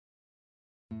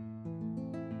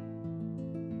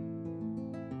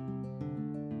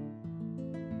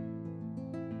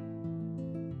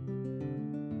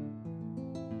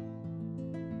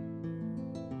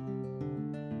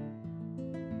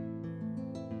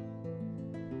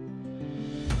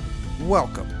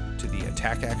Welcome to the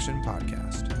Attack Action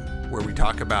Podcast, where we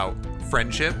talk about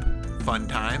friendship, fun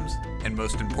times, and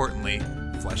most importantly,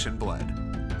 flesh and blood.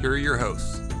 Here are your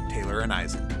hosts, Taylor and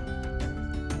Isaac.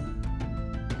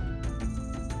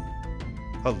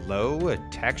 Hello,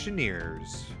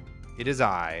 Attactioneers. It is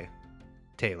I,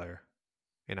 Taylor,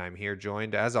 and I'm here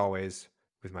joined, as always,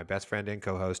 with my best friend and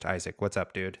co-host, Isaac. What's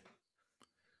up, dude?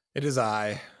 It is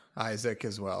I, Isaac,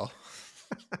 as well.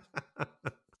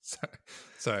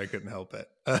 Sorry, I couldn't help it.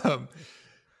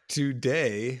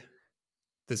 Today,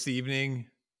 this evening,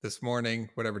 this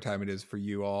morning, whatever time it is for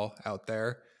you all out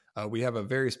there, we have a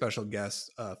very special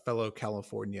guest, fellow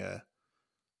California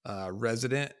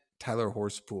resident, Tyler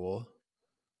Horspool,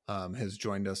 has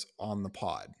joined us on the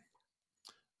pod.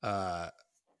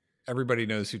 Everybody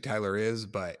knows who Tyler is,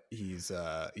 but he's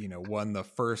won the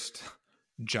first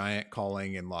giant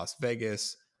calling in Las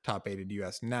Vegas, top 8 at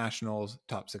US Nationals,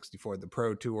 top 64 at the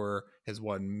Pro Tour, has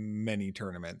won many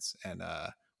tournaments, and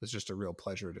was just a real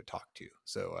pleasure to talk to.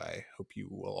 So I hope you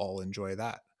will all enjoy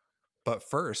that. But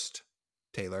first,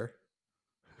 Taylor,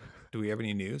 do we have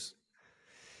any news?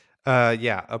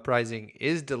 Yeah, Uprising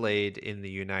is delayed in the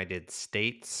United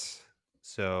States.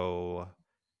 So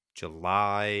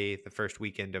the first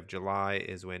weekend of July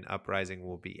is when Uprising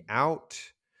will be out.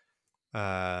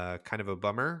 Kind of a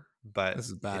bummer, but This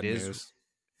is bad news.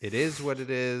 It is what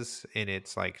it is, and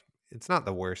it's not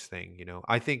the worst thing, you know.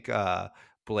 I think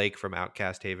Blake from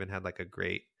Outcast Haven had like a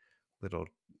great little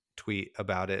tweet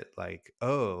about it, like,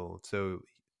 oh, so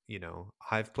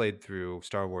I've played through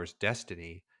Star Wars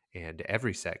Destiny and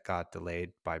every set got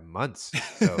delayed by months,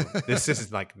 so this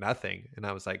is like nothing. And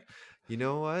I was like, you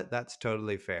know what, that's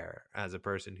totally fair. As a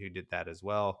person who did that as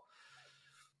well,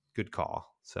 good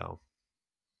call. So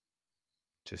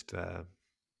just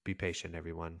be patient,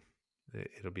 everyone.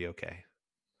 It'll be okay.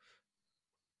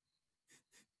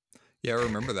 Yeah, I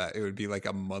remember that. It would be like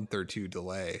a month or two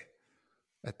delay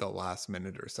at the last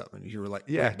minute or something. You were like,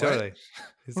 yeah, totally.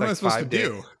 It's what like am I supposed to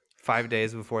do? 5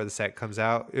 days before the set comes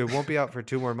out. It won't be out for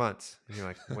 2 more months. And you're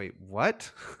like, wait, what?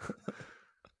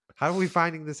 How are we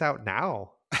finding this out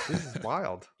now? This is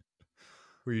wild.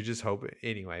 Were you just hoping?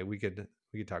 Anyway, we could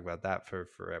talk about that for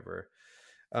forever.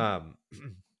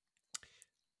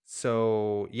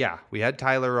 So yeah, we had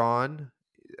Tyler on,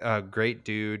 a great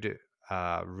dude,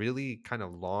 really kind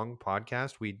of long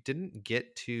podcast. We didn't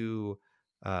get to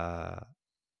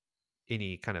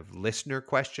any kind of listener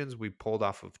questions we pulled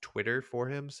off of Twitter for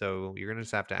him. So you're going to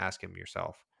just have to ask him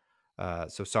yourself.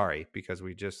 So sorry, because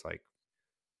we just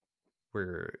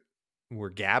we're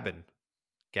gabbing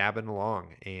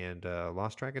along and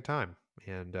lost track of time,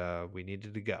 and we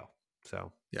needed to go.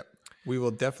 So yep. We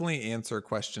will definitely answer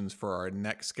questions for our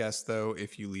next guest, though,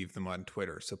 if you leave them on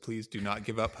Twitter. So please do not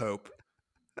give up hope.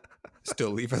 Still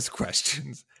leave us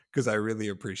questions, because I really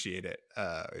appreciate it.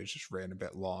 It just ran a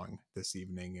bit long this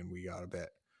evening, and we got a bit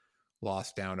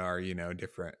lost down our,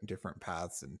 different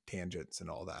paths and tangents and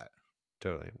all that.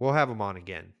 Totally. We'll have him on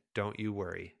again. Don't you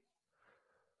worry.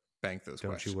 Bank those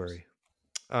questions. Don't you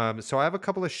worry. So I have a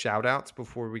couple of shout outs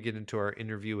before we get into our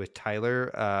interview with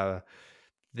Tyler.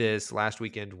 This last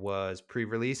weekend was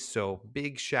pre-release, so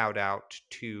big shout out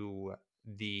to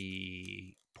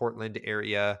the Portland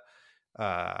area.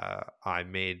 I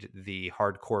made the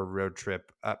hardcore road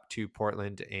trip up to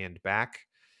Portland and back,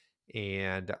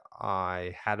 and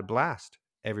I had a blast.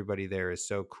 Everybody there is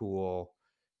so cool.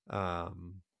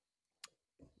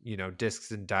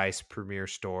 Discs and Dice premier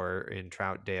store in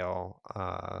Troutdale,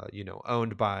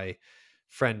 owned by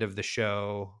friend of the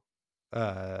show,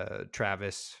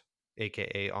 Travis,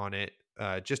 aka On It.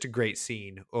 Just a great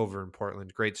scene over in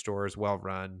Portland. Great stores, well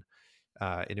run,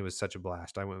 and it was such a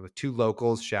blast. I went with 2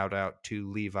 locals. Shout out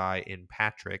to Levi and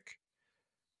Patrick.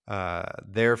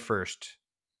 Their first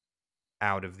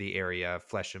out of the area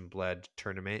Flesh and Blood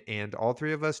tournament, and all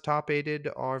 3 of us top 8'd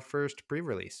our first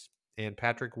pre-release, and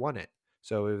Patrick won it.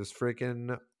 So it was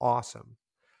freaking awesome.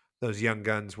 Those young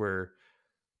guns were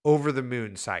over the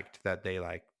moon psyched that they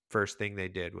first thing they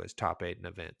did was top 8 an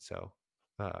event. So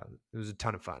it was a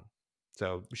ton of fun.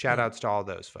 So shout outs to all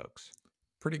those folks.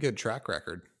 Pretty good track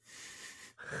record.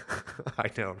 I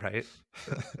know, right?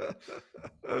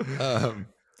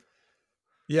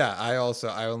 Yeah, I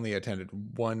only attended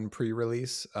 1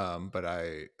 pre-release, but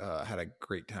I had a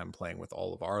great time playing with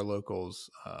all of our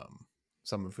locals,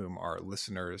 some of whom are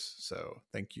listeners. So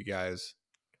thank you guys.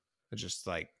 I just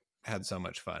had so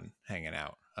much fun hanging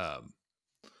out.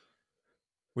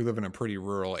 We live in a pretty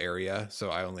rural area, so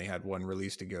I only had 1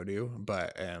 release to go to,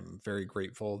 but am very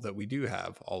grateful that we do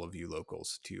have all of you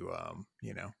locals to,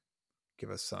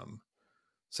 give us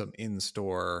some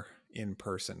in-store,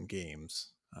 in-person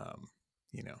games,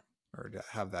 or to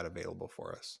have that available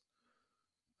for us.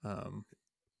 Um,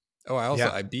 oh, I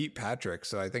Yeah. beat Patrick,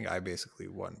 so I think I basically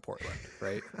won Portland,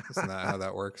 right? Isn't that how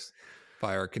that works?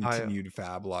 By our I continued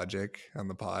fab logic on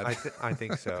the pod. I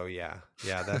think so. Yeah.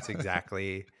 Yeah, that's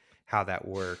exactly how that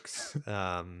works.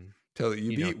 Till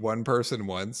you You know, beat one person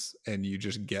once and you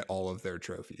just get all of their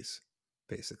trophies,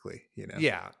 basically, you know.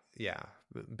 yeah, yeah,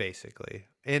 basically.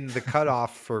 And the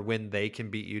cutoff for when they can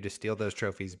beat you to steal those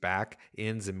trophies back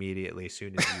ends immediately as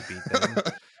soon as you beat them.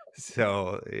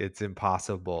 So it's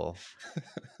impossible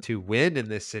to win in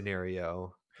this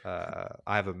scenario. I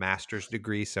have a master's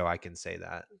degree, so I can say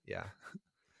that. Yeah.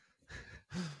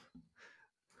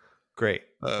 Great.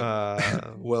 um,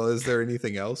 Um, well, is there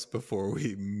anything else before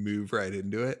we move right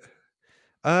into it?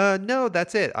 no,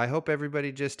 that's it. I hope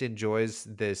everybody just enjoys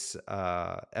this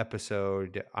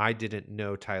episode. I didn't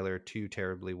know Tyler too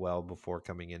terribly well before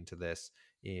coming into this,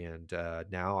 and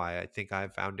now I think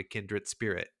I've found a kindred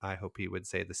spirit. I hope he would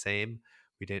say the same.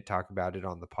 We didn't talk about it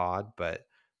on the pod, but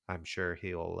I'm sure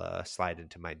he'll slide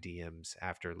into my DMs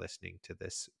after listening to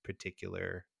this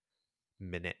particular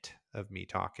minute of me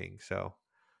talking. So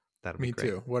that'll be Me great.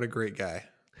 too. What a great guy.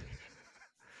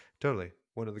 Totally.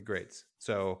 One of the greats.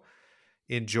 So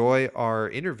enjoy our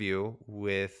interview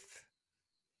with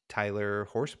Tyler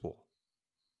Horspool.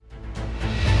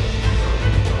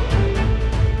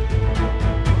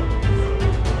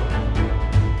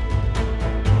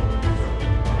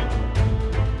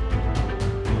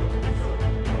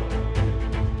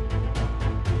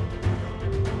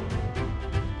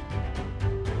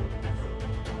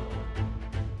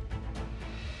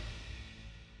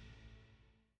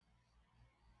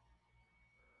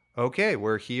 Okay,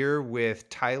 we're here with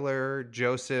Tyler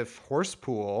Joseph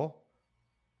Horspool,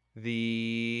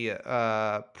 the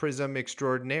Prism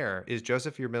extraordinaire. Is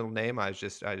Joseph your middle name? I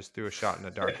just threw a shot in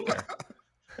the dark there.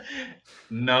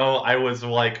 No, I was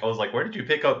like, where did you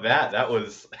pick up that? That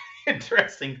was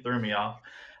interesting, threw me off.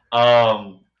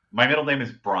 My middle name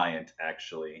is Bryant,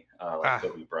 actually, like Ah,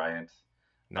 Kobe Bryant.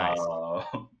 nice. Uh,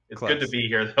 it's good to Close. be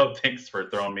here, though. Thanks for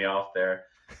throwing me off there.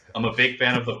 I'm a big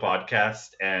fan of the podcast,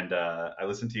 and I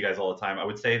listen to you guys all the time. I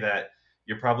would say that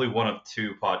you're probably one of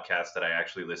two podcasts that I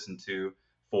actually listen to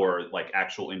for like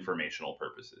actual informational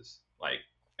purposes. Like,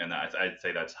 and I'd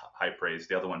say that's high praise.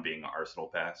 The other one being Arsenal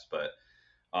Pass, but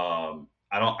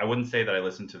I wouldn't say that I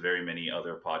listen to very many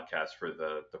other podcasts for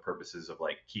the purposes of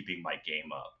like keeping my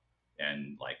game up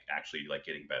and like actually like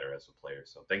getting better as a player.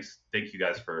 So thank you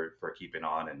guys for keeping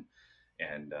on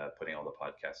and putting all the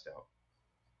podcasts out.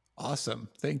 Awesome.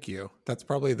 Thank you. That's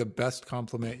probably the best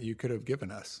compliment you could have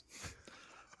given us.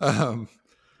 Um,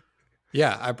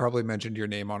 yeah, I probably mentioned your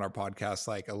name on our podcast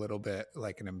like a little bit,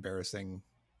 like an embarrassing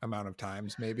amount of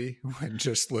times, maybe when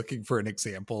just looking for an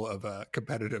example of a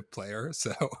competitive player.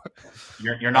 So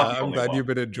You're not the I'm only glad you've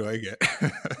one. been enjoying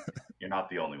it. You're not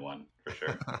the only one for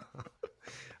sure.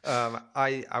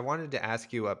 I wanted to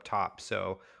ask you up top.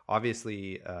 So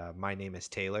obviously, my name is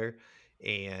Taylor,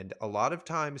 and a lot of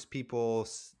times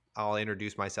I'll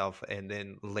introduce myself, and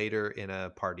then later in a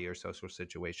party or social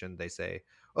situation, they say,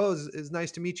 "Oh, it's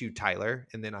nice to meet you, Tyler,"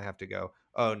 and then I have to go,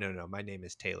 "Oh, no, no, my name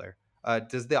is Taylor."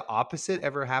 Does the opposite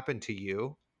ever happen to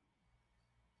you?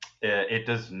 It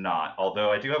does not. Although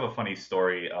I do have a funny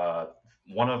story.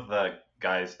 One of the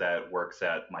guys that works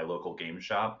at my local game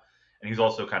shop, and he's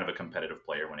also kind of a competitive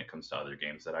player when it comes to other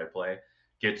games that I play,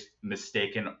 gets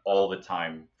mistaken all the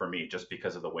time for me just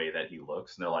because of the way that he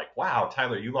looks. And they're like, "Wow,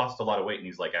 Tyler, you lost a lot of weight." And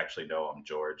he's like, "Actually, no, I'm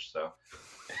George." So,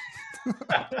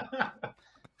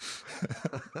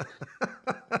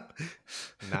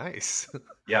 Nice.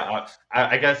 yeah,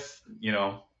 I guess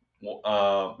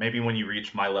maybe when you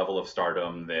reach my level of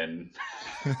stardom, then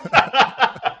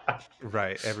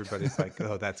Right. Everybody's like,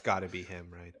 "Oh, that's got to be him,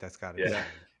 right? That's got to be Yeah. yeah.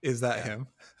 him." Is that Yeah.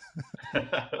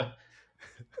 him?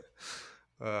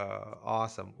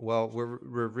 Awesome. Well,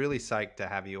 we're really psyched to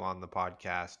have you on the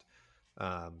podcast.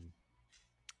 Um,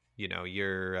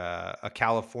 you're a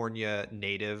California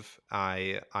native.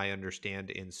 I understand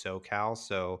in SoCal.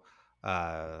 So,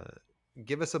 uh,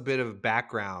 give us a bit of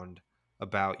background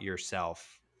about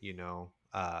yourself.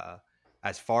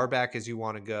 As far back as you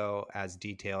want to go, as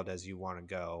detailed as you want to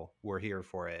go. We're here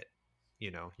for it.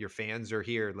 Your fans are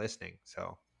here listening.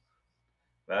 So,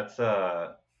 That's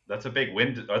a that's a big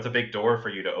wind. That's a big door for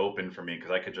you to open for me because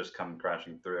I could just come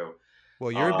crashing through.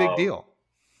 well, you're a big Um, deal.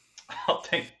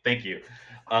 thank you.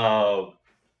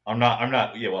 I'm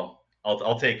not. Yeah, well,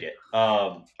 I'll take it.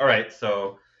 All right.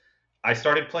 So I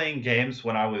started playing games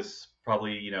when I was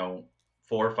probably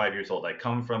 4 or 5 years old. I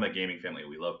come from a gaming family.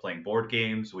 We love playing board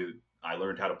games. I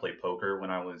learned how to play poker when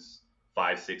I was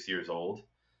 5 6 years old.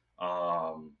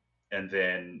 Um, and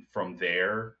then from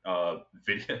there,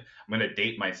 video. I'm going to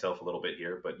date myself a little bit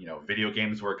here, but video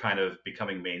games were kind of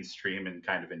becoming mainstream and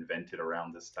kind of invented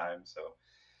around this time. So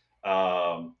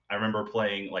I remember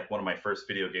playing like one of my first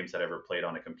video games that I ever played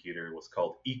on a computer was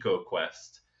called Eco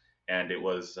Quest, and it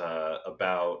was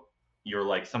about you're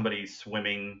like somebody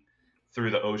swimming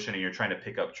through the ocean and you're trying to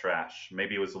pick up trash.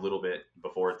 Maybe it was a little bit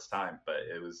before its time, but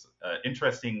it was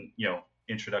interesting,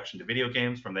 introduction to video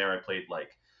games. From there, I played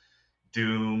like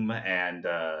Doom and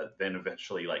then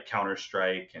eventually like Counter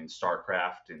Strike and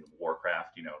StarCraft and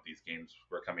Warcraft. These games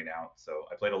were coming out, so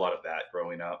I played a lot of that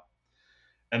growing up.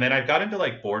 And then I got into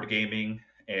like board gaming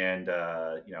and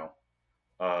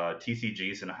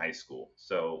TCGs in high school.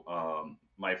 So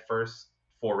my first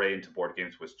foray into board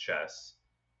games was chess,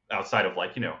 outside of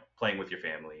like playing with your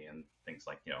family and things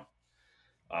like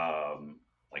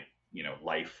like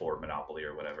Life or Monopoly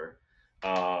or whatever.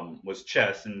 Was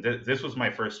chess, and this was my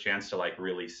first chance to like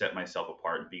really set myself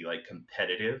apart and be like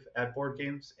competitive at board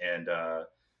games. And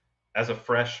as a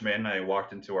freshman, I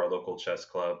walked into our local chess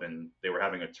club and they were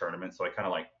having a tournament. So I kind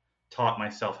of like taught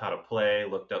myself how to play,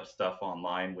 looked up stuff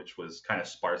online, which was kind of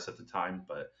sparse at the time,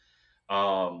 but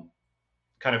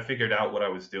kind of figured out what I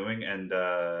was doing. And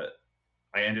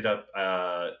I ended up,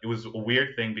 it was a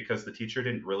weird thing because the teacher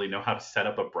didn't really know how to set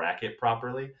up a bracket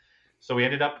properly. So we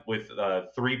ended up with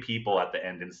 3 people at the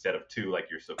end instead of 2, like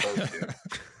you're supposed to.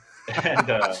 And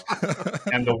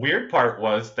and the weird part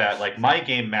was that like my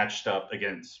game matched up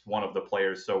against one of the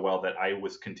players so well that I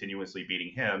was continuously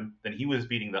beating him. Then he was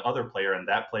beating the other player, and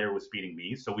that player was beating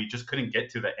me. So we just couldn't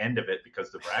get to the end of it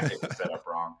because the bracket was set up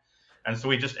wrong. And so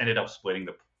we just ended up splitting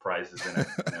the prizes in a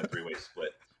 3-way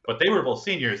split. But they were both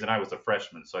seniors, and I was a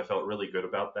freshman, so I felt really good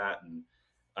about that. And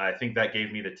I think that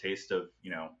gave me the taste of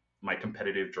my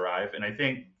competitive drive. And I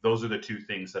think those are the 2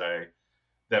 things that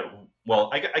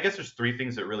well I guess there's 3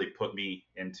 things that really put me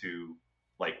into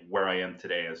like where I am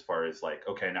today, as far as like,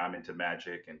 okay, now I'm into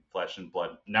Magic and Flesh and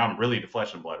Blood. Now I'm really into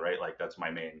Flesh and Blood, right? Like that's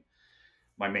my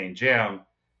main jam.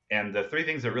 And the 3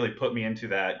 things that really put me into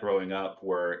that growing up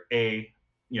were you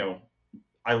know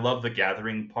I love the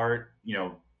gathering part.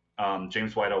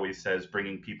 James White always says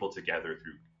bringing people together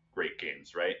through great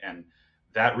games, right? And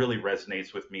that really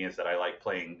resonates with me, is that I like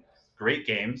playing great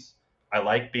games. I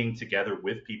like being together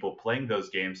with people playing those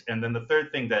games. And then the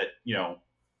third thing that,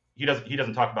 he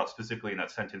doesn't talk about specifically in that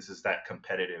sentence is that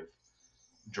competitive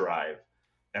drive.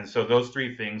 And so those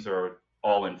 3 things are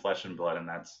all in Flesh and Blood, and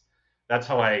that's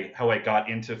how I got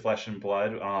into Flesh and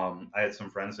Blood. I had some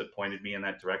friends that pointed me in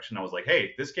that direction. I was like,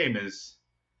 hey, this game is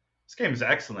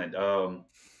excellent.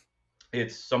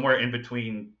 It's somewhere in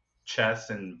between chess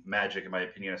and Magic, in my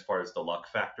opinion, as far as the luck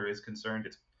factor is concerned.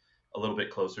 It's a little bit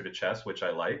closer to chess, which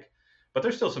I like, but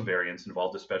there's still some variance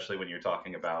involved, especially when you're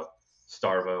talking about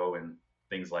Starvo and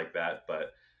things like that.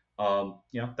 But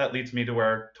that leads me to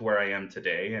where I am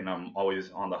today, and I'm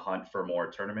always on the hunt for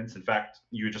more tournaments. In fact,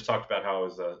 you just talked about how I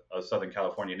was a Southern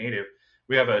California native.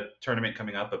 We have a tournament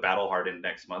coming up, a Battle Hardened,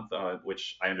 next month,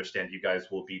 which I understand you guys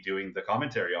will be doing the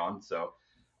commentary on. So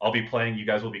I'll be playing, you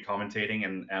guys will be commentating,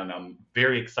 and I'm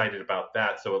very excited about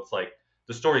that. So it's like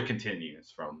the story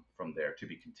continues from there, to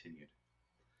be continued.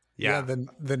 Yeah, Yeah.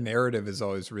 the narrative is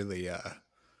always really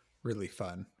really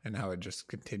fun, and how it just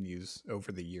continues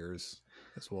over the years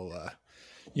as we'll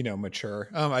mature.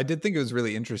 I did think it was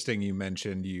really interesting you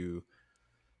mentioned you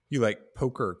like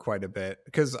poker quite a bit,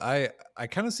 because I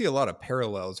kind of see a lot of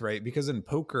parallels, right? Because in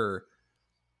poker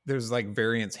there's like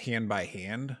variance hand by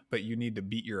hand, but you need to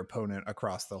beat your opponent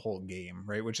across the whole game,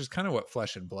 right? Which is kind of what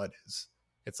Flesh and Blood is.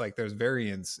 It's like there's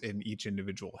variance in each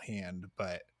individual hand,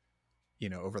 but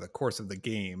over the course of the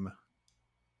game,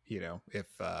 if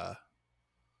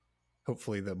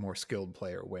hopefully the more skilled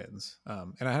player wins.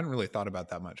 And I hadn't really thought about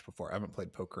that much before. I haven't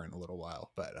played poker in a little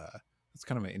while, but it's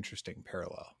kind of an interesting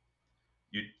parallel.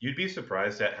 You'd be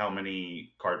surprised at how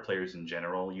many card players in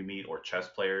general you meet, or chess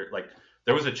player. Like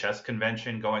there was a chess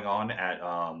convention going on at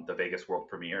the Vegas World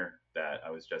Premiere that I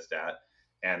was just at,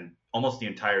 and almost the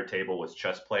entire table was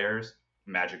chess players,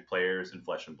 Magic players, and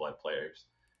Flesh and Blood players.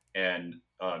 And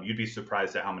you'd be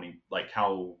surprised at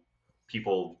how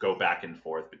people go back and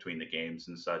forth between the games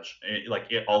and such,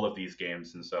 all of these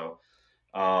games. And so,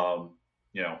 um,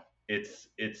 you know,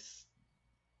 it's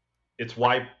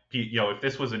why if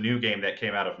this was a new game that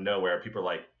came out of nowhere, people are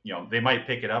like, they might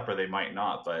pick it up or they might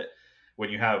not. But when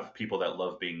you have people that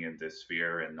love being in this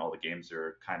sphere and all the games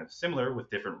are kind of similar with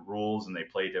different rules and they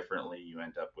play differently, you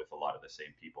end up with a lot of the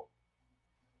same people.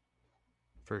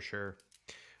 For sure.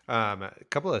 A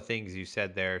couple of things you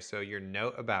said there. So your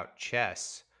note about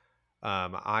chess,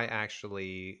 I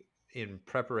actually, in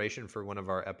preparation for one of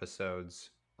our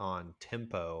episodes on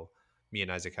tempo, me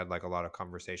and Isaac had like a lot of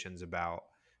conversations about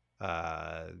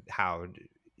how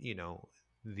you know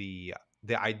the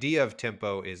idea of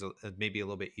tempo is maybe a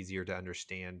little bit easier to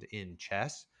understand in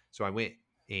chess. So I went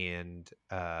and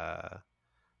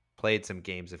played some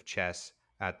games of chess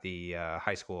at the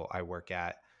high school I work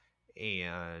at,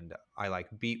 and I like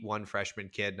beat one freshman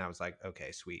kid, and I was like,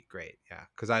 okay, sweet, great, yeah,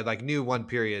 because I like knew one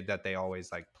period that they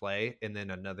always like play, and then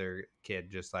another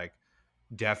kid just like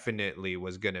definitely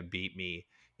was gonna beat me,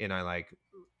 and I like,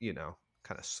 you know,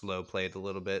 kind of slow played a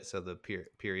little bit so the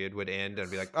period would end and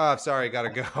I'd be like, oh, I'm sorry, gotta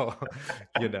go,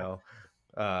 you know.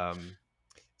 Um,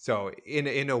 so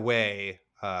in a way,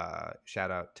 shout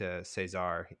out to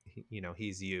Cesar. You know,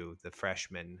 he's you, the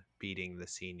freshman beating the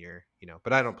senior. You know,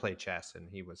 but I don't play chess, and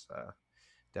he was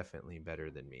definitely better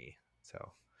than me.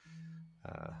 So,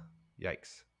 uh,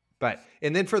 yikes. But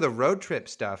and then for the road trip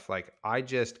stuff, like I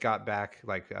just got back.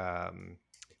 Like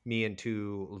me and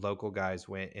two local guys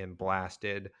went and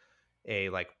blasted a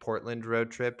like Portland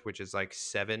road trip, which is like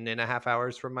 7.5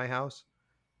 hours from my house.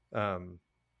 Um,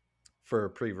 for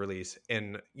pre-release,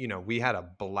 and you know, we had a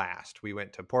blast. We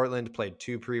went to Portland, played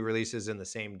two pre-releases in the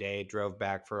same day, drove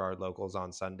back for our locals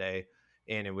on Sunday,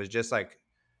 and it was just like,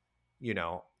 you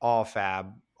know, all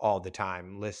fab all the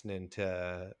time, listening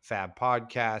to fab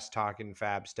podcasts, talking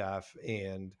fab stuff.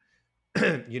 And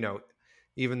you know,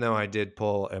 even though I did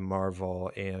pull a Marvel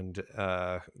and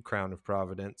Crown of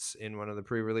Providence in one of the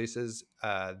pre-releases,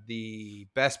 the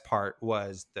best part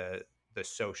was the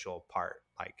social part,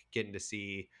 like getting to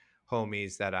see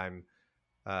homies that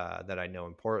I know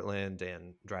in Portland,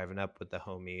 and driving up with the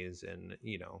homies, and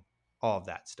you know, all of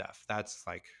that stuff. That's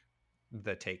like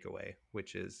the takeaway,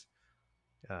 which is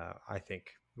I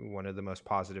think one of the most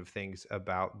positive things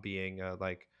about being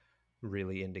like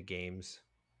really into games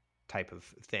type of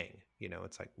thing. You know,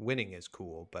 it's like winning is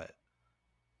cool, but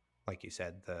like you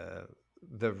said,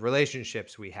 the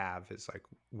relationships we have is like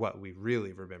what we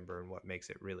really remember and what makes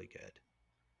it really good.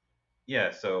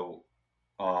 Yeah, so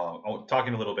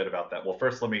talking a little bit about that. Well,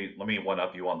 first let me one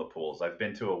up you on the pools. I've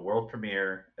been to a world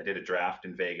premiere. I did a draft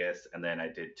in Vegas, and then I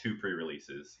did two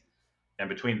pre-releases. And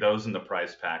between those and the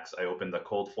prize packs, I opened the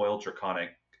cold foil draconic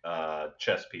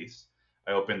chess piece.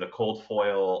 I opened the cold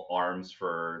foil arms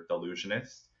for the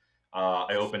illusionist.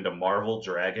 I opened a Marvel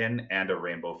dragon and a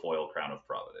rainbow foil crown of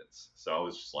providence. So I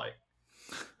was just like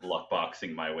luck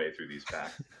boxing my way through these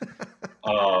packs.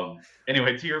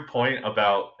 Anyway, to your point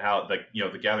about how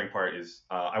the gathering part is,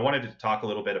 I wanted to talk a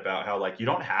little bit about how like you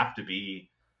don't have to be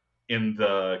in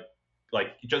the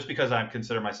like just because I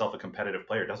consider myself a competitive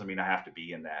player doesn't mean I have to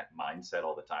be in that mindset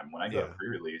all the time. When I go to Yeah,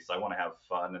 pre-release, I want to have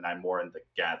fun and I'm more in the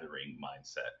gathering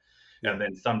mindset. yeah, And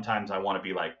then sometimes I want to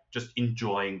be like just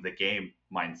enjoying the game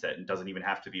mindset and doesn't even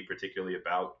have to be particularly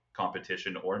about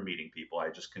competition or meeting people. I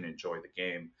just can enjoy the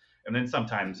game. And then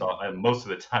sometimes, most of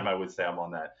the time, I would say I'm on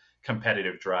that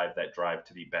competitive drive, that drive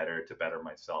to be better, to better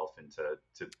myself, and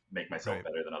to make myself right.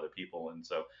 better than other people. And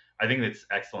so I think it's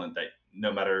excellent that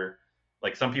no matter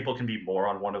like some people can be more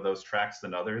on one of those tracks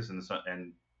than others, and so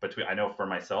and between I know for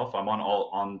myself I'm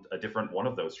on a different one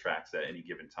of those tracks at any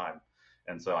given time,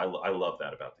 and so I love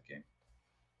that about the game.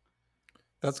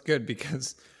 That's good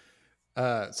because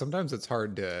sometimes it's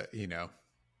hard to,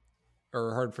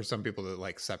 or hard for some people to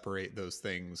like separate those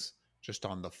things just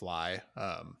on the fly.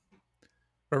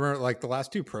 Remember, like the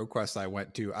last two pro quests I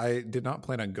went to, I did not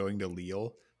plan on going to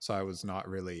Lille, so I was not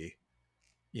really,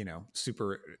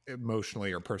 super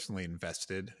emotionally or personally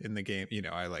invested in the game.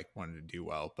 I like wanted to do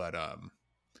well, but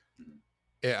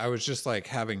I was just like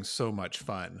having so much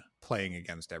fun playing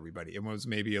against everybody. It was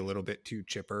maybe a little bit too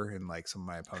chipper, and like some of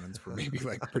my opponents were maybe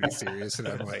like pretty serious, and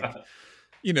I'm like,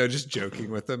 just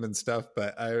joking with them and stuff.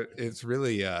 But it's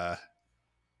really, yeah,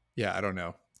 I don't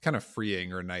know, kind of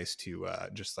freeing or nice to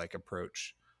just like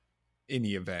approach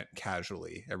any event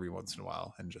casually every once in a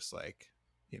while and just like,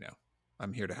 you know,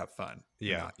 I'm here to have fun and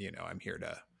Yeah, not, I'm here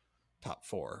to top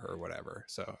four or whatever.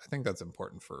 So I think that's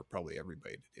important for probably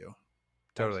everybody to do.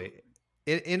 totally.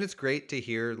 Absolutely. And it's great to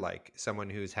hear like someone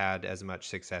who's had as much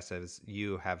success as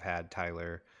you have had,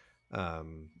 Tyler,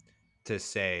 um, to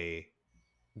say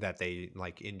that they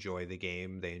like enjoy the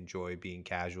game, they enjoy being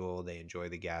casual, they enjoy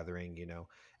the gathering. You know,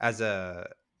 as uh,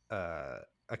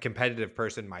 a competitive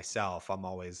person myself, I'm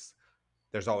always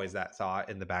there's always that thought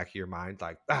in the back of your mind,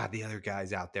 like, the other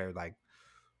guys out there like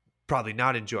probably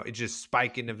not enjoy just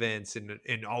spiking events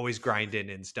and always grinding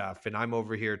and stuff, and I'm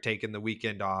over here taking the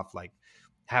weekend off, like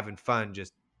having fun,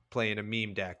 just playing a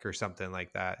meme deck or something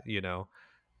like that, you know.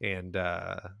 And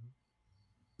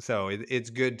so it's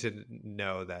good to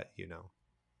know that, you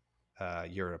know,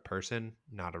 you're a person,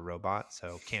 not a robot.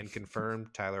 So can confirm,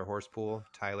 Tyler Horspool,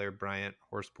 Tyler Bryant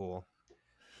Horspool.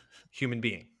 Human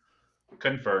being.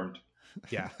 Confirmed.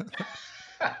 Yeah.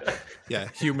 Yeah,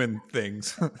 human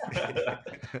things.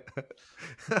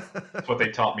 That's what they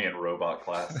taught me in robot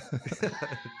class.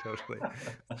 Totally.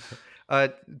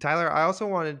 Tyler, I also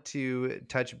wanted to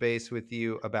touch base with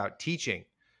you about teaching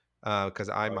because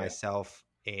I Oh yeah. myself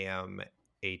am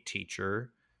a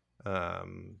teacher.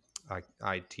 Um,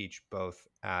 I teach both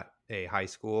at a high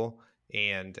school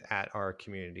and at our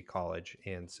community college.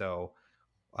 And so,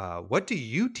 what do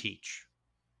you teach?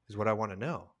 Is what I want to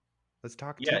know. Let's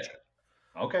talk Yeah. teaching.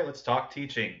 Okay, let's talk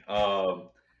teaching.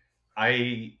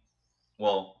 I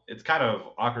well, it's kind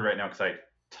of awkward right now because I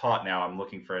taught now. I'm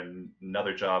looking for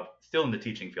another job, still in the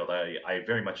teaching field. I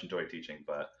very much enjoy teaching,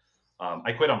 but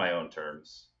I quit on my own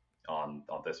terms on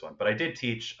this one. But I did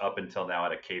teach up until now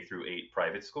at a K through 8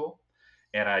 private school,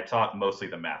 and I taught mostly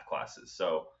the math classes.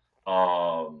 So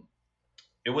um,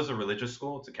 it was a religious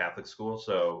school. It's a Catholic school.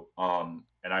 So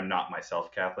and I'm not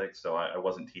myself Catholic, so I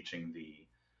wasn't teaching the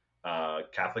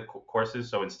Catholic courses.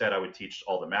 So instead, I would teach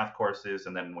all the math courses,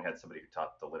 and then we had somebody who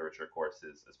taught the literature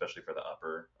courses, especially for the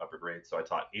upper grades. So I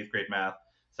taught 8th grade math,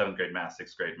 7th grade math,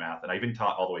 6th grade math, and I even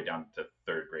taught all the way down to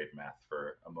 3rd grade math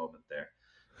for a moment there.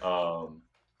 Um,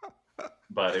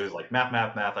 but it was like math,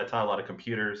 math, math. I taught a lot of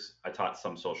computers. I taught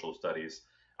some social studies.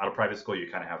 Out of private school, you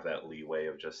kind of have that leeway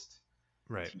of just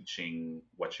Right. teaching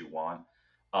what you want.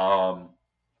 Um,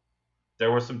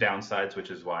 there were some downsides,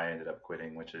 which is why I ended up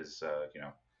quitting, which is,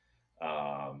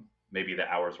 maybe the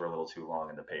hours were a little too long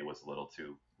and the pay was a little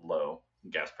too low.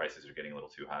 Gas prices are getting a little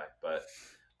too high, but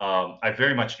I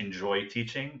very much enjoy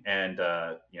teaching, and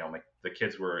the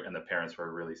kids were and the parents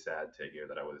were really sad to hear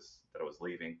that I was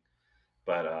leaving.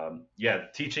 But yeah,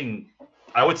 teaching.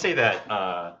 I would say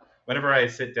that whenever I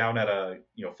sit down at a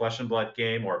flesh and blood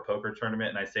game or a poker tournament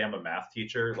and I say I'm a math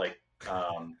teacher, like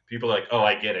people are like, oh,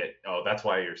 I get it. Oh, that's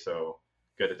why you're so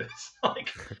good at this.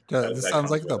 Like This that sounds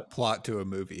comes like the with plot to a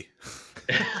movie.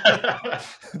 it.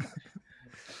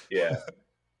 Yeah.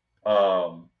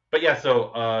 But yeah,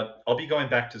 so I'll be going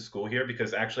back to school here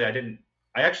because actually I didn't.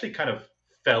 I actually kind of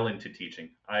fell into teaching.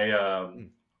 Mm.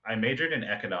 I majored in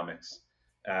economics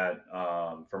at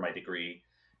for my degree,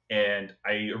 and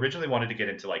I originally wanted to get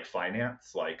into like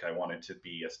finance, like I wanted to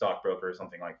be a stockbroker or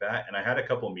something like that. And I had a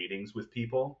couple meetings with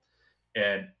people,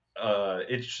 and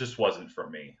it just wasn't for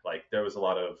me. Like there was a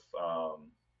lot of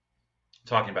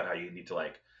talking about how you need to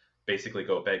like basically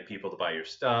go beg people to buy your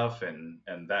stuff and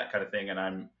that kind of thing.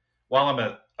 And while I'm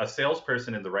a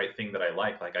salesperson in the right thing that I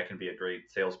like I can be a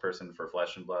great salesperson for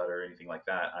Flesh and Blood or anything like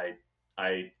that.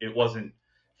 I it wasn't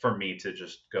for me to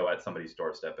just go at somebody's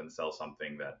doorstep and sell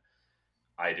something that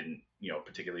I didn't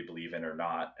particularly believe in or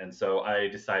not. And so I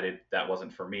decided that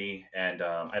wasn't for me. And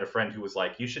I had a friend who was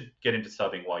like, you should get into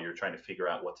subbing while you're trying to figure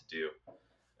out what to do.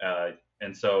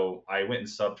 And so I went and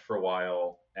subbed for a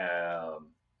while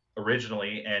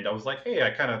originally, and I was like, hey, I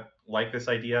kind of like this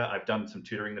idea. I've done some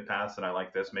tutoring in the past, and I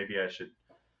like this. Maybe I should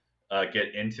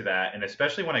get into that. And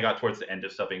especially when I got towards the end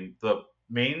of subbing, the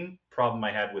main problem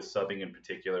I had with subbing in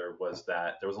particular was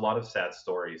that there was a lot of sad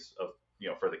stories of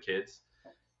for the kids,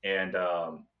 and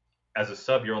as a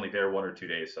sub, you're only there 1 or 2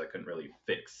 days, so I couldn't really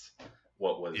fix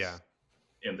what Yeah. was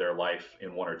in their life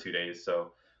in 1 or 2 days.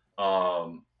 So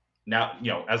um, now,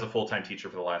 as a full time teacher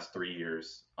for the last 3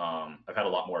 years, I've had a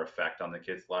lot more effect on the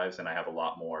kids' lives, and I have a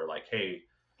lot more like, hey,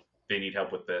 they need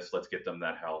help with this. Let's get them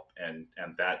that help, and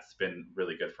that's been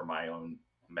really good for my own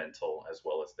mental as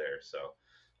well as theirs. So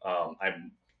I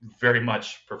very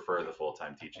much prefer the full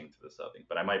time teaching to the subbing,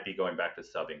 but I might be going back to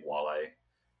subbing while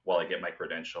I get my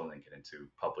credential and then get into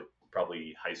public,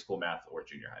 probably high school math or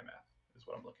junior high math is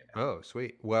what I'm looking at. Oh,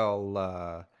 sweet.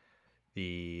 Well,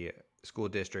 the school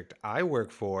district I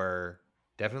work for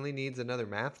definitely needs another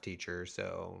math teacher.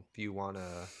 So if you want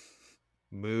to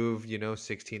move,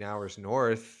 16 hours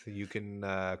north, you can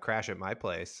crash at my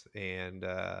place and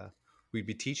we'd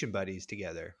be teaching buddies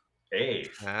together. Hey,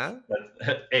 Huh?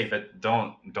 hey, but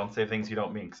don't say things you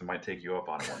don't mean because I might take you up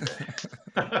on it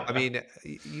one I day. mean,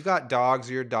 you got dogs,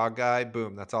 you're a dog guy.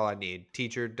 Boom. That's all I need.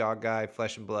 Teacher, dog guy,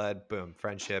 flesh and blood. Boom.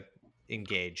 Friendship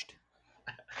engaged.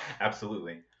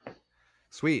 Absolutely.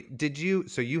 Sweet.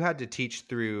 So you had to teach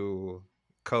through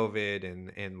COVID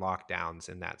and lockdowns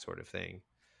and that sort of thing.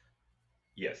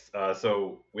 Yes.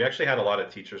 So we actually had a lot of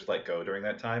teachers let go during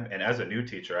that time, and as a new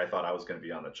teacher, I thought I was going to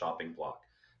be on the chopping block.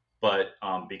 But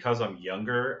because I'm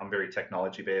younger, I'm very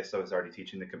technology based. So I was already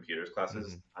teaching the computers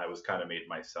classes. Hmm. I was kind of made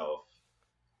myself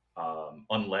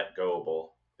unlet goable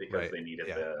because Right. they needed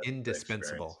Yeah. the experience.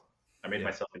 Indispensable. I made Yeah.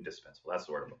 myself indispensable. That's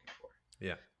the word I'm looking for.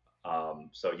 Yeah.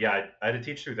 So yeah, I had to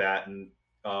teach through that, and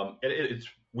it's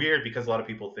weird because a lot of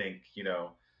people think,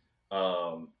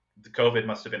 the COVID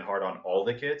must have been hard on all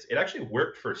the kids. It actually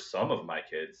worked for some of my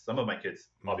kids. Some of my kids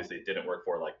Mm. obviously it didn't work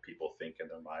for like people think in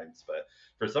their minds, but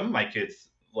for some of my kids,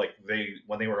 like they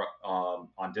when they were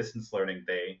on distance learning,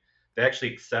 they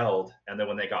actually excelled, and then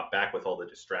when they got back with all the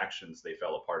distractions, they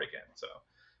fell apart again. So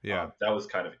Yeah. that was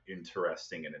kind of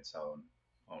interesting in its own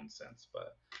sense.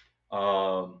 But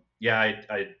yeah,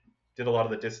 I did a lot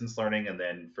of the distance learning, and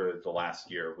then for the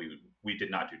last year, we did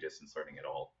not do distance learning at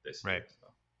all this Right. year. So.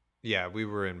 Yeah, we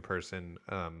were in person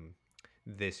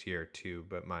this year too,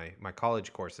 but my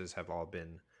college courses have all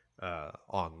been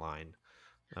online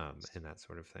and that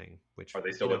sort of thing. Which Are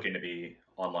they still looking to be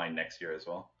online next year as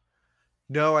well?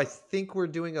 no, I think we're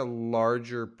doing a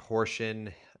larger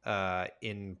portion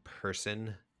in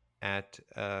person at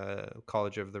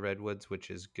College of the Redwoods, which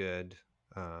is good.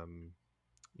 Um,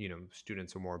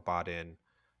 Students are more bought in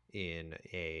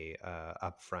a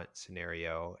upfront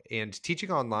scenario, and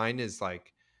teaching online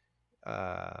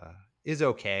uh, is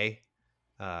okay.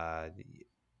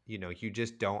 You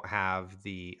just don't have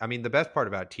I mean, the best part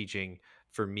about teaching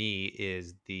for me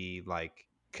is the like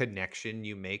connection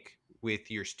you make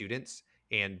with your students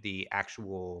and the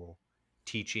actual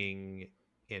teaching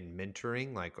and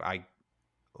mentoring.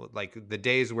 Like the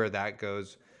days where that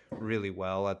goes really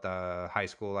well at the high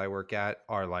school I work at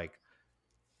are like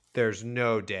there's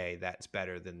no day that's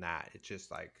better than that. It's just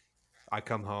like I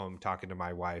come home talking to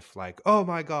my wife like, "Oh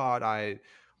my god,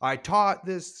 I taught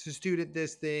this student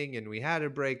this thing and we had a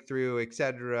breakthrough,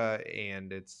 etc."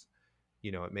 And it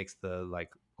makes the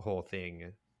like whole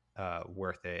thing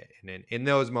worth it. And in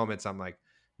those moments I'm like,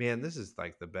 "Man, this is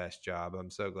like the best job.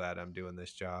 I'm so glad I'm doing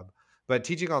this job." But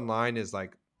teaching online is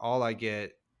like all I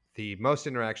get the most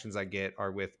interactions I get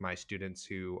are with my students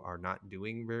who are not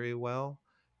doing very well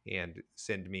and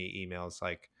send me emails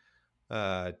like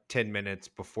 10 minutes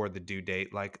before the due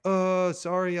date like, "Oh,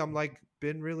 sorry, I'm like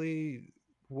been really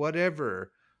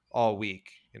whatever all week."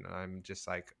 And I'm just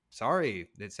like, "Sorry,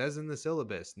 it says in the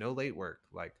syllabus no late work."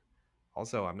 Like,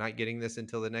 also, I'm not getting this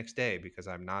until the next day because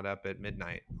I'm not up at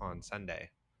midnight on Sunday.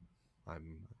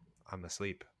 I'm I'm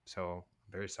asleep. So,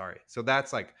 I'm very sorry. So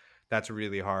that's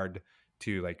really hard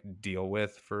to like deal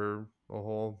with for a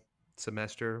whole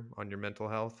semester on your mental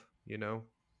health.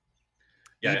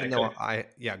 Yeah, Even though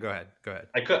yeah, go ahead. Go ahead.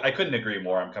 I couldn't agree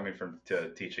more. I'm coming from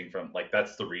to teaching from like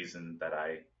that's the reason that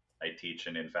I teach,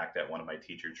 and in fact, at one of my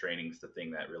teacher trainings, the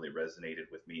thing that really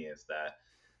resonated with me is that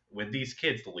when these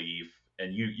kids leave,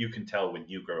 and you can tell when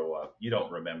you grow up, you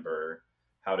don't remember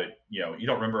how to you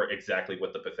don't remember exactly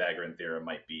what the Pythagorean theorem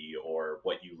might be or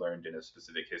what you learned in a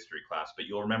specific history class, but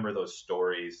you'll remember those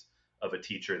stories of a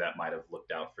teacher that might have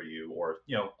looked out for you, or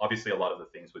obviously a lot of the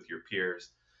things with your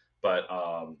peers, but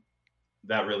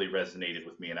that really resonated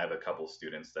with me. And I have a couple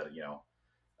students that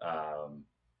um,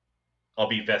 I'll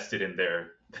be vested in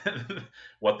their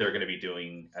what they're going to be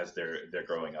doing as they're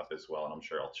growing up as well, and I'm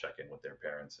sure I'll check in with their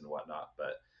parents and whatnot.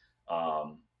 But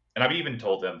and I've even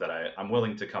told them that I'm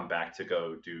willing to come back to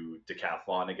go do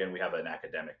decathlon again. We have an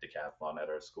academic decathlon at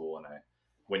our school, and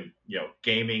when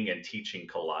gaming and teaching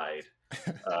collide,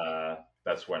 uh,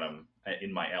 that's when I'm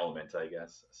in my element, I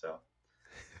guess. So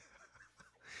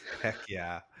Heck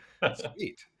yeah.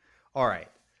 Sweet. All right.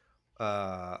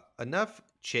 Enough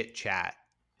chit chat.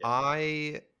 yeah,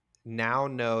 I now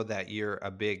know that you're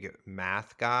a big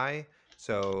math guy.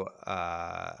 So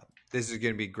this is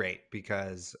going to be great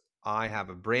because I have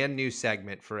a brand new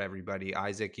segment for everybody.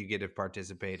 Isaac, you get to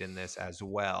participate in this as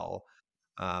well.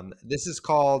 This is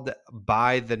called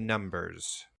By the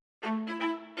Numbers.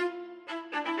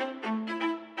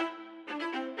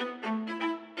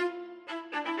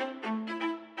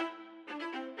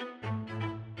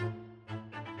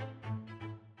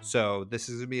 So this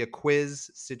is going to be a quiz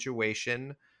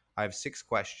situation. I have 6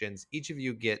 questions. Each of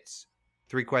you gets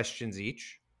 3 questions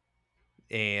each.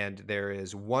 And there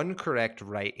is one correct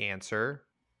right answer.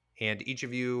 And each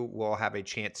of you will have a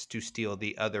chance to steal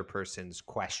the other person's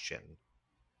question.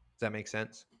 Does that make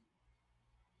sense?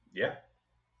 yeah,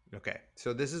 Okay.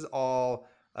 So this is all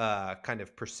kind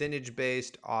of percentage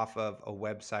based off of a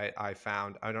website I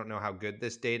found. I don't know how good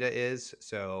this data is.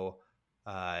 So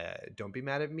don't be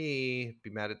mad at me. Be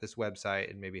mad at this website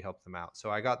and maybe help them out. So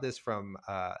I got this from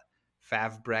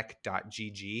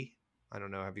favbrec.gg. I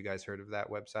don't know. Have you guys heard of that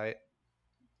website?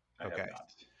 I have Okay.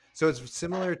 not. So it's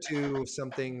similar to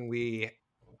something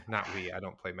not we, I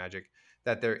don't play Magic,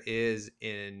 that there is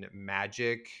in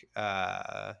Magic,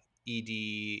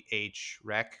 EDH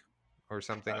Rec or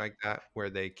something Uh, like that, where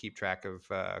they keep track of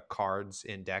cards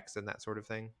in decks and that sort of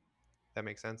thing. That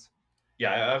makes sense.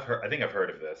 Yeah, I've heard. I think I've heard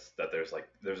of this. That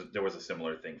there was a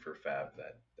similar thing for Fab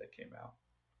that came out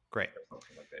Great. or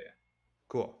something like that. Yeah.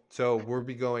 Cool. So we'll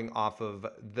be going off of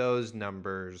those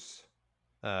numbers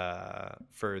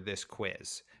for this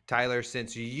quiz. Tyler,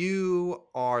 since you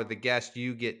are the guest,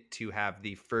 you get to have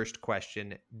the first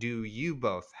question. Do you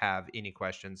both have any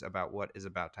questions about what is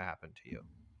about to happen to you?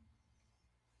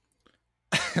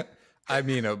 I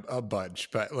mean, a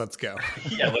bunch, but let's go.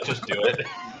 Yeah, let's just do it.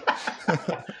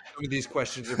 Some of these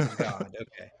questions are from God.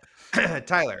 Okay.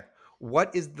 Tyler,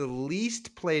 what is the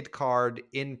least played card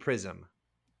in Prism,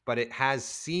 but it has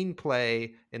seen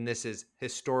play, and this is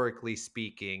historically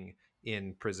speaking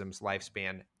in Prism's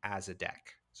lifespan as a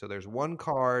deck? So there's one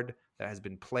card that has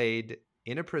been played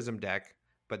in a Prism deck,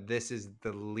 but this is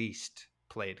the least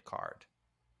played card.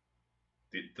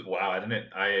 Wow,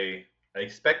 I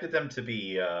expected them to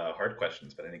be hard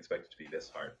questions, but I didn't expect it to be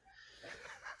this hard.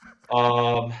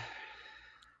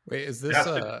 Wait, is It this has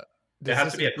to, it does has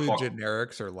this to be a include card.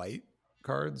 generics or light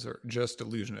cards or just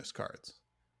illusionist cards?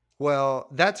 Well,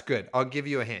 that's good. I'll give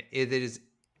you a hint. It is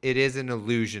an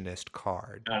illusionist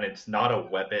card. And it's not a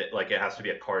weapon. Like, it has to be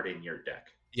a card in your deck.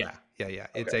 Yeah.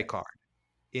 It's Okay. a card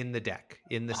in the deck,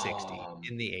 in the 60,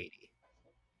 in the 80.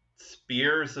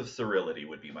 Spears of Cerility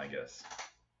would be my guess.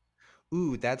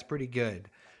 Ooh, that's pretty good.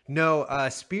 No,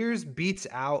 Spears beats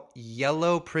out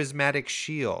Yellow Prismatic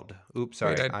Shield. Oops,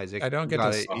 sorry, Wait, Isaac. I don't You get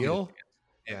got to it. steal?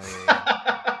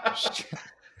 Yeah.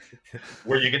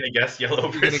 Were you gonna guess Yellow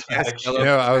You're gonna Prismatic guess Yellow Shield?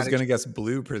 No, I was Prismatic gonna guess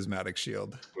blue prismatic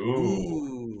shield.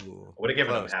 Ooh. Ooh, I would have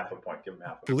given him close. half a point. Give him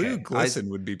half a point. Blue Okay, glisten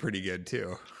would be pretty good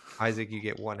too. Isaac, you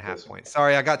get 1/2 Listen. point.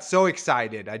 Sorry, I got so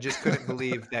excited. I just couldn't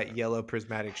believe that Yellow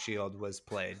Prismatic Shield was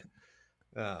played.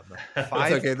 It's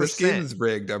 5%. okay. This game is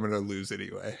rigged. I'm gonna lose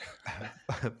anyway.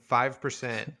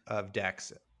 5% of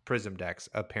decks, Prism decks,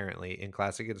 apparently in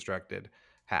Classic Constructed,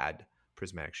 had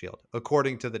Prismatic Shield,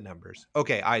 according to the numbers.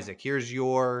 Okay, Isaac, here's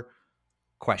your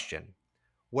question.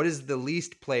 What is the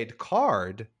least played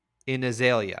card in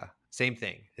Azalea? Same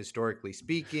thing, historically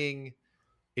speaking,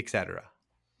 etc.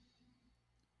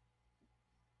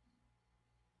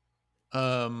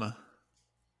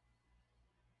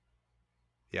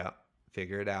 Yeah,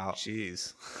 figure it out.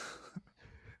 Jeez.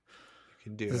 You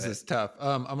can do This it. is tough.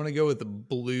 I'm gonna go with the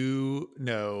blue.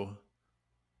 No.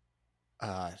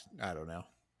 I don't know.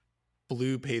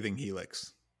 Blue paving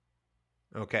helix.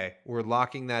 Okay, we're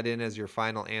locking that in as your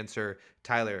final answer.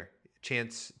 Tyler,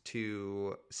 chance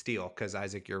to steal because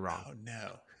Isaac, you're wrong.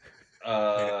 Oh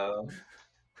no.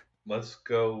 Let's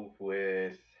go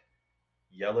with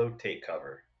Yellow Take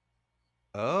Cover.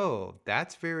 Oh,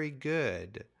 that's very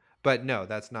good. But no,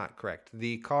 that's not correct.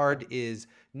 The card is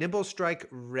Nimble Strike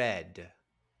Red.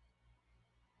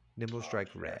 Nimble Strike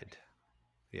Red.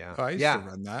 Yeah. Oh, I used to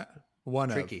run that. One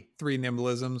Tricky. of 3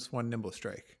 nimblisms, 1 nimble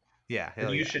strike. Yeah. Then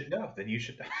Hell you yeah. should know. Then you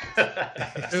should know.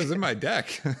 It was in my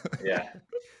deck. Yeah.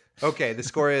 Okay, the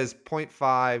score is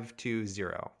 0.5 to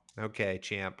 0. Okay,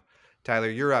 champ. Tyler,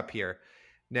 you're up here.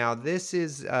 Now, this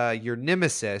is your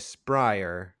nemesis,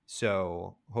 Briar.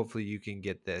 So hopefully you can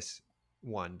get this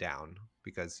one down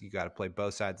because you got to play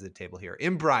both sides of the table here.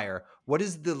 In Briar, what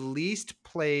is the least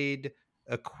played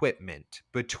equipment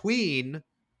between,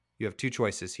 you have two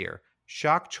choices here,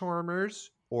 Shock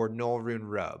Charmers or Null Rune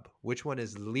Robe? Which one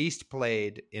is least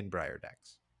played in Briar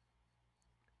decks?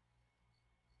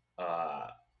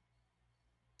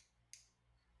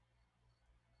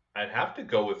 I'd have to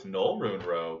go with Null Rune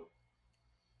Robe.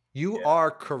 You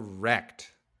are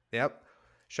correct. Yep.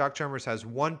 Shock Charmers has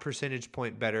 1 percentage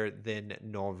point better than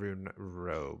Null Rune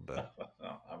Robe.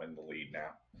 Oh, I'm in the lead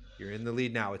now. You're in the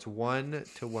lead now. It's 1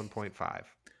 to 1.5.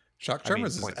 Shock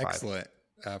Charmers is 0.5. excellent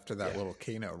after that little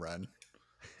Kano run.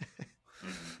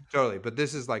 Totally. But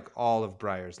this is like all of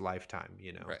Briar's lifetime,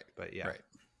 you know. Right. But yeah, Right.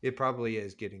 it probably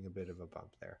is getting a bit of a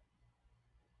bump there.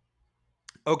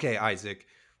 Okay, Isaac,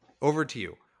 over to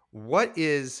you. What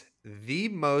is the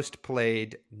most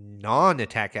played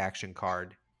non-attack action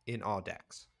card in all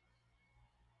decks?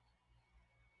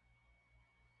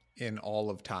 In all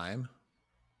of time.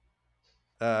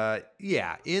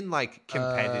 Yeah, in like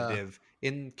competitive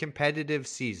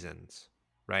seasons,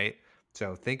 right?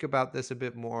 So think about this a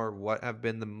bit more. What have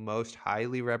been the most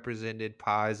highly represented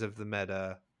pies of the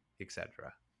meta,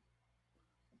 etc.?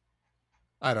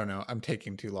 I don't know. I'm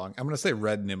taking too long. I'm going to say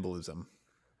red nimblism.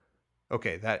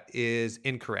 Okay, that is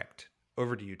incorrect.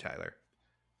 Over to you, Tyler.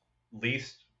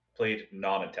 Least played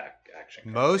non-attack action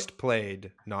card. Most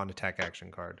played non-attack action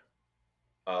card.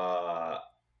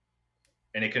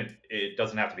 And it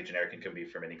doesn't have to be generic. It can be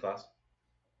from any class.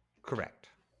 Correct.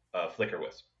 Flicker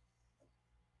Wisp.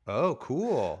 Oh,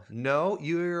 cool. No,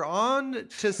 you're on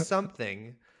to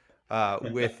something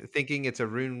with thinking it's a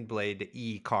Runeblade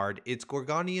E card. It's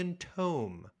Gorgonian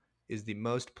Tome is the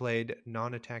most played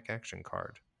non-attack action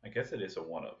card. I guess it is a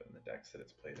one of in the decks that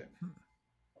it's played in.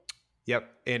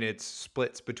 Yep, and it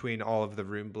splits between all of the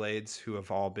Rune Blades who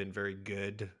have all been very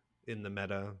good in the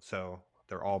meta, so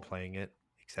they're all playing it,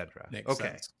 etc. Makes Okay.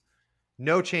 sense.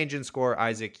 No change in score.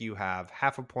 Isaac, you have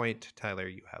half a point. Tyler,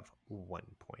 you have 1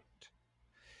 point.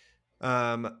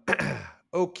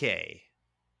 Okay.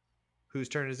 Whose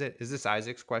turn is it? Is this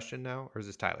Isaac's question now, or is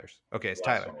this Tyler's? Okay, it's The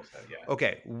last Tyler. one was that, yeah.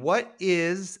 Okay, what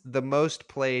is the most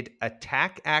played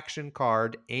attack action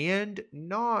card and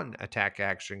non-attack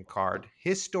action card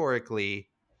historically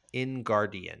in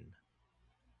Guardian?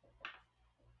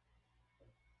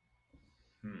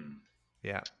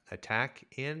 Yeah, attack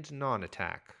and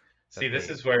non-attack See, that this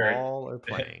they is where all are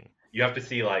playing. you have to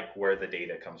see like where the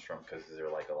data comes from, because is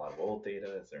there like a lot of old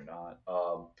data? Is there not?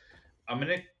 I'm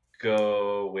gonna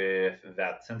go with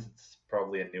that, since it's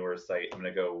probably a newer site. I'm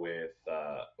gonna go with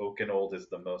Oak and Old is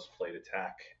the most played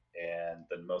attack, and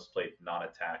the most played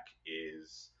non-attack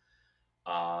is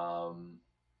um,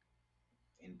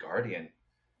 in Guardian.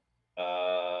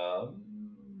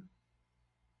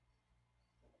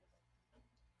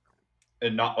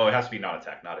 And not, oh, it has to be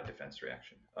non-attack, not a defense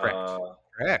reaction. Correct.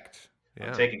 Correct. I'm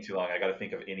Yeah. taking too long. I got to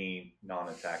think of any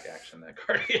non-attack action that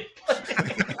Guardian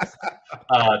plays.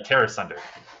 Terra Sunder.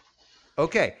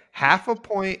 Okay, half a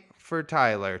point for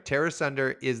Tyler. Terra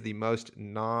Sunder is the most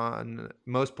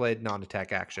played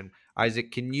non-attack action.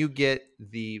 Isaac, can you get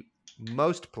the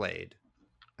most played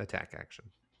attack action?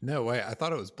 No way. I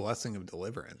thought it was Blessing of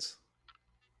Deliverance,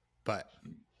 but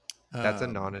That's a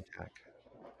non-attack.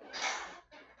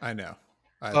 I know.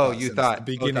 I Oh, thought you since thought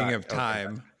the beginning of okay,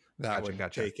 time that would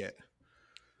gotcha. take it.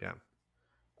 Yeah.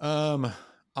 I'm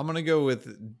gonna go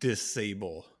with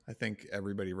Disable. I think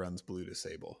everybody runs Blue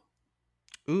Disable.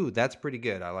 Ooh, that's pretty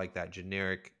good. I like that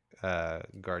generic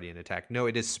Guardian attack. No,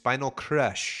 it is Spinal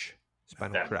Crush.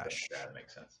 Spinal Crush. That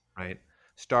makes sense. Right.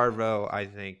 Starvo, I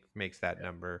think, makes that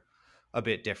number a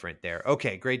bit different there.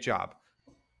 Okay, great job.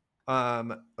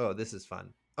 Oh, this is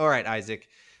fun. All right, Isaac.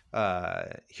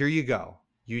 Here you go.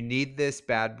 You need this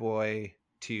bad boy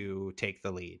to take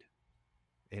the lead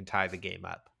and tie the game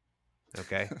up.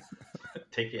 Okay.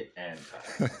 Take it and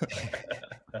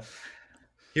tie.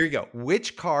 Here you go.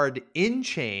 Which card in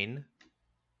chain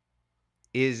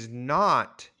is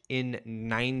not in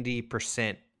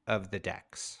 90% of the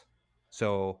decks?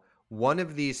 So one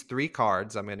of these 3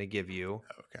 cards I'm going to give you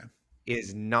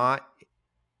is not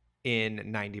in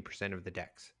 90% of the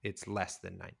decks. It's less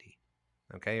than 90.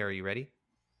 Okay, are you ready?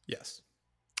 Yes.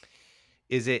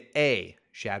 Is it A,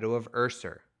 Shadow of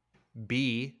Ursa,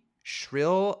 B,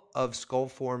 Shrill of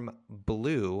Skullform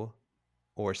Blue,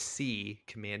 or C,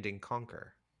 Command and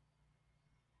Conquer?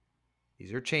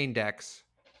 These are chain decks.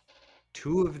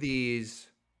 2 of these,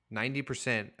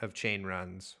 90% of chain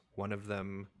runs. One of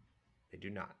them, they do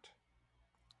not.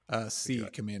 C,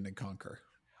 Command and Conquer.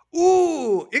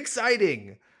 Ooh,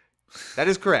 exciting. That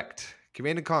is correct.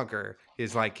 Command and Conquer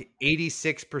is like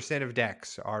 86% of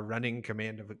decks are running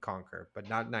Command and Conquer, but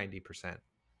not 90%,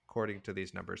 according to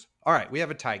these numbers. All right, we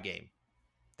have a tie game.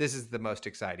 This is the most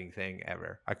exciting thing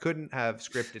ever. I couldn't have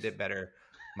scripted it better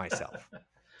myself.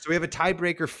 So we have a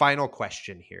tiebreaker final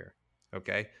question here,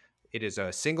 okay? It is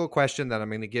a single question that I'm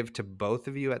going to give to both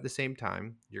of you at the same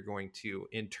time. You're going to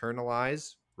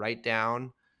internalize, write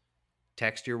down,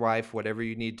 text your wife, whatever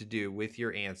you need to do with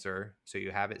your answer so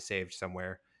you have it saved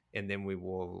somewhere, and then we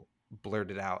will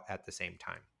blurt it out at the same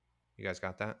time. You guys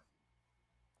got that?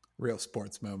 Real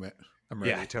sports moment. I'm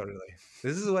ready. Yeah, totally.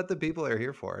 This is what the people are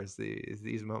here for, is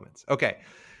these moments. Okay,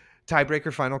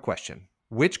 tiebreaker final question.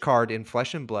 Which card in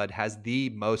Flesh and Blood has the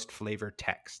most flavor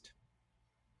text?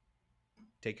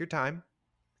 Take your time.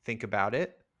 Think about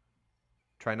it.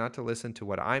 Try not to listen to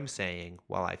what I'm saying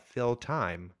while I fill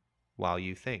time while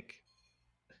you think.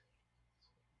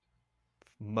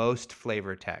 Most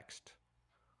flavor text.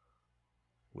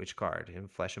 Which card in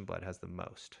Flesh and Blood has the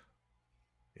most?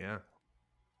 Yeah.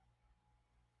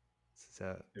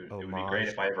 It would be great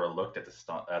if I ever looked at the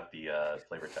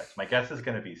flavor text. My guess is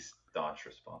going to be Staunch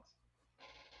Response.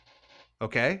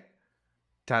 Okay.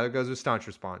 Tyler goes with Staunch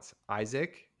Response.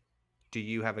 Isaac, do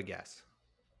you have a guess?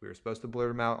 We were supposed to blurt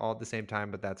them out all at the same time,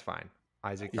 but that's fine.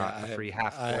 Isaac got a free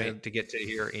half point to get to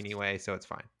here anyway, so it's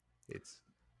fine. It's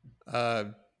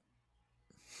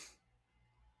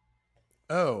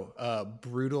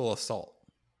Brutal Assault.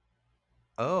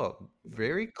 Oh,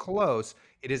 very close.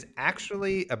 It is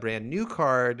actually a brand new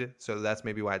card, so that's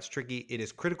maybe why it's tricky. It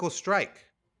is Critical Strike.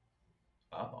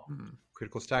 Oh.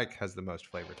 Critical Strike has the most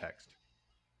flavor text.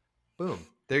 Boom.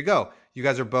 There you go. You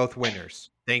guys are both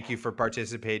winners. Thank you for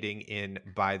participating in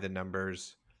By the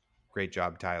Numbers. Great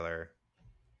job, Tyler.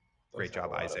 Great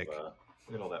job, Isaac. Look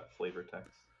at all that flavor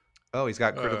text. Oh, he's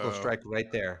got critical strike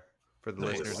right there for the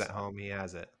listeners Nice. at home. He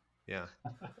has it. Yeah.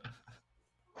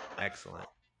 Excellent.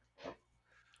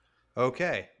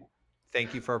 Okay.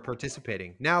 Thank you for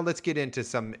participating. Now let's get into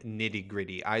some nitty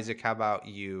gritty. Isaac, how about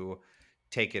you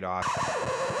take it off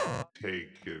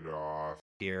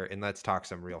here and let's talk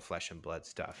some real flesh and blood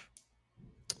stuff.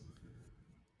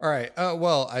 All right.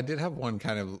 Well, I did have one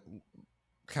kind of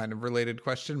related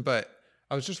question, but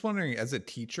I was just wondering, as a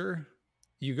teacher,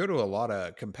 you go to a lot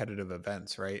of competitive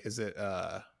events, right? Is it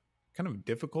kind of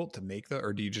difficult to make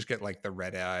or do you just get like the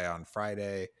red eye on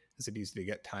Friday? Is it easy to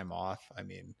get time off? I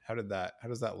mean, how does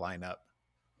that line up?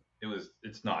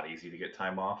 It's not easy to get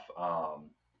time off. I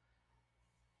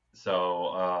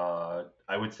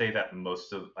would say that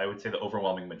I would say the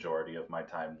overwhelming majority of my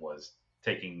time was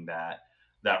taking that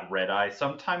red eye.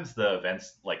 Sometimes the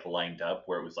events like lined up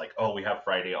where it was like, oh, we have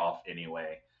Friday off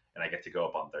anyway, and I get to go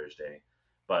up on Thursday.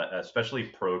 But especially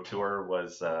Pro Tour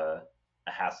was a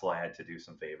hassle. I had to do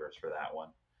some favors for that one.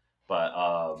 But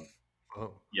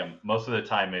Oh. yeah, most of the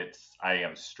time I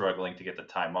am struggling to get the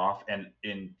time off, and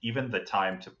in even the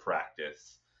time to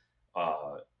practice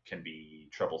can be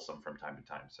troublesome from time to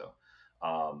time. So,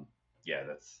 um, yeah,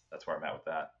 that's where I'm at with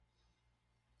that.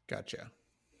 Gotcha.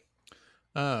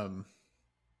 Um,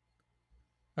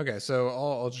 okay, so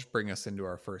I'll just bring us into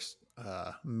our first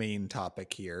main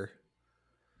topic here.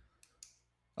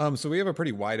 So we have a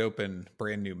pretty wide open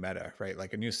brand new meta, right?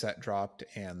 Like a new set dropped,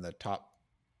 and the top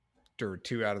or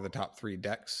two out of the top three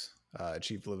decks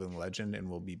achieve Living Legend and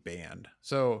will be banned.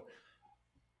 So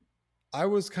I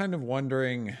was kind of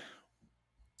wondering,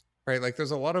 right? Like there's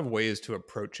a lot of ways to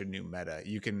approach a new meta.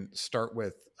 You can start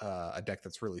with a deck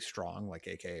that's really strong, like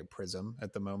AKA Prism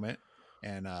at the moment,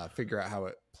 and figure out how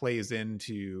it plays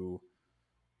into,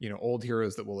 old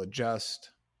heroes that will adjust,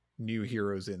 new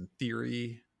heroes in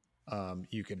theory.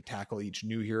 You can tackle each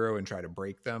new hero and try to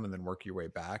break them and then work your way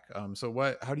back.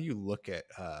 So how do you look at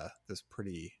this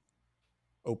pretty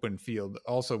open field,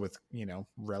 also with,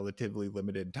 relatively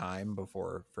limited time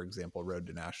before, for example, Road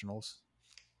to Nationals?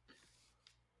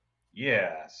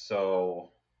 Yeah, so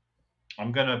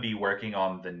I'm gonna be working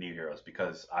on the new heroes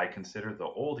because I consider the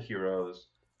old heroes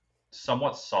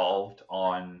somewhat solved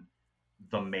on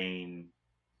the main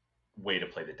way to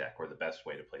play the deck or the best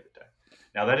way to play the deck.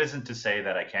 Now that isn't to say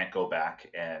that I can't go back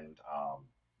and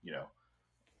you know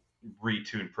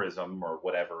retune Prism or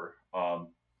whatever.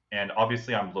 And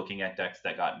obviously, I'm looking at decks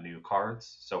that got new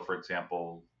cards. So, for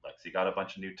example, Lexi got a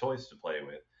bunch of new toys to play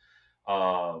with.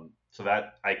 So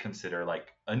that I consider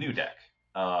like a new deck.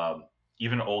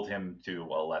 Even old him to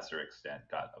a lesser extent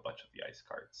got a bunch of the ice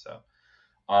cards. So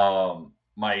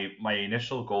my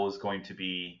initial goal is going to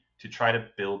be to try to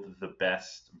build the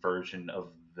best version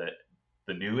of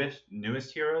the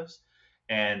newest heroes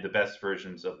and the best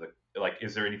versions of the like.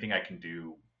 Is there anything I can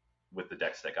do with the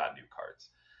decks that got new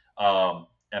cards?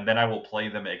 And then I will play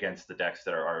them against the decks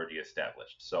that are already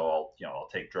established. So I'll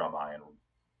take Drumeye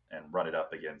and run it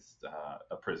up against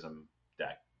a Prism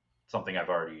deck, something I've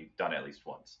already done at least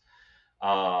once.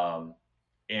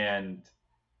 And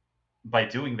by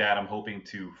doing that, I'm hoping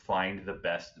to find the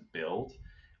best build.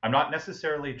 I'm not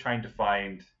necessarily trying to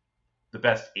find the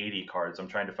best 80 cards. I'm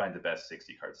trying to find the best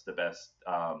 60 cards, the best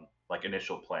like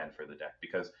initial plan for the deck,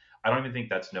 because I don't even think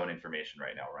that's known information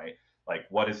right now, right? Like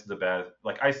what is the best?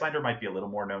 Like Icelander might be a little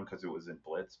more known because it was in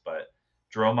Blitz, but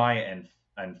Dromai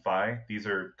and Fi, these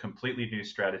are completely new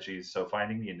strategies. So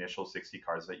finding the initial 60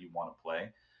 cards that you want to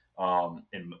play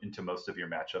into most of your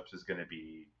matchups is going to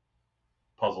be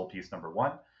puzzle piece number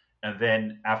one. And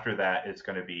then after that, it's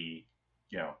going to be,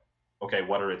 you know, okay,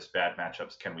 what are its bad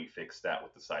matchups? Can we fix that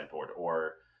with the sideboard?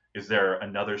 Or is there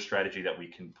another strategy that we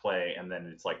can play? And then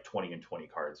it's like 20 and 20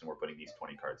 cards, and we're putting these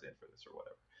 20 cards in for this or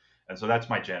whatever. And so that's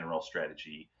my general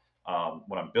strategy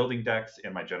when I'm building decks,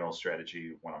 and my general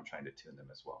strategy when I'm trying to tune them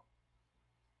as well.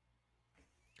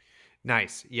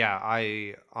 Nice. Yeah,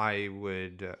 I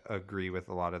would agree with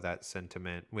a lot of that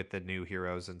sentiment with the new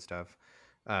heroes and stuff.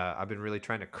 I've been really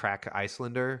trying to crack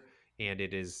Icelander, and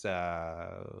it is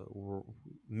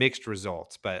mixed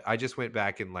results. But I just went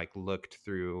back and like looked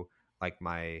through like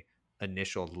my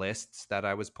initial lists that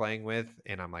I was playing with,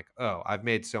 and I'm like, oh, I've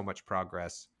made so much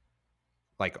progress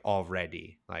like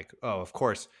already. Like, oh, of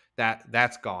course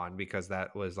that's gone because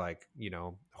that was like,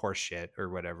 horse shit or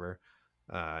whatever,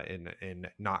 and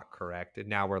not correct. And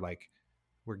now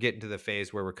we're getting to the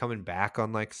phase where we're coming back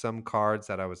on like some cards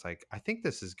that I was like, I think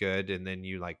this is good, and then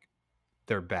you like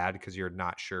they're bad because you're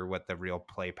not sure what the real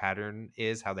play pattern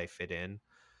is, how they fit in,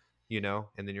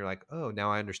 and then you're like, oh,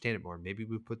 now I understand it more. Maybe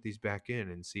we put these back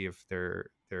in and see if they're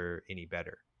any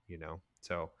better.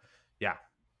 So yeah,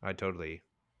 I totally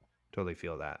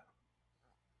feel that.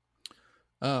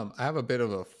 I have a bit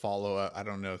of a follow up. I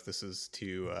don't know if this is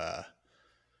too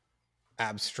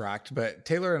abstract, but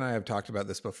Taylor and I have talked about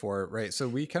this before, right? So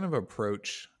we kind of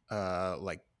approach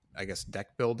like I guess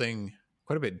deck building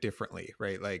quite a bit differently,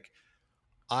 right? Like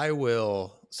I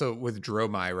will so with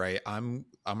Dromai, right? I'm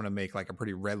gonna make like a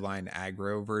pretty red line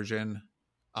aggro version.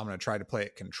 I'm gonna try to play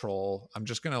it control. I'm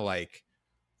just gonna like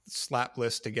slap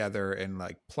lists together and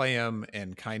like play them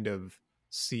and kind of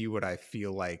see what I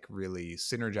feel like really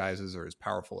synergizes or is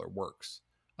powerful or works.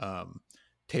 Um,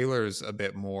 Taylor's a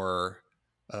bit more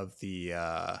of the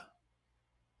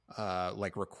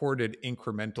like recorded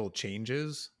incremental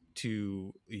changes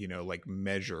to like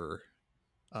measure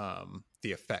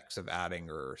the effects of adding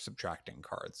or subtracting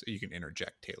cards. You can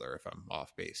interject, Taylor, if I'm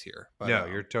off base here, but No,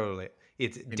 you're totally.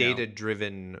 It's you know, data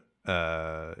driven.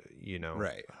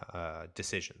 right,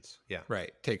 Decisions. Yeah.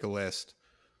 right. Take a list,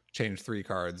 change 3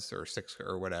 cards or 6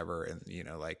 or whatever, and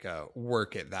like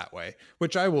work it that way,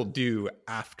 which I will do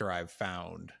after I've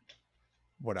found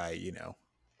what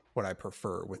I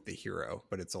prefer with the hero.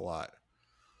 But it's a lot,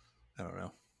 I don't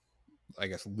know, I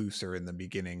guess looser in the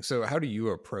beginning. So how do you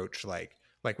approach like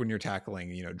when you're tackling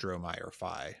Dromai or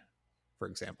Phi, for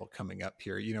example, coming up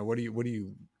here? What are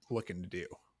you looking to do?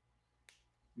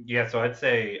 Yeah, so I'd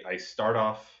say I start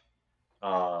off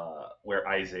where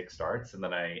Isaac starts, and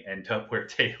then I end up where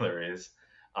Taylor is.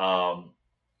 Um,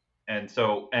 and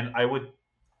I would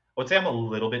say I'm a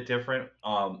little bit different.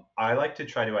 I like to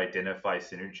try to identify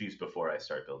synergies before I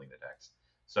start building the decks.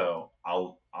 So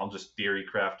I'll just theory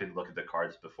craft and look at the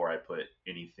cards before I put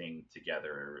anything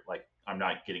together. Like I'm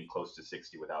not getting close to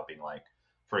 60 without being like,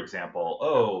 for example,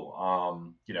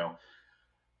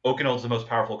 Okinold's the most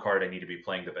powerful card. I need to be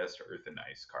playing the best Earth and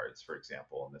Ice cards, for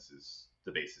example, and this is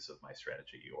the basis of my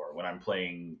strategy. Or when I'm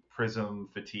playing Prism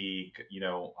Fatigue,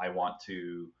 I want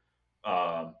to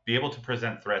be able to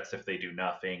present threats if they do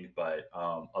nothing, but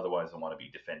otherwise I want to be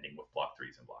defending with block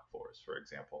threes and block fours, for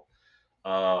example.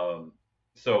 Um,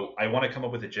 so I want to come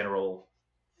up with a general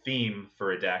theme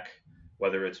for a deck,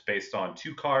 whether it's based on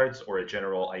 2 cards or a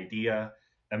general idea,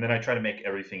 and then I try to make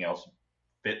everything else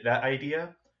fit that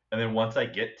idea. And then once I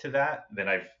get to that, then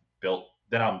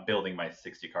I'm building my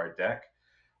 60 card deck.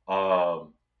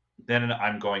 Um, then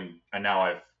I'm going, and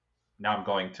now I'm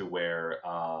going to where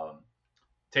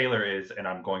Taylor is, and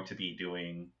I'm going to be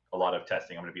doing a lot of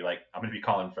testing. I'm going to be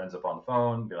calling friends up on the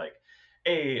phone, be like,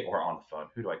 hey, or on the phone.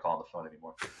 Who do I call on the phone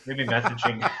anymore? Maybe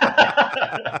messaging,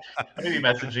 maybe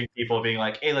messaging people, being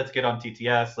like, hey, let's get on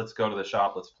TTS, let's go to the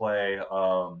shop, let's play.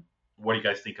 What do you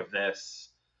guys think of this?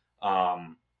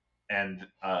 Um, and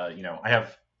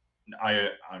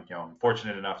I'm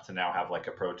fortunate enough to now have like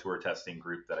a pro tour testing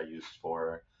group that I used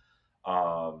for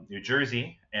New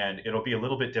Jersey, and it'll be a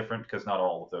little bit different because not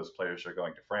all of those players are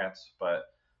going to France. But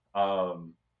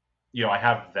um, I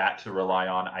have that to rely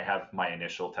on. I have my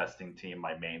initial testing team,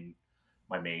 my main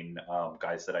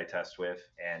guys that I test with,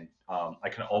 and I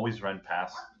can always run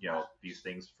past these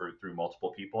things through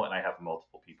multiple people, and I have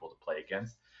multiple people to play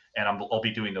against. And I'll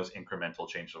be doing those incremental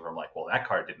changes where I'm like, well, that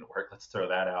card didn't work. Let's throw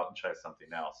that out and try something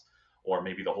else. Or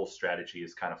maybe the whole strategy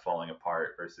is kind of falling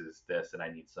apart versus this, and I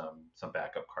need some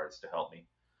backup cards to help me.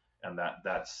 And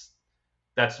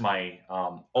that's my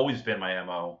always been my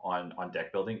mo on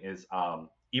deck building is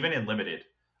even in limited,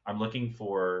 I'm looking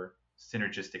for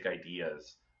synergistic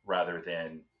ideas rather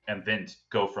than and then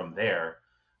go from there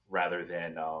rather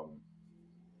than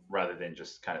rather than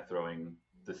just kind of throwing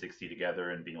the 60 together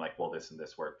and being like, well, this and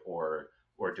this worked, or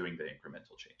doing the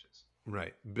incremental changes.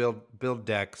 Right. Build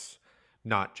decks,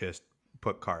 not just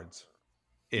put cards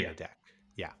in Yeah. a deck.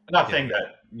 Yeah. I'm not Yeah. saying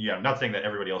Yeah. that, not saying that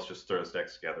everybody else just throws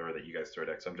decks together or that you guys throw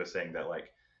decks. I'm just saying that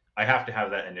like I have to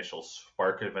have that initial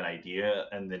spark of an idea,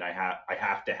 and then I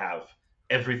have to have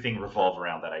everything revolve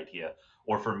around that idea.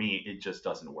 Or for me, it just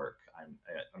doesn't work.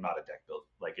 I'm not a deck build.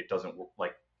 Like it doesn't work.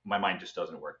 Like my mind just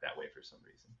doesn't work that way for some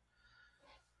reason.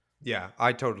 Yeah,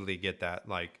 I totally get that.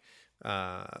 Like,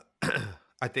 uh,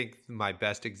 I think my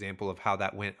best example of how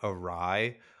that went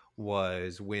awry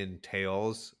was when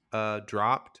Tails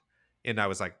dropped, and I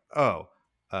was like, "Oh,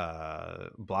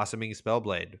 Blossoming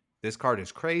Spellblade. This card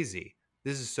is crazy.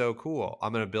 This is so cool.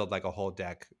 I'm gonna build like a whole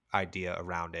deck idea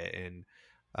around it." And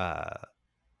uh,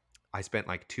 I spent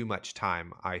like too much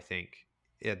time, I think,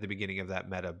 at the beginning of that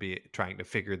meta, trying to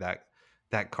figure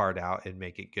that card out and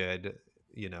make it good,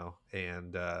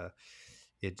 and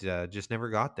it just never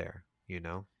got there,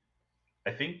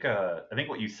 I think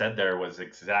what you said there was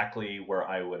exactly where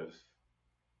I would have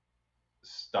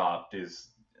stopped. Is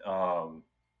um,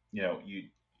 you know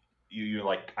you're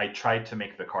like I tried to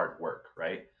make the card work,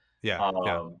 right? Yeah,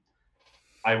 yeah, Um,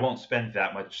 I won't spend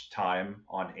that much time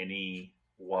on any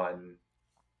one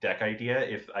deck idea,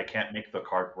 if I can't make the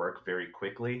card work very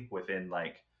quickly within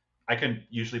like, I can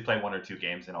usually play 1 or 2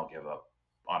 games and I'll give up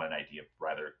on an idea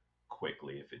rather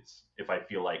quickly if I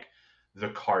feel like the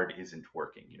card isn't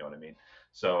working. You know what I mean?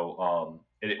 So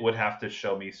it would have to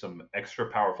show me some extra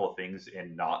powerful things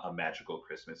in not a magical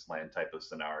Christmas land type of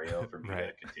scenario for me to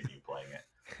Right. continue playing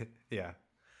it. Yeah,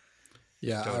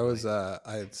 Yeah, totally.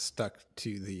 I had stuck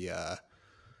to the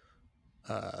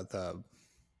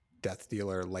Death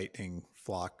Dealer Lightning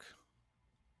Flock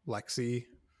Lexi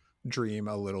dream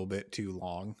a little bit too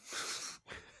long.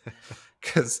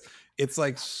 Because it's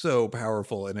like so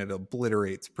powerful and it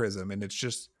obliterates Prism and it's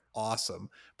just awesome.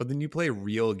 But then you play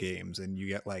real games and you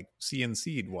get like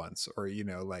CNC'd once, or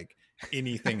like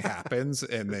anything happens,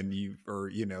 and then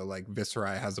like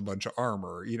Viscerai has a bunch of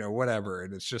armor, whatever,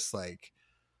 and it's just like,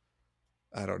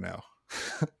 I don't know.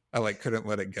 I like couldn't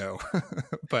let it go.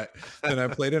 But then I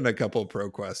played in a couple pro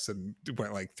quests and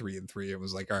went like 3-3 and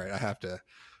was like, all right, I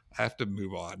have to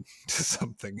move on to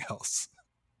something else.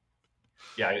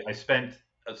 Yeah, I spent.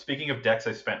 Speaking of decks,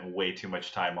 I spent way too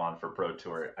much time on for Pro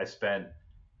Tour. I spent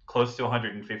close to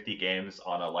 150 games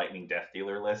on a Lightning Death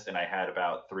Dealer list, and I had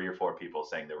about 3 or 4 people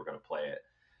saying they were going to play it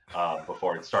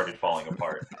before it started falling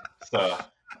apart. So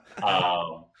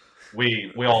um,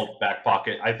 we all back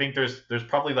pocket. I think there's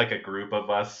probably like a group of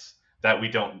us that we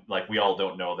don't like. We all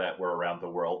don't know that we're around the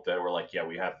world that we're like, yeah,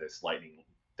 we have this Lightning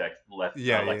deck left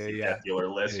Yeah, yeah, Lexi yeah, Death Dealer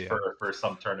yeah, list yeah. for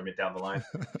some tournament down the line.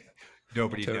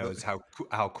 Nobody Totally. knows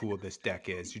how cool this deck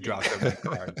is. You Yeah. draw so many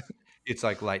cards. It's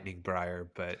like Lightning Briar,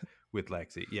 but with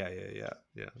Lexi. Yeah, yeah, yeah,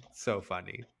 yeah. So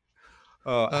funny.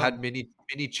 I had um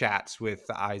many chats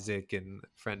with Isaac and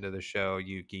friend of the show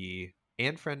Yuki,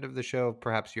 and friend of the show,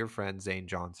 perhaps your friend Zane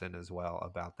Johnson as well,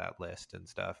 about that list and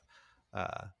stuff.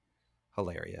 Uh,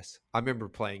 Hilarious. I remember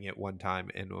playing it one time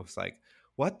and was like,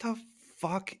 "What the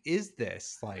fuck is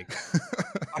this? Like,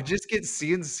 I just get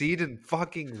CNC'd and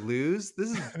fucking lose.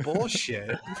 This is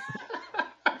bullshit."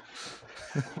 I'm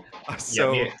Yeah,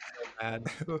 so mad.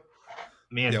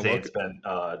 me and yeah, Zane welcome.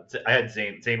 spent. I had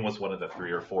Zane. Zane was one of the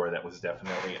 3 or 4 that was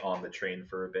definitely on the train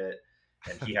for a bit,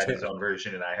 and he had his own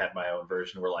version, and I had my own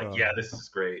version. We're like, yeah, Uh, this is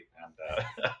great.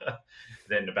 And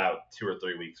then about 2 or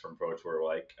 3 weeks from Pro Tour, we're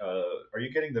like, are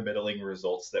you getting the middling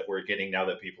results that we're getting now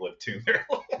that people have tuned their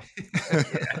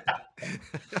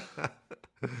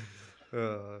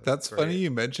yeah. That's funny Great.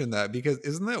 you mentioned that, because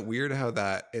isn't that weird how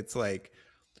that it's like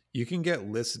you can get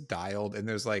lists dialed and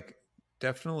there's like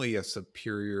definitely a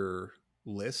superior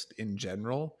list in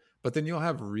general, but then you'll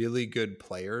have really good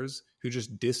players who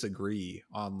just disagree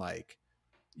on like,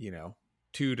 you know,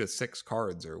 2 to 6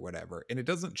 cards or whatever. And it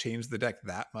doesn't change the deck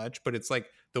that much, but it's like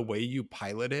the way you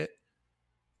pilot it,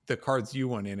 the cards you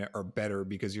want in it are better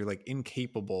because you're like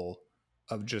incapable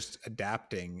of just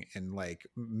adapting and like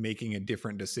making a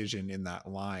different decision in that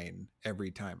line every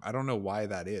time. I don't know why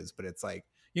that is, but it's like,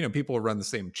 people run the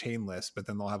same chain list, but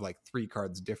then they'll have like 3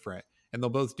 cards different and they'll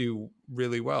both do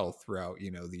really well throughout,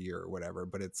 the year or whatever.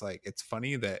 But it's like, it's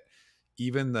funny that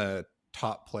even the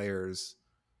top players,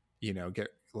 get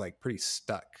like pretty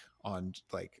stuck on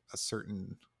like a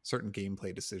certain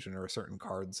gameplay decision or a certain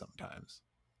card sometimes.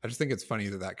 I just think it's funny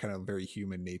that that kind of very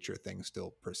human nature thing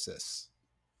still persists.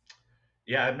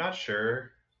 Yeah, I'm not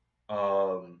sure.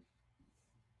 Um,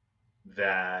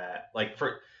 that like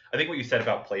for I think what you said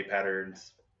about play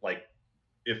patterns, like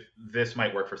if this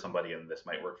might work for somebody and this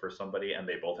might work for somebody and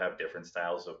they both have different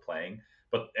styles of playing,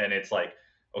 but and it's like,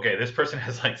 okay, this person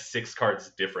has like 6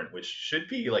 cards different, which should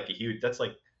be like a huge, that's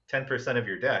like 10% of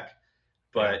your deck,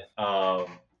 Yeah. but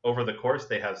over the course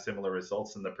they have similar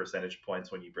results, and the percentage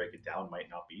points when you break it down might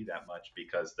not be that much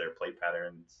because their play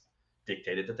patterns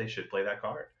dictated that they should play that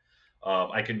card.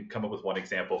 I can come up with one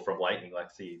example from Lightning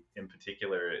Lexi in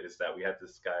particular, is that we had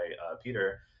this guy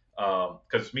Peter,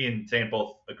 because me and Zane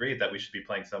both agreed that we should be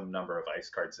playing some number of ice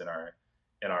cards in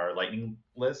our Lightning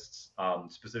lists,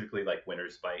 specifically like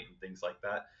Winter's Bite and things like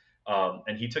that.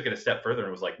 And he took it a step further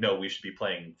and was like, "No, we should be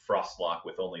playing Frostlock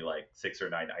with only like 6 or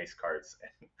 9 ice cards,"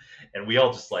 and we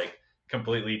all just like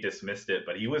completely dismissed it.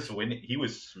 But he was winning; he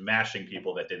was smashing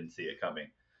people that didn't see it coming.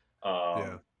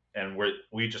 Yeah. And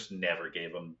we just never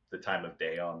gave him the time of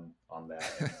day on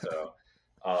that. And so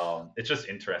it's just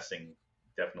interesting,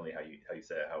 definitely how you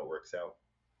said it, how it works out.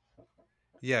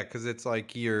 Yeah, because it's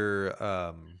like you're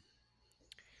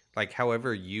like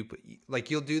however like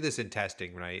you'll do this in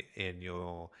testing, right? And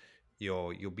you'll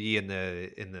be in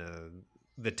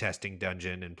the testing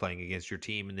dungeon and playing against your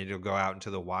team, and then you'll go out into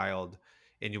the wild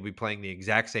and you'll be playing the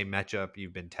exact same matchup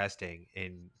you've been testing,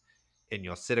 and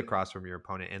you'll sit across from your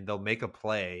opponent and they'll make a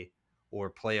play or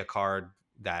play a card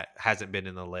that hasn't been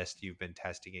in the list you've been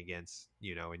testing against,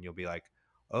 and you'll be like,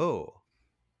 oh,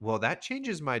 well, that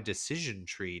changes my decision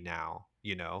tree now,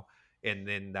 and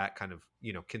then that kind of,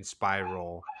 can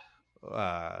spiral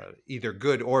either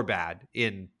good or bad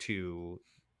into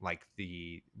like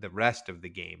the rest of the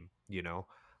game,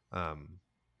 um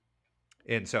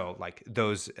and so like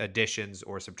those additions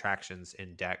or subtractions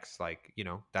in decks, like,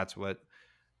 that's what,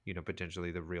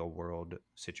 potentially the real world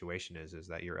situation is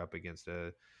that you're up against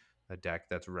a deck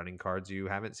that's running cards you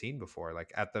haven't seen before.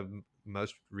 Like at the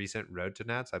most recent Road to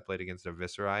Nats, I played against a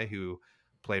Viserai who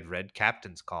played Red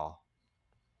Captain's Call,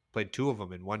 played two of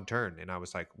them in one turn, and I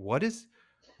was like, what is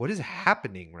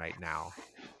happening right now?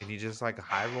 And he just like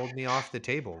high rolled me off the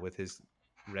table with his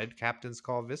Red Captain's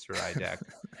Call Viserai deck,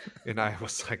 and I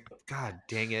was like, God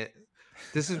dang it!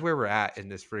 This is where we're at in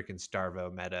this freaking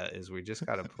Starvo meta. Is we just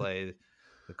got to play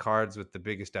the cards with the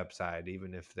biggest upside,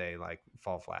 even if they like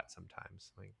fall flat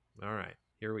sometimes. Like, all right,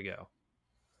 here we go.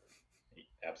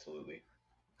 Absolutely.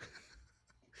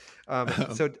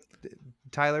 So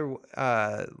Tyler,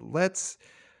 let's.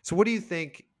 So, what do you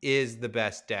think is the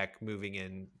best deck moving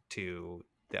into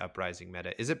the Uprising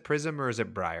meta? Is it Prism or is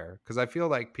it Briar? Because I feel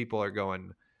like people are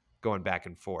going back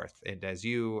and forth. And as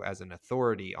you, as an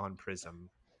authority on Prism,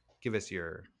 give us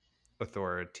your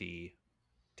authority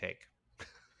take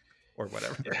or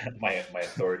whatever. My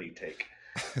authority take.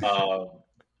 Um,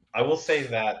 I will say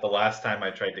that the last time I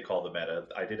tried to call the meta,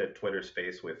 I did a Twitter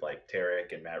space with like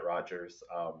Tarek and Matt Rogers.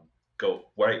 Go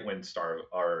right when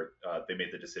they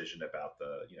made the decision about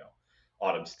the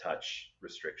Autumn's Touch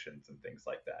restrictions and things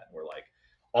like that. And we're like,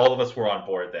 all of us were on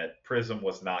board that Prism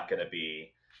was not going to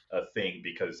be a thing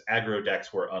because aggro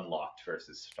decks were unlocked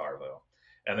versus Starvo.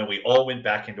 And then we all went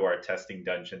back into our testing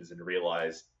dungeons and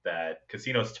realized that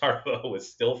Casino Starvo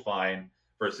was still fine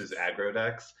versus aggro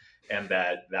decks, and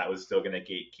that was still going to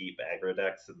gatekeep aggro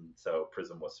decks, and so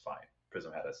Prism was fine.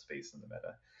 Prism had a space in the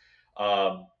meta.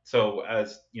 So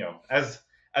as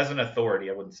as an authority,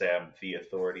 I wouldn't say I'm the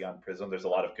authority on Prism. There's a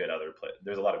lot of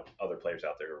there's a lot of other players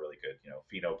out there who are really good.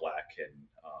 Pheno Black and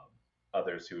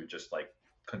others who just like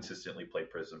consistently play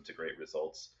Prism to great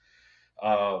results.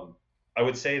 I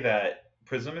would say that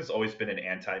Prism has always been an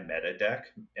anti-meta deck,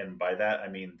 and by that I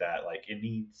mean that like it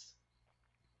needs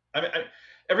I mean,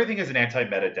 everything is an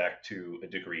anti-meta deck to a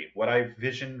degree. What I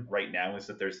vision right now is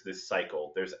that there's this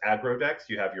cycle. There's aggro decks.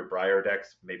 You have your Briar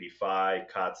decks, maybe Fi,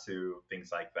 Katsu,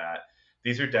 things like that.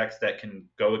 These are decks that can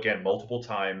go again multiple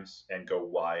times and go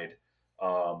wide,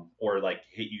 or like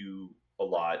hit you a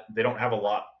lot. They don't have a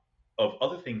lot of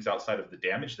other things outside of the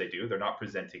damage they do. They're not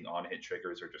presenting on-hit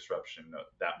triggers or disruption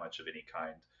that much of any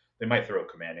kind. They might throw a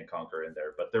Command and Conquer in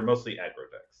there, but they're mostly aggro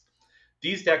decks.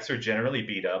 These decks are generally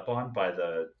beat up on by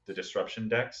the disruption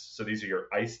decks. So these are your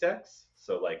ice decks.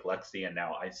 So like Lexi and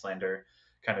now Icelander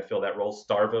kind of fill that role.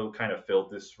 Starvo kind of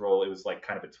filled this role. It was like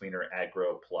kind of a tweener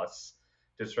aggro plus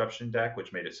disruption deck,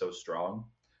 which made it so strong.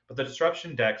 But the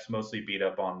disruption decks mostly beat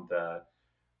up on the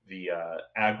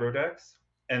aggro decks,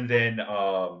 and then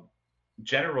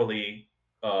generally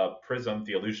Prism,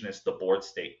 the Illusionist, the board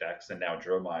state decks, and now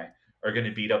Dromai are going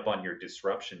to beat up on your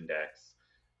disruption decks,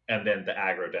 and then the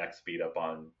aggro decks beat up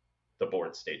on the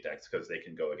board state decks because they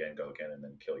can go again, and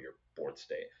then kill your board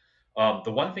state.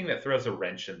 The one thing that throws a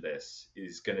wrench in this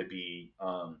is going to be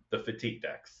the fatigue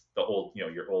decks, the old,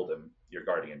 your Oldhim, your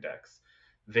Guardian decks.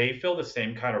 They fill the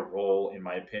same kind of role, in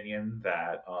my opinion,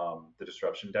 that the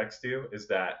disruption decks do. Is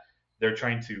that they're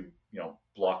trying to,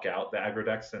 block out the aggro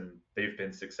decks, and they've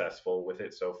been successful with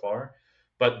it so far.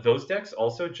 But those decks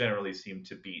also generally seem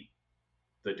to beat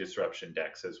the disruption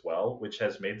decks as well, which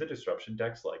has made the disruption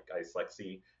decks like Ice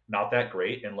Lexi not that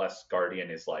great unless Guardian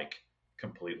is like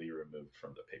completely removed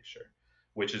from the picture,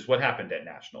 which is what happened at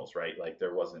Nationals, right? Like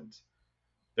there was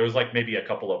like maybe a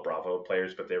couple of Bravo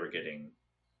players, but they were getting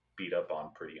beat up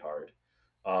on pretty hard.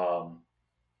 Um,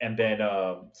 and then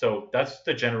so that's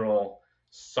the general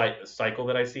cycle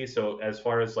that I see. So as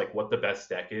far as like what the best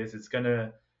deck is,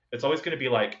 it's always gonna be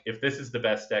like if this is the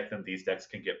best deck, then these decks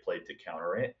can get played to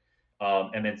counter it.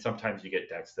 And then sometimes you get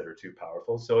decks that are too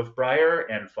powerful. So if Briar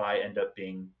and Fi end up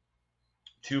being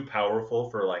too powerful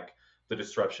for like the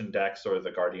disruption decks or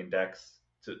the guardian decks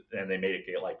and they made it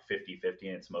get like 50-50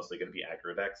 and it's mostly going to be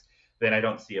aggro decks, then I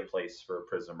don't see a place for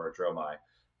Prism or Dromai.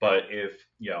 But if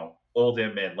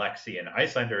Oldhim and Lexi and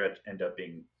Icelander end up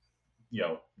being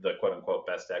the quote unquote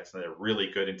best decks and they're really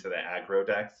good into the aggro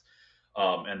decks,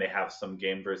 and they have some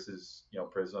game versus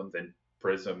Prism, then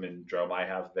Prism and Dromai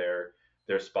have their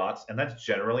spots, and that's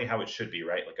generally how it should be,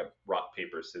 right? Like a rock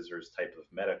paper scissors type of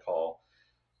meta call.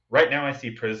 Right now, I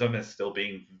see Prism as still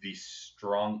being the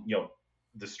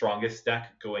strongest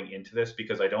deck going into this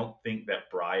because I don't think that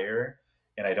Briar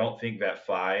and I don't think that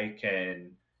Fi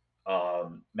can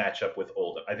match up with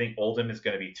Oldhim. I think Oldhim is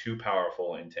going to be too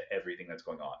powerful into everything that's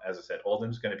going on. As I said,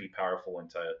 Oldhim's going to be powerful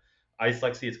into Ice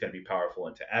Lexi. It's going to be powerful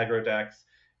into aggro decks.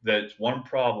 The one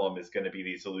problem is going to be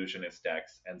these illusionist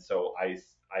decks, and so I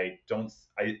don't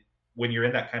I when you're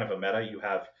in that kind of a meta, you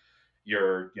have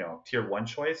your tier one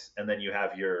choice, and then you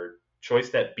have your choice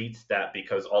that beats that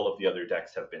because all of the other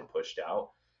decks have been pushed out.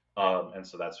 And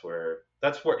so that's where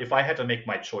if I had to make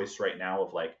my choice right now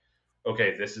of like,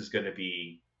 okay, this is going to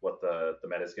be what the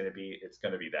meta is going to be, it's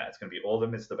going to be that. It's going to be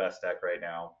Oldhim is the best deck right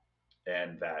now,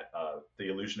 and that the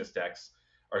illusionist decks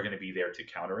are going to be there to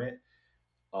counter it.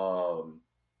 Um,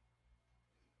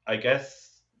 I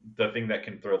guess the thing that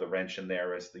can throw the wrench in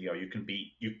there is you can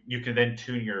beat you can then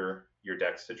tune your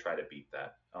decks to try to beat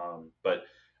that. But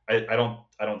I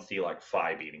don't see like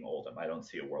Fi beating Oldhim. I don't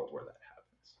see a world where that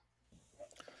happens.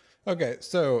 Okay,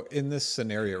 so in this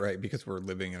scenario, right, because we're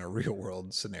living in a real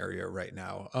world scenario right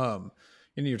now,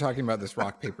 and you're talking about this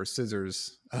rock paper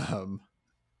scissors,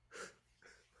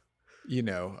 you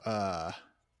know,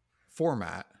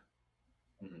 format,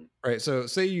 Mm-hmm. right? So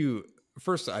say you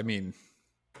first, I mean,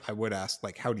 I would ask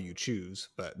like, how do you choose?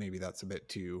 But maybe that's a bit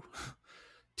too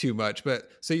too much. But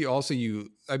say you also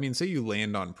I mean, say you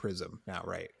land on Prism now,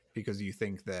 right? Because you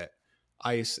think that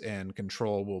Ice and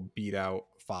Control will beat out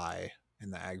Fi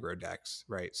in the aggro decks,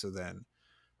 right? So then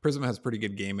Prism has pretty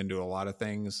good game into a lot of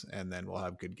things, and then we'll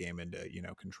have good game into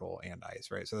Control and Ice,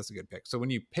 right? So that's a good pick. So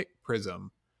when you pick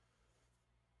Prism,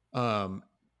 um,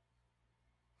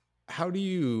 how do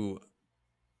you?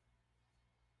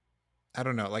 I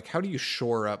don't know, like how do you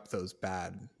shore up those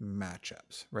bad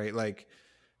matchups, right? Like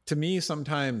to me,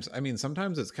 sometimes I mean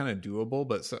sometimes it's kind of doable,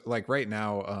 but so, like right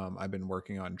now, I've been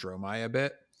working on Dromai a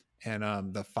bit,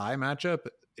 and the Fi matchup.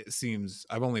 It seems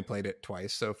I've only played it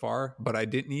twice so far, but I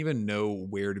didn't even know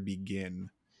where to begin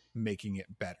making it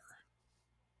better,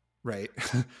 right?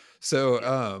 So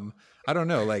Yeah. I don't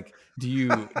know, like do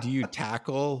you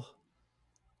tackle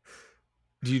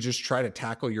do you just try to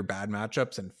tackle your bad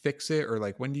matchups and fix it, or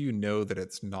like when do you know that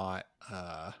it's not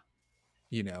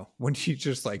when do you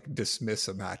just like dismiss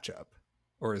a matchup,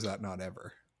 or is that not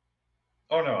ever?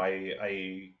 Oh no,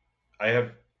 I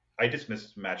have I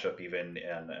dismissed matchup even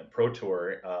in Pro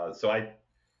Tour. So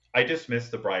I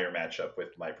dismissed the Briar matchup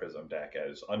with my Prism deck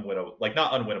as unwinnable, like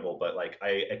not unwinnable, but like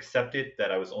I accepted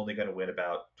that I was only going to win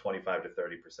about 25 to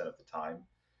 30% of the time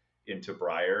into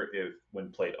Briar if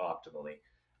when played optimally.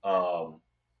 Um,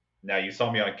 Now you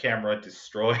saw me on camera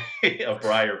destroy a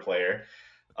Briar player,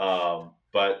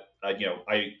 but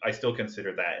I still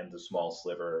consider that in the small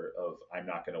sliver of I'm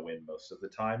not going to win most of the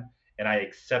time, and I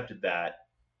accepted that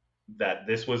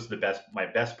this was my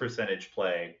best percentage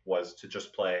play was to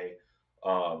just play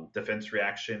defense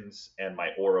reactions and my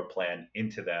aura plan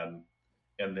into them,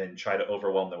 and then try to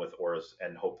overwhelm them with auras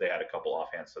and hope they had a couple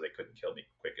offhands so they couldn't kill me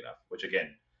quick enough. Which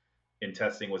again, in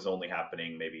testing was only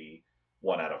happening maybe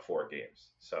 1 out of 4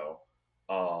 games. So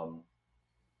um,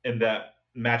 in that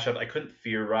matchup, I couldn't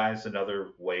theorize another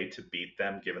way to beat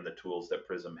them given the tools that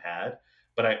Prism had.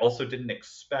 But I also didn't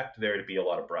expect there to be a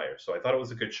lot of Briar. So I thought it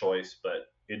was a good choice,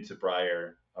 but into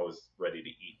Briar, I was ready to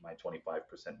eat my 25%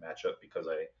 matchup because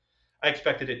I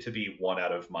expected it to be one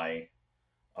out of my,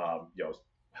 um, you know,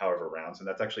 however rounds. And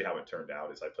that's actually how it turned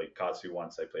out is I played Katsu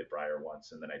once, I played Briar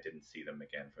once, and then I didn't see them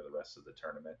again for the rest of the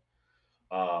tournament.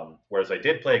 Whereas I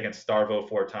did play against Starvo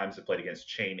 4 times, I played against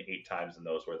Chain 8 times, and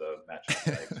those were the matchups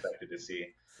I expected to see.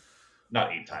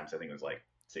 Not 8 times, I think it was like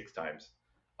 6 times.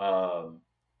 Um,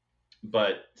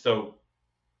 but so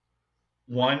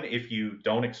one, if you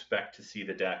don't expect to see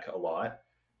the deck a lot,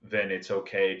 then it's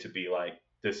okay to be like,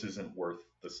 this isn't worth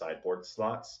the sideboard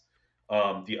slots.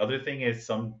 The other thing is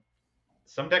some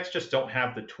decks just don't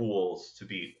have the tools to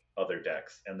beat other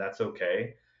decks, and that's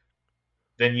okay.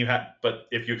 Then you have, but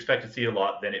if you expect to see a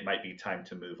lot, then it might be time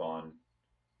to move on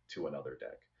to another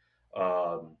deck.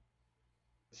 Um,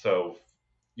 so,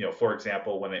 for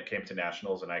example, when it came to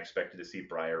nationals, and I expected to see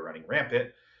Briar running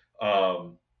rampant,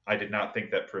 I did not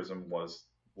think that Prism was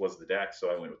the deck,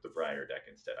 so I went with the Briar deck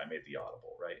instead. I made the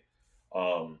audible, right?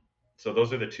 Um, so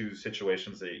those are the two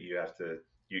situations that you have to.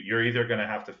 You're either going to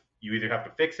have to you either have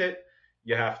to fix it,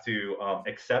 you have to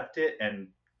accept it and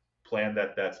plan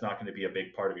that that's not going to be a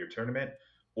big part of your tournament,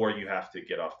 or you have to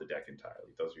get off the deck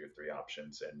entirely. Those are your three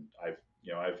options, and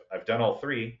I've done all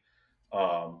three.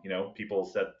 People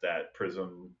said that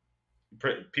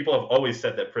people have always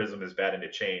said that Prism is bad into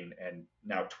Chain, and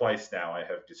now twice now I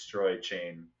have destroyed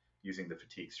Chain using the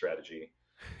fatigue strategy.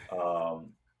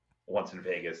 Um, Once in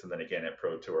Vegas, and then again at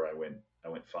Pro Tour, I went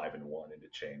 5-1 into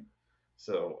Chain.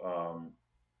 So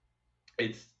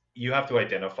it's you have to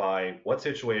identify what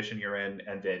situation you're in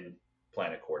and then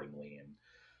plan accordingly. And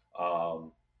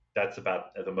Um, that's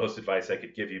about the most advice I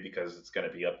could give you because it's going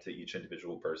to be up to each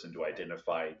individual person to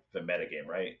identify the metagame,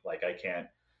 right? Like I can't,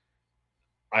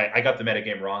 I got the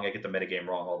metagame wrong. I get the metagame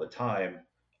wrong all the time.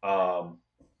 Um,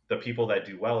 the people that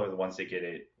do well are the ones that get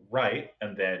it right,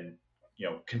 and then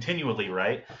continually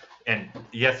right. And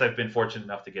yes, I've been fortunate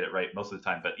enough to get it right most of the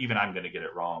time, but even I'm going to get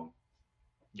it wrong,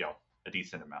 a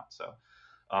decent amount. So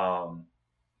um,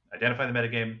 identify the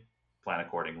metagame, plan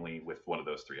accordingly with one of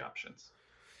those three options.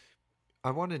 I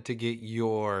wanted to get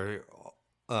your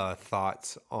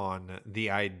thoughts on the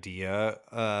idea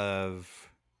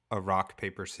of a rock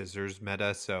paper scissors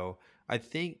meta. So I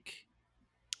think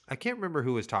I can't remember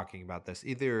who was talking about this.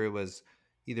 Either it was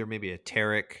either maybe a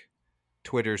Tarek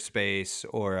Twitter space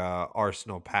or a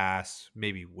Arsenal Pass,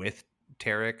 maybe with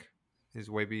Tarek is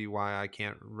maybe why I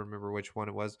can't remember which one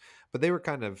it was. But they were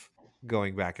kind of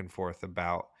going back and forth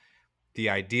about the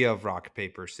idea of rock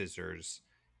paper scissors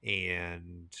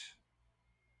and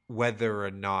whether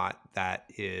or not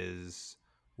that is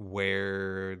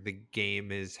where the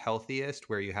game is healthiest,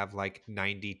 where you have like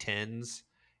 90-10s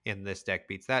and this deck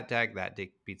beats that deck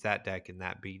beats that deck, and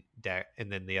that beat deck,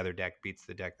 and then the other deck beats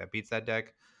the deck that beats that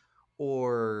deck.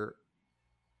 Or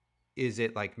is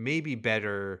it like maybe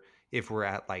better if we're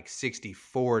at like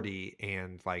 60-40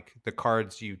 and like the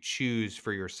cards you choose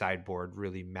for your sideboard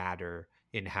really matter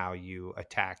in how you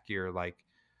attack your like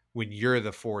when you're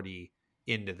the 40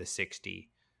 into the 60.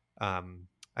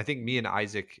 I think me and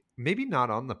Isaac, maybe not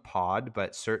on the pod,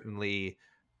 but certainly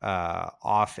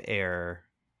off air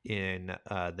in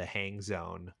the hang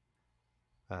zone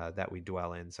that we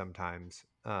dwell in sometimes,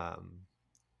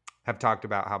 have talked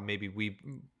about how maybe we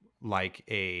like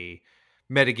a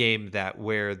metagame that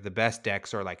where the best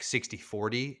decks are like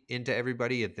 60-40 into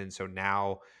everybody. And then so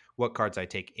now what cards I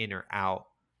take in or out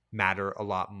matter a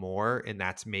lot more. And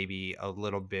that's maybe a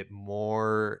little bit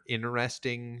more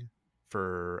interesting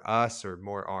for us or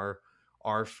more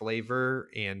our flavor.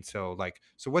 And so like,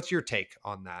 so what's your take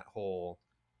on that whole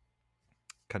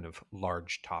kind of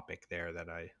large topic there that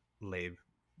I laid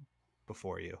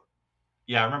before you?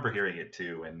 Yeah, I remember hearing it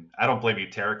too, and I don't blame you.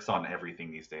 Tarek's on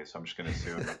everything these days, so I'm just going to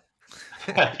assume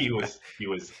that he was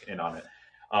in on it.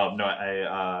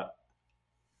 No,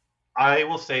 I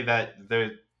will say that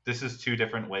this is two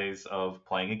different ways of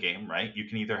playing a game, right? You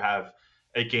can either have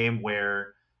a game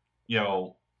where you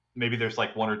know maybe there's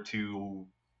like one or two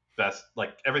best,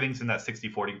 like everything's in that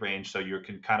 60-40 range, so you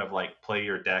can kind of like play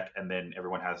your deck, and then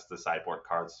everyone has the sideboard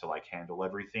cards to like handle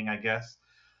everything, I guess.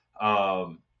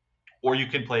 Um, or you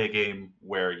can play a game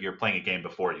where you're playing a game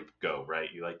before you go, right?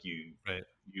 Right.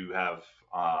 You have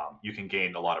you can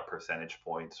gain a lot of percentage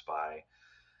points by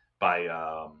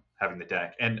having the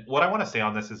deck. And what I want to say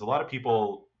on this is a lot of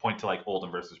people point to like Oldham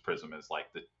versus Prism as like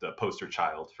the poster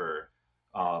child for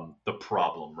the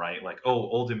problem, right? Like, oh,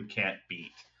 Oldham can't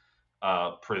beat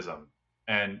Prism.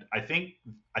 And I think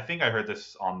I heard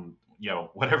this on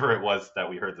whatever it was that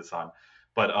we heard this on,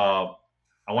 but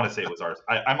I want to say it was ours.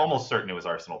 I'm almost certain it was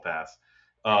Arsenal Pass.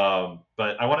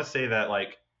 But I want to say that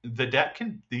like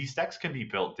these decks can be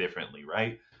built differently,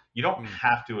 right? You don't Mm.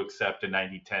 have to accept a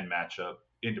 90-10 matchup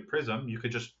into Prism. You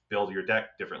could just build your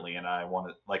deck differently. And I want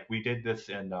to like we did this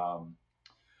in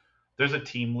there's a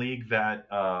team league that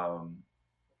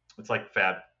it's like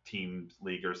Fab Teams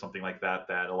League or something like that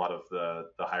that a lot of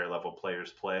the higher level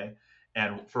players play.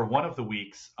 And for one of the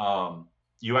weeks,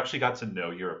 you actually got to know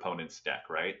your opponent's deck,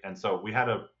 right? And so we had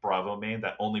a Bravo main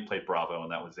that only played Bravo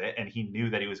and that was it. And he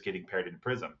knew that he was getting paired in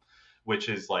Prism, which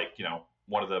is like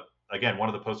one of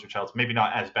the poster childs. Maybe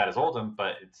not as bad as Oldham,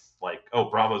 but it's like, oh,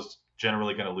 Bravo's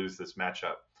generally going to lose this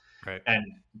matchup. Right. And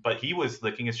but he was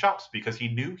licking his chops because he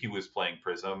knew he was playing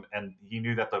Prism, and he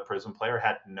knew that the Prism player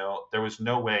had there was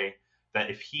no way that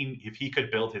if he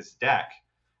could build his deck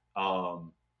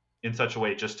um, in such a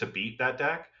way just to beat that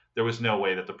deck, there was no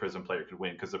way that the Prism player could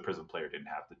win because the Prism player didn't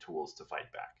have the tools to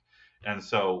fight back.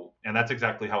 And that's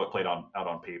exactly how it played out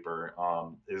on paper.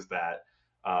 Is that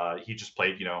he just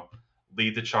played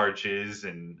lead the charges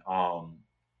and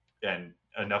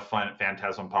enough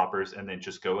phantasm poppers and then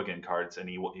just go again cards, and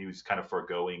he was kind of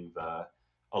foregoing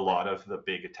a lot of the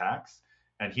big attacks,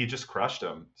 and he just crushed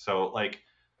them. So like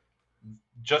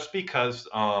just because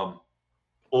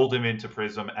Oldham into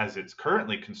Prism as it's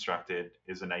currently constructed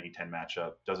is a 90-10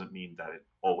 matchup doesn't mean that it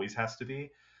always has to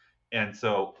be. And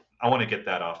so I want to get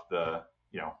that off the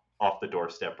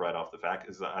doorstep right off the fact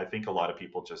is that I think a lot of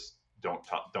people just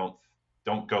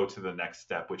don't go to the next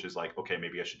step, which is like, okay,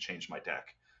 maybe I should change my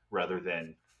deck rather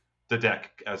than the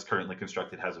deck as currently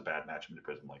constructed has a bad matchup into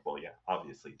Prism. Like, well, yeah,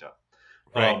 obviously, duh.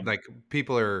 Right. Like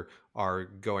people are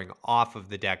going off of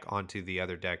the deck onto the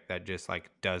other deck that just like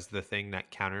does the thing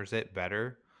that counters it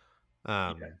better.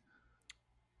 Um,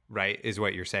 right, is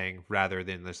what you're saying, rather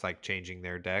than just like changing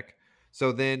their deck.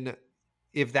 So then,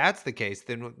 if that's the case,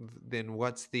 then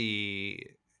what's the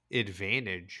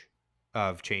advantage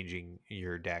of changing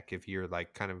your deck if you're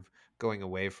like kind of going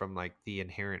away from like the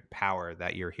inherent power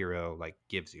that your hero like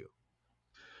gives you?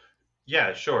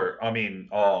 Yeah, sure. I mean,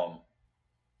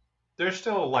 there's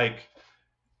still like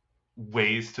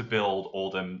ways to build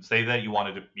Oldhim. Say that you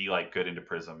wanted to be like good into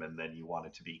Prism, and then you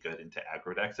wanted to be good into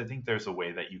aggro decks. I think there's a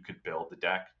way that you could build the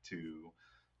deck to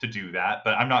do that,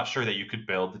 but I'm not sure that you could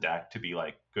build the deck to be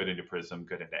like good into Prism,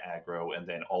 good into aggro, and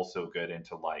then also good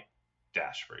into like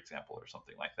Dash, for example, or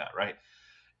something like that, right?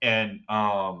 And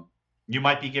you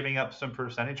might be giving up some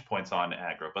percentage points on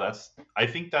aggro, but I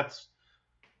think that's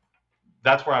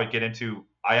where I would get into.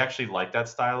 I actually like that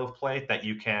style of play that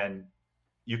you can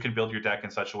build your deck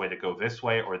in such a way to go this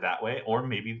way or that way, or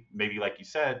maybe like you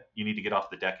said, you need to get off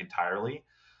the deck entirely,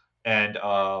 and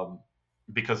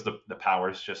because the power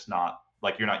is just not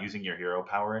like you're not using your hero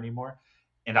power anymore.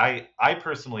 And I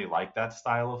personally like that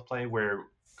style of play where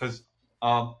because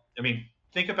I mean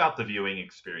think about the viewing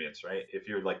experience, right? If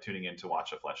you're like tuning in to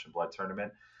watch a Flesh and Blood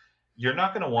tournament, you're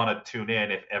not going to want to tune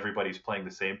in if everybody's playing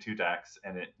the same two decks.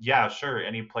 And yeah, sure,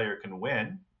 any player can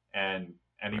win and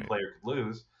any Right. player could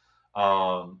lose,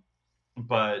 um,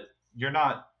 but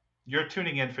you're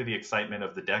tuning in for the excitement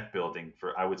of the deck building.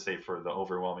 For I would say for the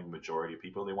overwhelming majority of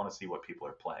people, they want to see what people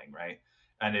are playing, right?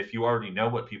 And if you already know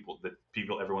what people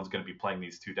everyone's going to be playing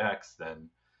these two decks, then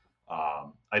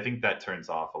I think that turns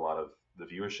off a lot of the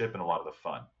viewership and a lot of the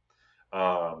fun.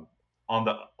 Um, on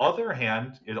the other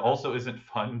hand, it also isn't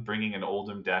fun bringing an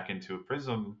Oldhim deck into a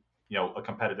Prism, a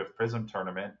competitive Prism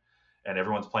tournament, and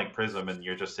everyone's playing Prism, and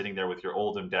you're just sitting there with your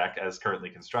Oldhim deck as currently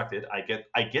constructed. I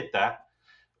get that,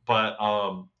 but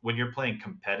when you're playing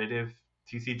competitive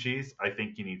TCGs, I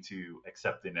think you need to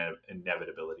accept the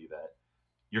inevitability that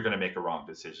you're going to make a wrong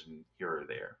decision here or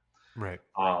there. Right.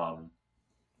 Um,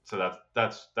 so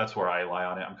that's where I lie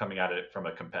on it. I'm coming at it from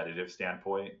a competitive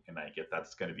standpoint, and I get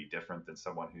that's going to be different than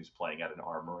someone who's playing at an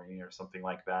armory or something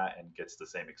like that and gets the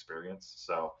same experience.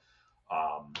 So,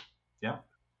 um, yeah,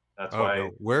 that's Oh why.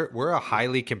 no, we're a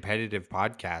highly competitive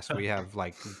podcast. We have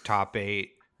like top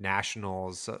 8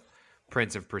 nationals,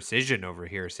 Prince of Precision over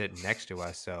here sitting next to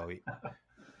us. So,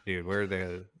 dude, we're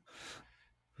the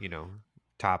you know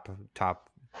top top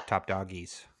top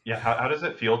doggies. Yeah, how does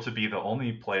it feel to be the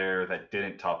only player that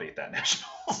didn't top eight that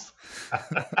nationals?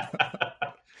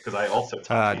 Because I also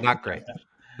top eight. Not great,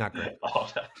 not great.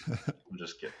 Oh, I'm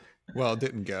just kidding. Well, it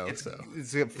didn't go, It's so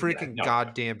it's a Yeah, freaking no.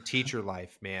 goddamn teacher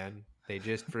life, man. They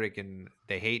just freaking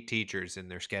they hate teachers and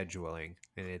their scheduling,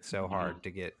 and it's so Mhm. hard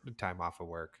to get time off of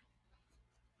work.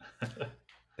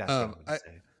 That's what I'm um going to I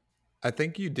say. I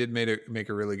think you did make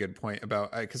a really good point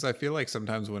about because I feel like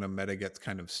sometimes when a meta gets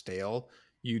kind of stale,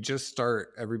 you just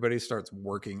everybody starts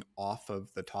working off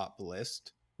of the top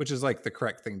list, which is like the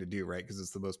correct thing to do, right? Because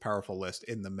it's the most powerful list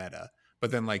in the meta.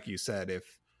 But then, like you said,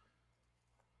 if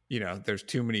there's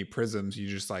too many prisms, you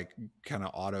just like kind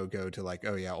of auto go to like,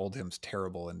 oh yeah, Oldhim's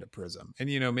terrible into prism, and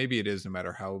maybe it is no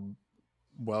matter how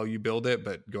well you build it,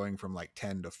 but going from like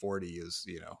 10 to 40 is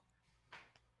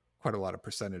quite a lot of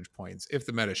percentage points if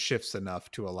the meta shifts enough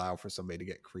to allow for somebody to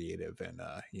get creative and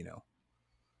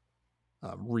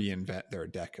reinvent their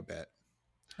deck a bit.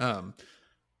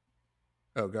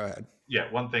 Oh, go ahead. Yeah,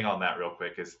 one thing on that real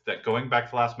quick is that going back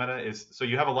to last meta is so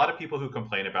you have a lot of people who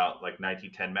complain about like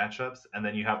 1910 matchups, and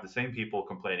then you have the same people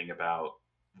complaining about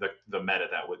the meta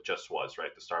that just was,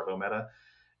 right, the Starvo meta.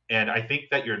 And I think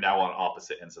that you're now on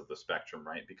opposite ends of the spectrum,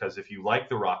 right? Because if you like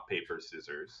the rock paper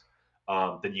scissors,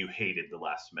 then you hated the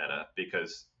last meta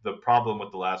because the problem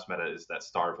with the last meta is that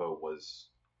Starvo was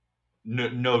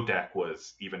no deck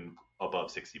was even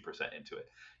above 60% into it.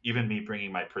 Even me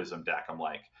bringing my Prism deck, I'm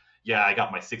like, yeah, I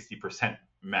got my 60%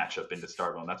 matchup into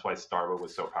Starvo, and that's why Starvo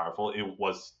was so powerful. It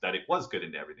was that it was good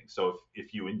into everything. So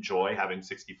if you enjoy having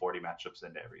 60-40 matchups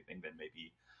into everything, then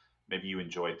maybe you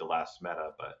enjoyed the last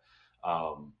meta. But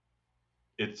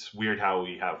it's weird how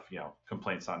we have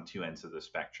complaints on two ends of the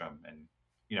spectrum, and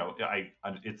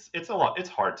it's a lot. It's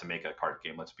hard to make a card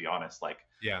game. Let's be honest. Like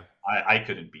Yeah. I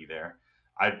couldn't be there.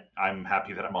 I'm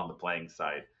happy that I'm on the playing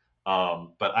side.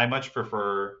 But I much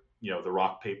prefer, the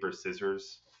rock, paper,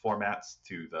 scissors formats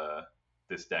to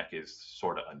this deck is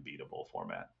sort of unbeatable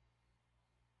format.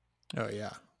 Oh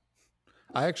yeah,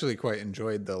 I actually quite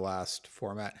enjoyed the last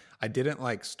format. I didn't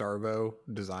like Starvo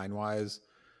design wise.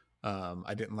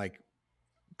 I didn't like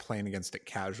playing against it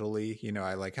casually.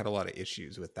 I like had a lot of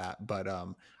issues with that, but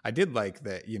I did like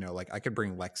that. Like I could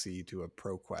bring Lexi to a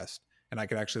pro quest and I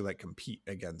could actually like compete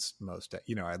against most.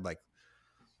 I'd like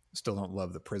Still don't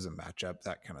love the Prism matchup.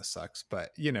 That kind of sucks.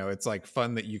 But, you know, it's like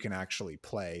fun that you can actually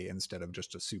play instead of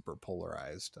just a super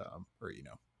polarized or, you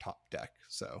know, top deck.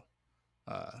 So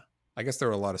uh, I guess there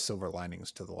were a lot of silver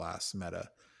linings to the last meta,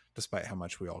 despite how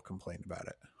much we all complained about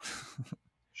it.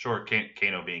 Sure,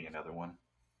 Kano being another one.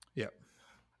 Yep.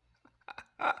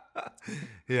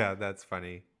 Yeah, that's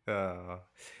funny.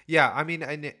 Yeah, I mean,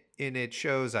 and it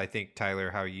shows, I think,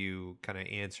 Tyler, how you kind of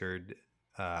answered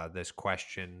this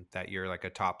question that you're like a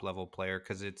top level player,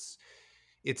 because it's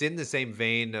in the same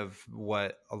vein of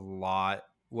what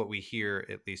we hear,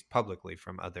 at least publicly,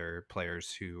 from other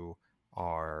players who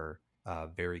are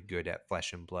very good at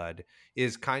Flesh and Blood,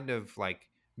 is kind of like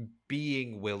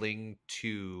being willing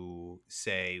to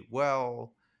say,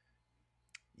 well,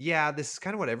 yeah, this is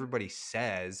kind of what everybody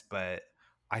says, but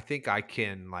I think I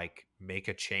can like make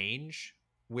a change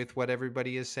with what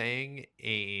everybody is saying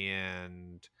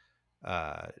and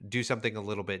do something a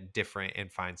little bit different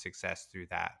and find success through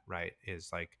that, right?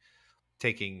 Is like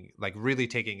really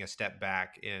taking a step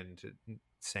back and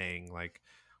saying like,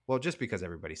 well, just because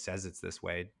everybody says it's this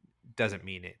way doesn't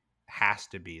mean it has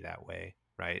to be that way,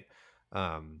 right?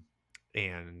 Um,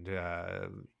 and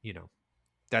you know,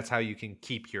 that's how you can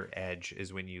keep your edge,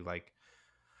 is when you like,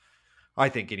 I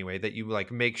think anyway, that you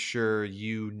like make sure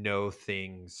you know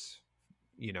things,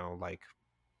 you know, like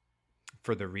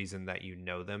for the reason that you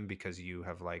know them, because you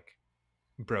have like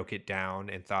broke it down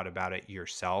and thought about it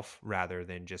yourself, rather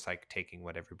than just like taking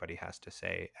what everybody has to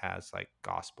say as like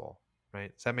gospel,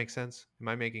 right? Does that make sense? Am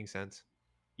I making sense?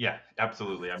 Yeah,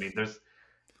 absolutely. I mean,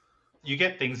 you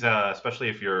get things, especially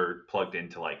if you're plugged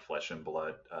into like Flesh and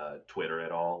Blood Twitter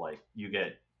at all. Like you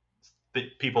get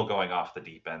people going off the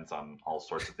deep ends on all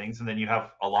sorts of things, and then you have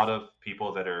a lot of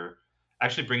people that are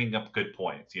actually bringing up good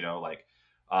points. You know, like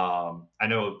I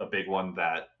know a big one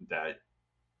that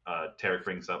Tarek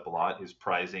brings up a lot is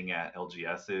prizing at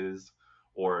LGSs,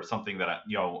 or something that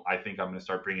I think I'm going to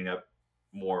start bringing up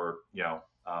more.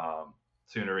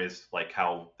 Sooner is like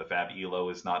how the Fab Elo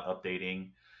is not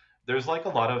updating. There's like a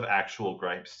lot of actual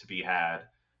gripes to be had.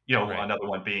 Right. Another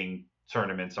one being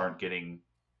tournaments aren't getting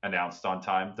announced on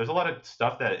time. There's a lot of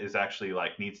stuff that is actually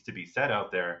like needs to be said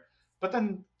out there. But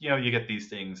then, you get these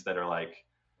things that are like,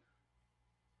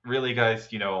 really, guys,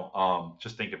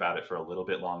 just think about it for a little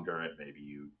bit longer, and maybe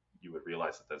you would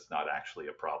realize that that's not actually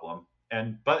a problem.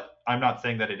 But I'm not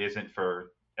saying that it isn't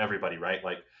for everybody, right?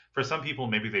 Like for some people,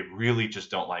 maybe they really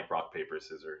just don't like rock paper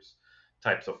scissors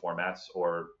types of formats,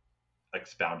 or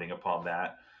expounding upon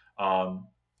that. Um,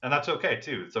 and that's okay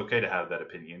too. It's okay to have that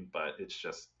opinion, but it's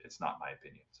not my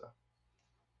opinion. So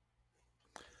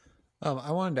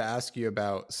I wanted to ask you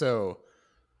about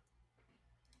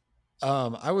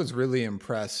I was really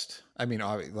impressed. I mean,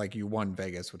 like you won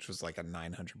Vegas, which was like a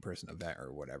 900-person event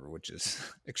or whatever, which is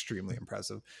extremely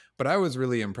impressive. But I was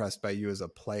really impressed by you as a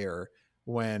player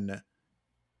when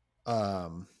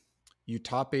um, you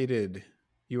top aided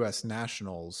U.S.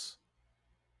 Nationals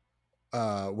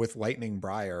with Lightning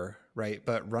Briar, right?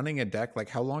 But running a deck, like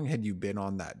how long had you been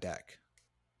on that deck?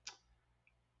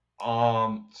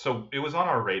 so it was on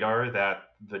our radar that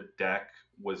the deck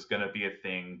was going to be a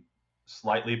thing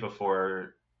slightly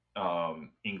before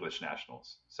English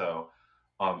nationals. So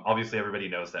obviously everybody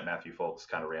knows that Matthew Folks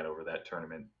kind of ran over that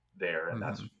tournament there, and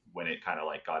that's Mm-hmm. when it kind of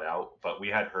like got out. But we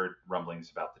had heard rumblings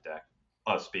about the deck,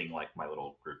 us being like my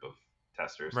little group of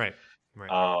testers, Right.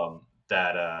 Right.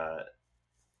 that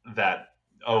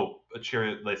a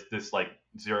cheer this like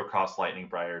zero cost Lightning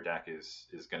Briar deck is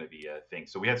going to be a thing.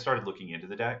 So we had started looking into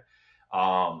the deck,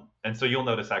 and so you'll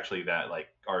notice actually that like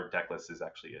our deck list is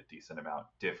actually a decent amount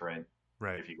different.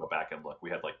 Right. If you go back and look, we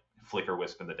had like Flicker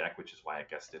Wisp in the deck, which is why I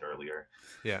guessed it earlier.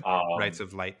 Yeah. Rights Um,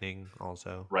 of Lightning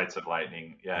also. Rights of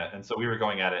Lightning, Yeah. yeah. And so we were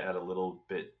going at it at a little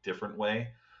bit different way.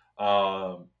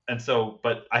 And so,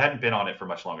 but I hadn't been on it for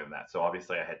much longer than that. So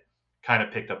obviously, I had kind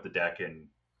of picked up the deck in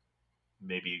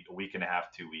maybe a week and a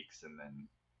half, 2 weeks, and then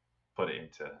put it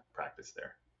into practice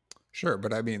there. Sure,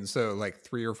 but I mean, so like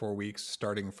 3 or 4 weeks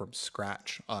starting from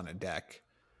scratch on a deck,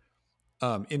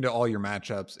 into all your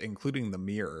matchups, including the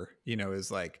mirror,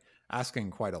 is like asking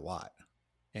quite a lot.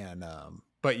 And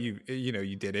but you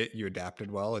did it, you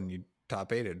adapted well, and you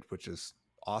top aided, which is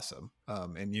awesome.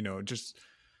 And just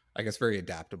I guess very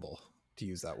adaptable, to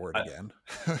use that word I, again.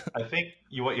 I think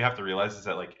what you have to realize is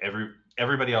that like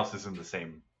everybody else is in the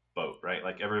same boat, right?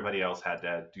 Like everybody else had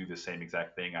to do the same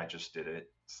exact thing. I just did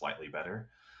it slightly better.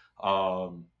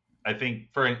 I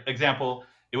think, for an example,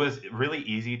 it was really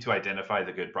easy to identify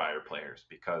the good Briar players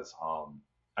because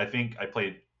I think I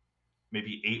played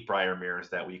maybe 8 Briar mirrors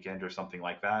that weekend or something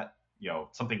like that.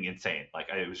 Something insane. Like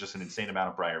it was just an insane amount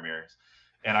of Briar mirrors,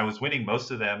 and I was winning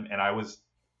most of them. And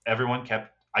everyone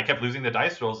kept I kept losing the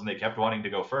dice rolls and they kept wanting to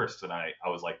go first, and I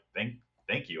was like,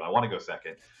 thank you, I want to go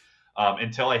second.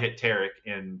 Until I hit Tarek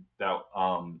in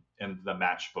the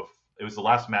match. It was the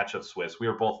last match of Swiss. We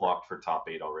were both locked for top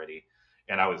 8 already,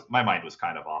 and my mind was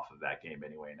kind of off of that game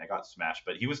anyway, and I got smashed.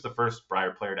 But he was the first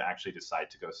Briar player to actually decide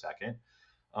to go second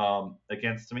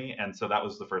against me, and so that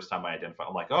was the first time I identified.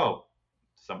 I'm like, oh,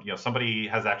 somebody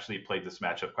has actually played this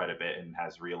matchup quite a bit and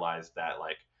has realized that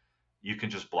like you can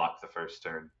just block the first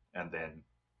turn and then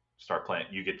start playing.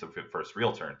 You get to the first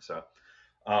real turn. So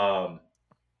um,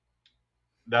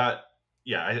 that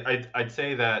yeah, I'd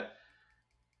say that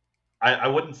I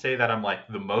wouldn't say that I'm like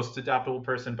the most adaptable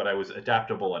person, but I was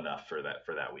adaptable enough for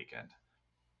that weekend.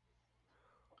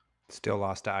 Still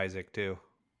lost to Isaac too.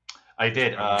 I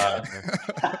did.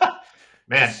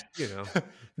 Man, Just, you know,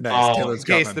 Nice. Taylor's in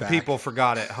got case my the back. people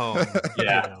forgot at home.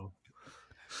 Yeah. You know.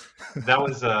 That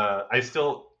was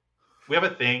we have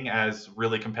a thing as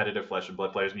really competitive Flesh and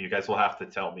Blood players, and you guys will have to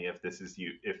tell me if this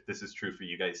is true for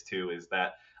you guys too. Is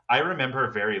that I remember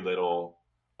very little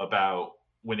about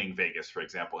winning Vegas, for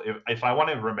example. If I want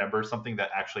to remember something that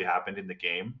actually happened in the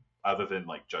game, other than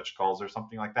like judge calls or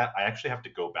something like that, I actually have to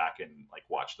go back and like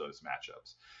watch those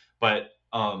matchups. But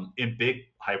in big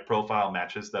high profile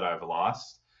matches that I've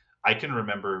lost, I can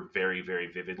remember very very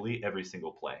vividly every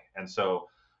single play, and so.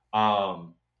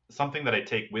 Um, Something that I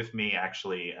take with me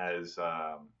actually as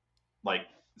like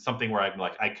something where I'm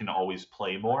like I can always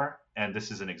play more. And this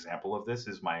is an example of this.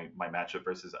 Is my matchup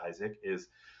versus Isaac is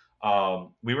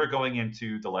we were going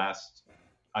into the last.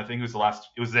 I think it was the last.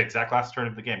 It was the exact last turn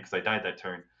of the game because I died that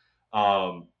turn.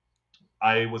 Um,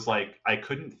 I was like, I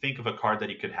couldn't think of a card that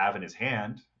he could have in his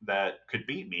hand that could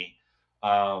beat me.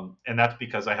 And that's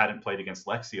because I hadn't played against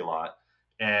Lexi a lot.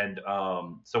 And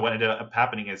so what ended up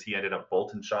happening is he ended up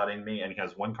bolt and shotting me, and he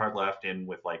has one card left in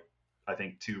with like, I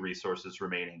think 2 resources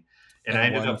remaining. And I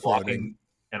And ended one up floating. blocking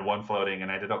and one floating,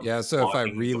 and I ended up Yeah, so if I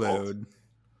blocking the bolt. reload,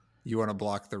 you want to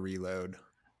block the reload.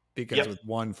 Because Yep. with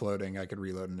one floating, I could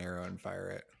reload an arrow and fire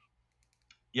it.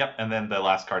 Yep, and then the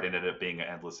last card ended up being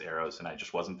Endless Arrows, and I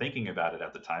just wasn't thinking about it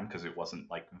at the time because it wasn't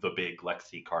like the big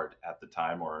Lexi card at the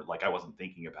time, or like I wasn't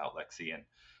thinking about Lexi, and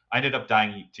I ended up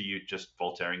dying to you just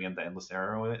voltaring in the Endless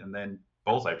Arrow, and then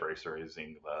Bullseye Bracer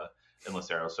using the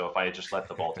Endless Arrow. So if I had just let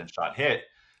the Bolt and Shot hit,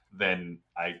 then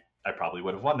I probably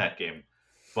would have won that game,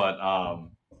 but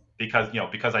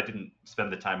because I didn't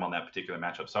spend the time on that particular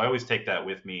matchup, so I always take that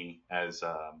with me as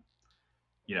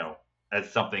you know, as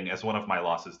something as one of my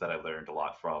losses that I learned a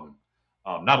lot from.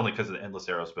 Not only because of the endless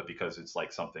arrows, but because it's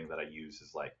like something that I use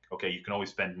is like, okay, you can always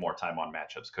spend more time on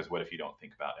matchups because what if you don't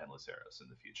think about endless arrows in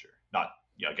the future? Not,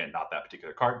 again, not that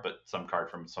particular card, but some card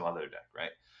from some other deck,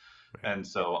 right? And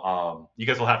so you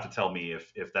guys will have to tell me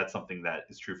if that's something that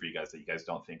is true for you guys, that you guys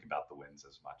don't think about the wins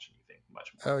as much and you think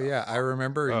much more. Oh about yeah, I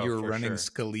remember Oh, you were for running sure.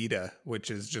 Skelita,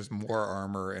 which is just more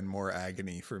armor and more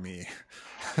agony for me.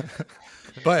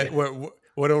 But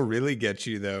what'll really get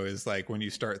you though is like when you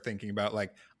start thinking about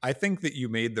like I think that you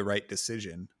made the right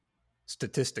decision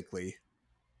statistically.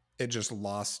 It just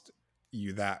lost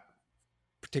you that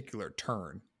particular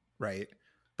turn, right?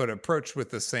 But approached with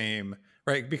the same,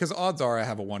 right? Because odds are I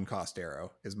have a 1-cost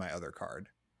arrow is my other card.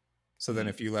 So then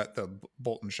if you let the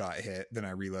bolt and shot hit, then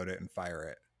I reload it and fire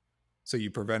it. So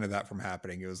you prevented that from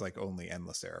happening. It was like only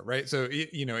endless arrow, right? So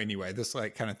anyway, this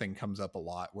like kind of thing comes up a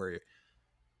lot where,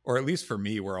 or at least for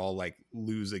me, where I'll like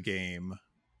lose a game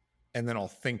and then I'll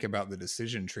think about the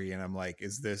decision tree and I'm like,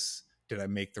 did I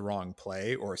make the wrong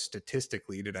play, or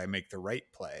statistically did I make the right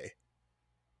play?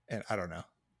 And I don't know,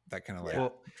 that kind of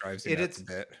like drives you nuts a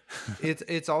bit.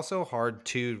 It's also hard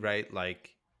too, right?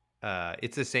 Like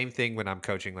it's the same thing when I'm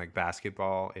coaching like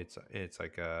basketball. It's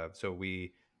like so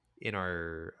we in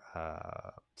our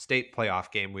state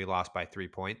playoff game we lost by 3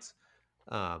 points.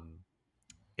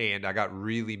 And I got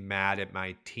really mad at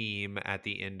my team at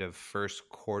the end of first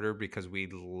quarter because we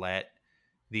let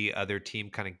the other team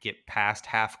kind of get past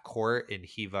half court and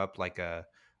heave up like a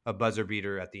buzzer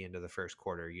beater at the end of the first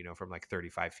quarter, from like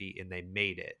 35 feet, and they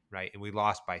made it, right? And we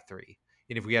lost by 3.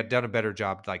 And if we had done a better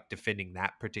job like defending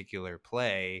that particular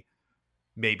play,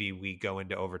 maybe we go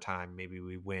into overtime, maybe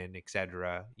we win,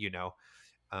 etc.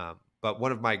 But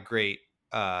one of my great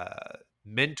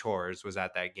mentors was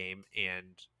at that game,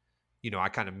 and I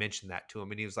kind of mentioned that to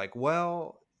him, and he was like,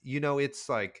 well,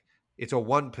 it's a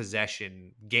one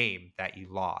possession game that you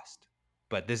lost.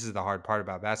 But this is the hard part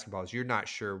about basketball is you're not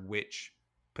sure which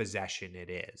possession it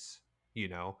is.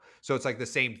 So it's like the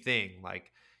same thing.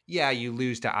 Like, yeah, you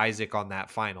lose to Isaac on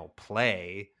that final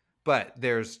play, but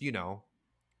there's,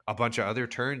 a bunch of other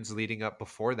turns leading up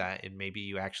before that. And maybe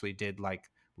you actually did like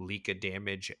leak a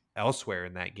damage elsewhere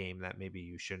in that game that maybe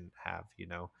you shouldn't have.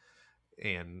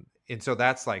 And so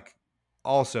that's like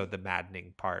also the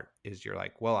maddening part is you're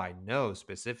like, well, I know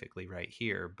specifically right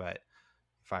here, but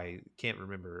if I can't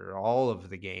remember all of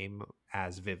the game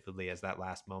as vividly as that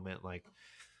last moment, like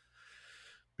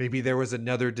maybe there was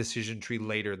another decision tree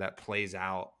later that plays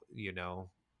out,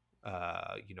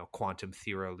 quantum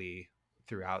theorily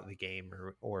throughout the game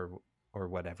or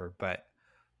whatever. But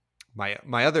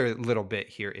my other little bit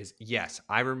here is, yes,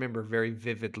 I remember very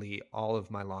vividly all of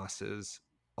my losses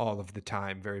all of the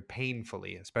time, very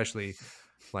painfully, especially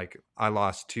like I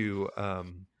lost to a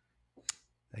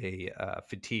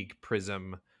fatigue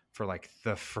prism for like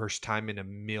the first time in a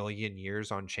million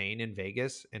years on chain in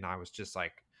Vegas, and I was just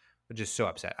so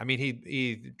upset. I mean,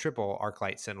 he triple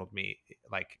arclight settled me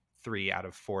like 3 out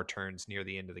of 4 turns near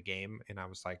the end of the game, and I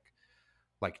was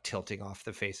like tilting off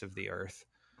the face of the earth.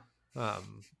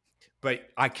 Um, but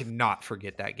I cannot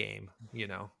forget that game.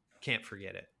 Can't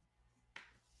forget it.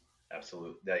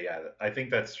 Absolutely. Yeah, I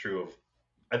think that's true of.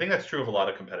 I think that's true of a lot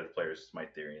of competitive players. Is my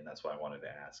theory, and that's why I wanted to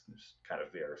ask and just kind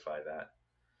of verify that.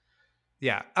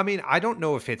 Yeah, I mean, I don't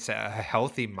know if it's a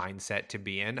healthy mindset to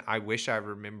be in. I wish I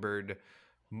remembered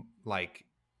like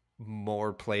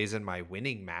more plays in my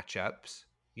winning matchups,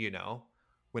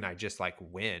 when I just like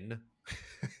win.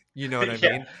 You know what I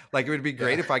Yeah, mean? Like it would be Yeah.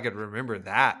 great if I could remember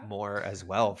that more as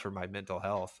well for my mental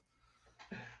health.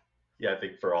 yeah. I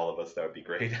think for all of us that would be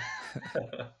great.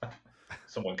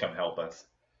 Someone come help us.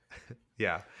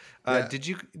 Yeah. Yeah. Did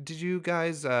you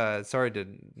guys sorry to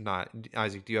not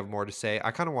Isaac, do you have more to say?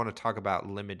 I kind of want to talk about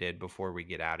limited before we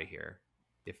get out of here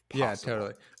if Yeah, possible.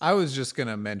 totally. I was just going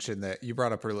to mention that you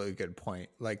brought up a really good point,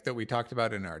 like that we talked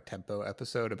about in our tempo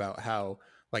episode about how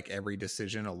like every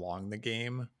decision along the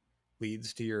game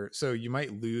leads to your. So you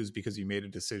might lose because you made a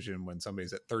decision when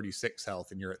somebody's at 36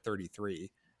 health and you're at 33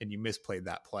 and you misplayed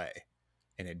that play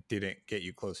and it didn't get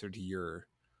you closer to your,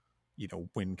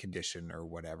 win condition or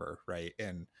whatever, right?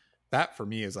 And that for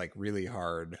me is like really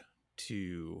hard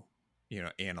to,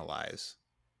 analyze.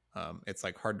 It's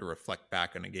like hard to reflect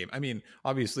back on a game. I mean,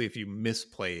 obviously, if you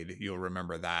misplayed, you'll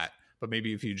remember that. But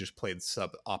maybe if you just played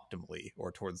suboptimally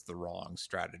or towards the wrong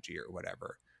strategy or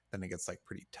whatever, then it gets like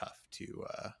pretty tough to.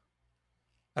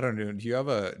 I don't know. Do you have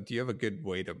a good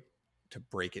way to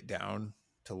break it down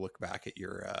to look back at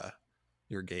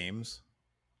your games?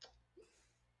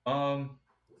 Um,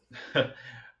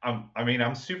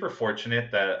 I'm super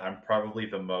fortunate that I'm probably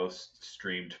the most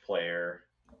streamed player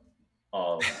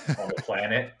on the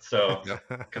planet. So, Yep.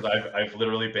 because I've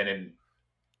literally been in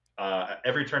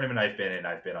every tournament I've been in,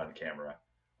 I've been on camera.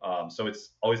 So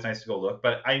it's always nice to go look.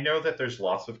 But I know that there's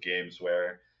lots of games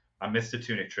where I missed a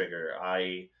tunic trigger.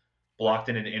 I blocked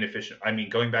in an inefficient. I mean,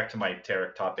 going back to my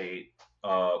Tarek top eight,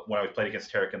 when I was played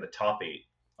against Tarek in the top eight,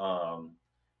 um,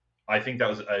 I think that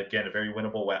was again a very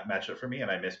winnable matchup for me,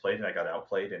 and I misplayed and I got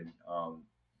outplayed and I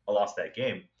lost that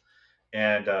game.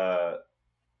 And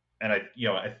and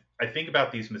I think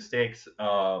about these mistakes.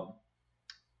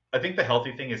 I think the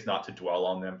healthy thing is not to dwell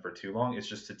on them for too long. It's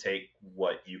just to take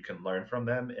what you can learn from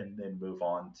them and then move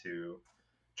on to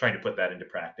trying to put that into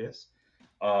practice.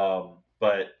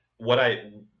 But what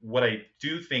I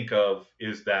do think of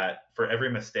is that for every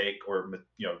mistake or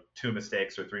 2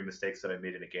 mistakes or 3 mistakes that I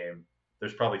made in a game,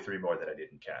 there's probably 3 more that I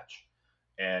didn't catch,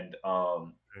 and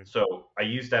so I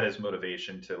use that as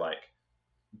motivation to like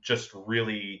just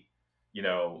really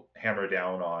hammer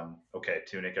down on, okay,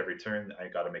 tunic every turn, I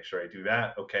got to make sure I do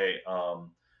that. Okay.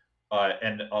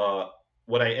 And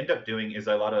what I end up doing is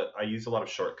I use a lot of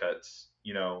shortcuts,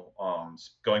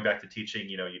 going back to teaching.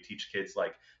 You teach kids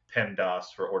like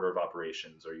PEMDAS for order of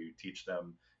operations, or you teach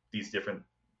them these different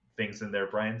things in their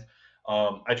brains.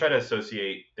 I try to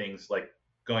associate things like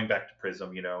going back to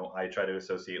Prism. I try to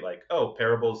associate like, oh,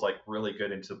 Parable's like really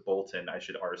good into Bolton, I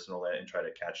should arsenal it and try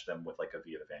to catch them with like a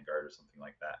Via the Vanguard or something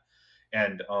like that.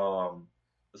 And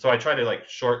so I try to like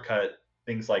shortcut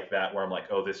things like that where I'm like,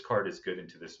 oh, this card is good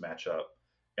into this matchup,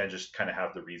 and just kind of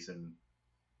have the reason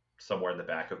somewhere in the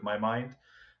back of my mind.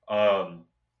 Um,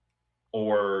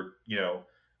 or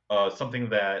something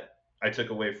that I took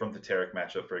away from the Tarek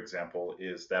matchup, for example,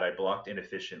 is that I blocked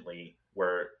inefficiently.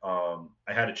 Where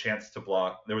I had a chance to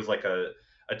block, there was like a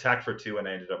attack for 2, and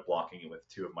I ended up blocking it with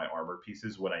 2 of my armor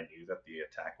pieces when I knew that the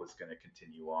attack was going to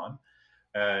continue on.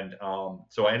 And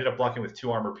so I ended up blocking with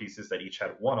 2 armor pieces that each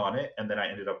had 1 on it, and then I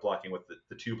ended up blocking with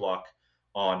the 2 block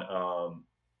on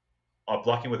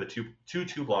blocking with a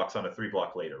two blocks on a 3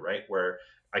 block later, right? Where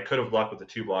I could have blocked with the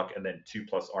 2 block and then 2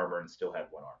 plus armor and still had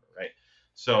 1 armor, right?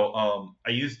 So I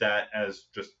used that as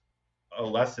just a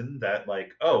lesson that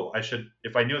like, oh, I should,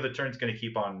 if I know the turn's going to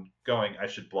keep on going, I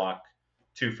should block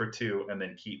 2 for 2 and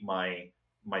then keep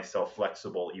myself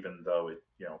flexible, even though it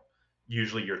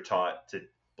usually you're taught to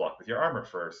block with your armor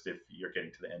first if you're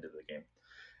getting to the end of the game.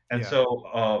 And Yeah.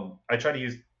 so I try to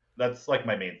use that's like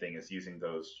my main thing is using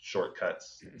those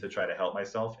shortcuts to try to help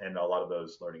myself. And a lot of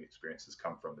those learning experiences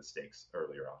come from mistakes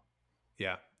earlier on.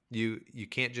 Yeah. You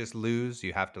can't just lose,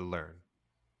 you have to learn.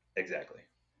 Exactly.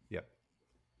 Yep.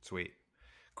 Sweet.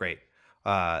 Great.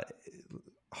 Uh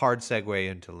Hard segue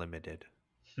into limited.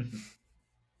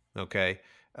 Okay.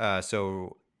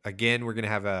 So again, we're gonna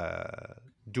have a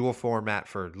dual format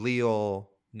for Leal,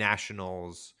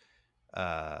 Nationals,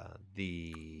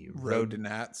 the Road to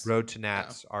Nats. Road to Yeah.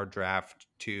 Nats, our draft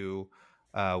two.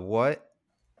 What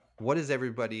is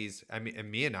everybody's? I mean,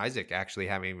 and me and Isaac actually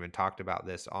haven't even talked about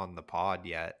this on the pod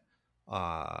yet,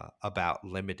 about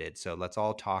limited. So let's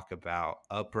all talk about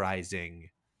Uprising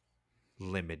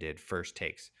limited first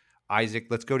takes. Isaac,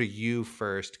 let's go to you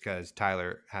first because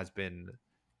Tyler has been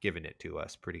giving it to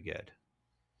us pretty good.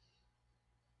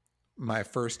 My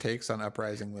first takes on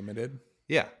Uprising Limited.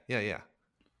 Yeah, yeah, yeah.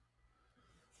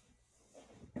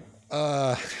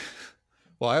 Uh,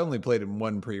 well, I only played in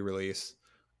one pre-release,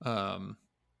 and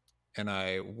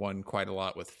I won quite a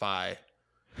lot with Fi.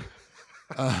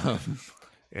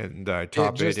 And I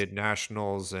top aided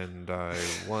nationals and I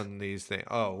won these things.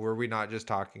 Oh, were we not just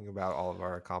talking about all of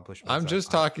our accomplishments? I'm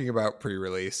just talking about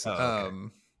pre-release. Oh, okay.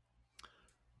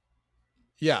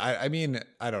 Yeah, I mean,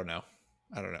 I don't know.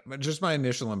 But just my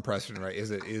initial impression, right,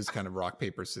 is it is kind of rock,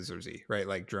 paper, scissorsy, right?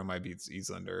 Like Dromai beats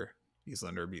Eastlander,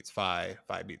 Eastlander beats Fi,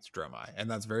 Fi beats Dromai.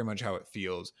 And that's very much how it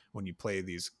feels when you play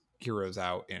these heroes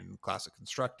out in Classic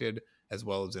Constructed as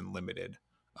well as in Limited.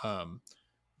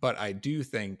 But I do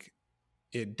think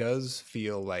it does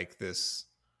feel like this,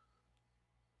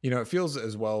 it feels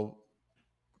as well,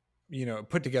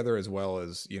 put together as well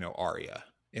as, Aria,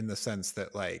 in the sense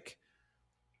that, like,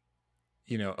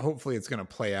 hopefully it's going to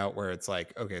play out where it's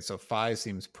like, okay, so Fi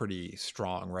seems pretty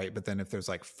strong, right? But then if there's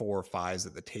like 4 Fis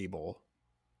at the table,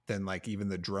 then like even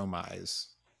the Dromais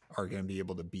are going to be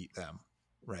able to beat them,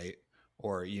 right?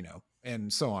 Or,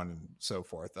 and so on and so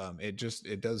forth.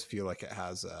 It does feel like it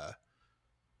has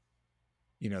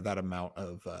that amount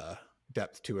of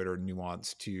depth to it or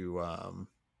nuance to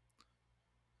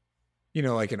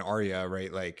like an Arya,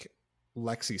 right? Like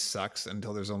Lexi sucks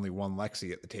until there's only one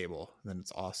Lexi at the table, then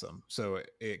it's awesome. So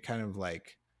it kind of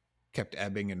like kept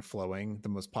ebbing and flowing, the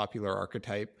most popular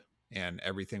archetype, and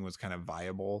everything was kind of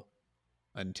viable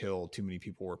until too many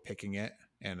people were picking it.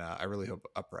 And I really hope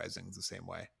Uprising's the same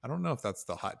way. I don't know if that's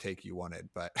the hot take you wanted,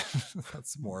 but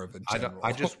that's more of a general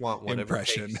I just want whatever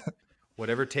impression.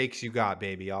 Whatever takes you got,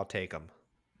 baby, I'll take them.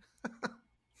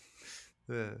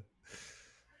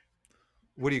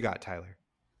 What do you got, Tyler?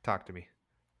 Talk to me.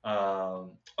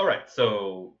 All right.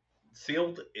 So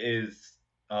sealed is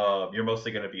you're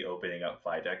mostly going to be opening up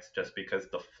 5 decks just because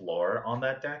the floor on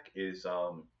that deck is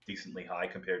decently high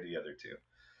compared to the other two.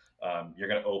 You're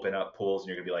going to open up pools and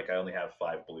you're going to be like, I only have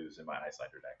 5 blues in my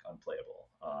Icelander deck, unplayable.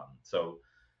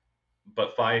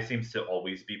 But 5 seems to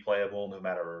always be playable no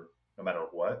matter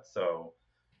what. So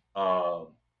um,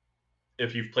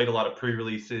 if you've played a lot of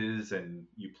pre-releases and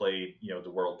you played,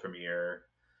 the world premiere,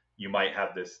 you might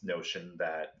have this notion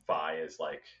that Vi is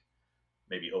like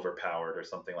maybe overpowered or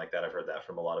something like that. I've heard that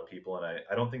from a lot of people, and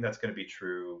I don't think that's going to be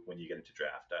true when you get into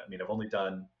draft. I mean, I've only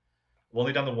done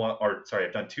the one, or sorry,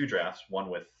 I've done 2 drafts, one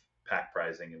with pack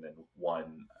prizing and then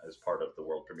one as part of the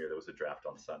world premiere. There was a draft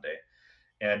on Sunday,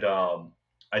 and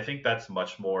I think that's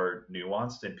much more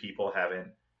nuanced, and people haven't.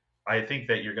 I think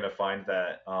that you're going to find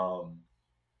that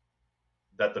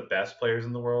that the best players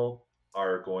in the world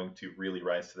are going to really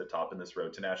rise to the top in this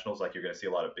road to nationals. Like you're going to see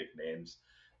a lot of big names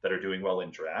that are doing well in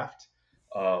draft.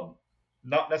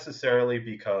 Not necessarily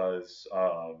because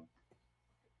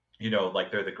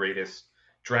like they're the greatest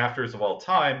drafters of all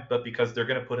time, but because they're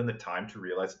going to put in the time to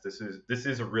realize that this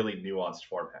is a really nuanced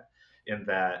format. In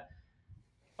that,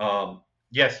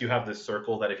 yes, you have this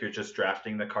circle that if you're just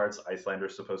drafting the cards,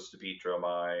 Icelander's supposed to beat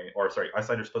Dromai, or sorry,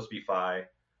 Icelander's supposed to beat Fi,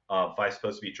 Fi's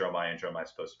supposed to beat Dromai, and Dromai's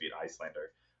supposed to beat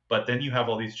Icelander. But then you have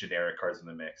all these generic cards in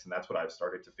the mix, and that's what I've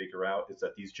started to figure out is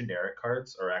that these generic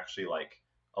cards are actually like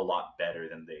a lot better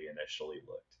than they initially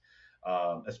looked.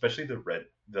 Especially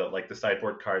the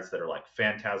sideboard cards that are like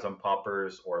Phantasm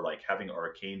Poppers or like having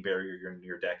Arcane Barrier in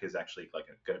your deck is actually like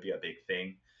going to be a big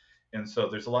thing. And so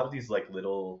there's a lot of these like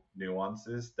little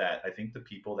nuances that I think the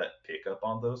people that pick up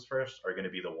on those first are going to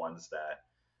be the ones that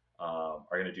are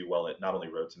going to do well at not only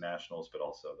Road to Nationals but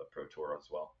also the Pro Tour as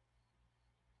well.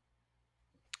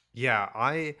 Yeah,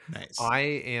 Nice. I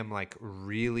am like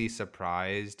really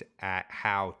surprised at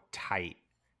how tight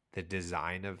the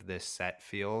design of this set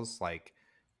feels. Like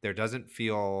there doesn't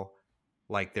feel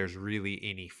like there's really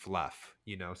any fluff,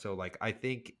 you know. So like I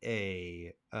think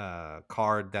a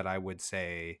card that I would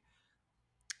say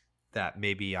that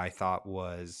maybe I thought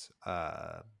was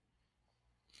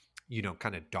you know,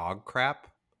 kind of dog crap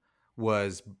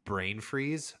was Brain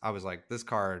Freeze. I was like, this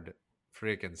card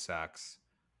freaking sucks.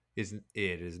 It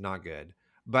is not good.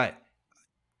 But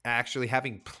actually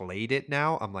having played it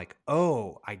now, I'm like,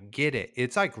 oh, I get it.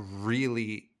 It's like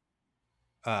really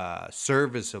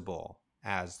serviceable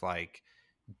as like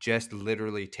just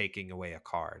literally taking away a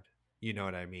card. You know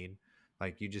what I mean?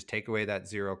 Like you just take away that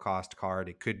zero cost card.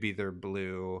 It could be their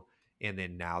blue, and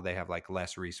then now they have like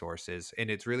less resources,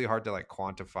 and it's really hard to like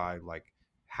quantify like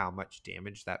how much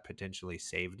damage that potentially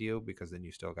saved you, because then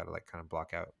you still got to like kind of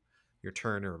block out your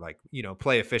turn or like, you know,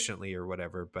 play efficiently or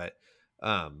whatever. But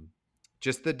um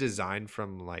just the design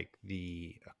from like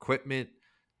the equipment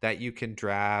that you can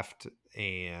draft,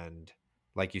 and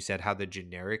like you said, how the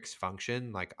generics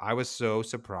function. Like I was so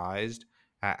surprised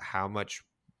at how much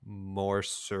more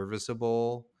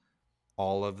serviceable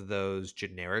all of those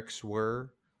generics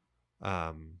were.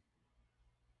 Um,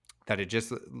 that it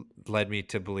just led me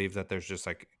to believe that there's just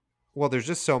like, well, there's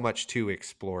just so much to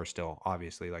explore still.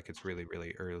 Obviously, like it's really,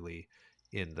 really early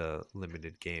in the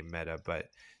limited game meta, but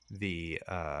the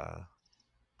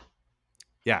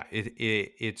yeah,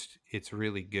 it's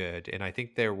really good, and I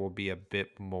think there will be a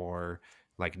bit more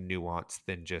like nuance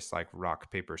than just like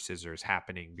rock paper scissors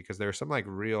happening, because there are some like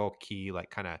real key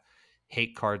like kind of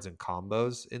hate cards and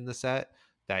combos in the set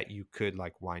that you could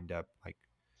like wind up like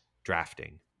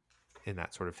drafting and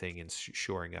that sort of thing, and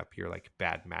shoring up your like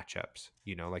bad matchups.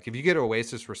 You know, like if you get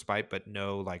Oasis Respite but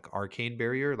no like Arcane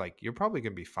Barrier, like you're probably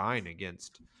gonna be fine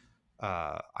against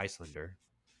Icelander.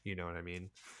 You know what I mean?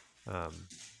 Um,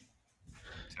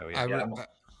 so I yeah. Yeah, re-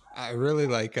 I I really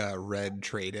like red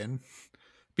trade in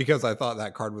because I thought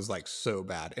that card was like so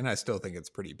bad, and I still think it's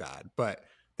pretty bad. But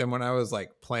then when I was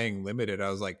like playing limited, I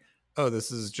was like, oh,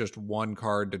 this is just one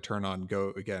card to turn on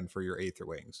go again for your Aether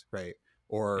Wings, right?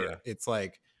 Or Yeah. it's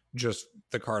like just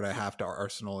the card I have to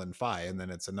Arsenal and Fi, and then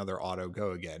it's another auto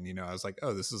go again. You know, I was like,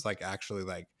 oh, this is like actually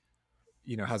like,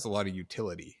 you know, has a lot of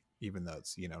utility, even though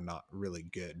it's, you know, not really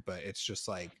good, but it's just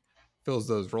like fills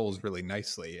those roles really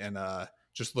nicely. And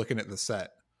just looking at the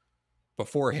set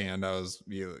beforehand, I was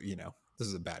you know, this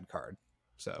is a bad card.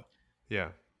 So Yeah.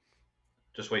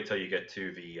 just wait till you get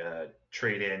to the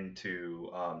trade in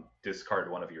to discard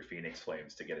one of your Phoenix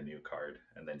Flames to get a new card,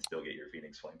 and then still get your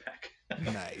Phoenix Flame back.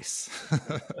 nice.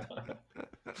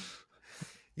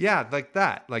 Yeah, like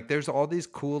that. Like there's all these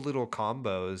cool little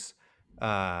combos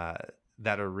uh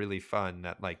that are really fun,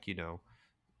 that like, you know,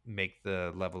 make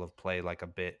the level of play like a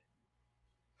bit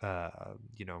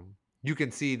you know, you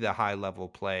can see the high level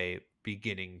play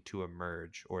beginning to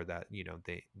emerge, or that, you know,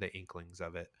 the inklings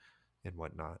of it and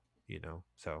whatnot, you know.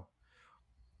 So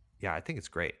yeah, I think it's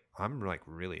great. I'm like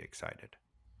really excited.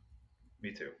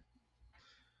 Me too.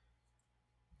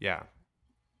 Yeah,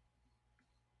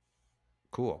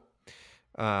 cool.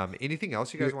 Anything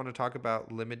else you You- guys want to talk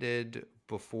about limited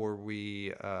before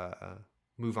we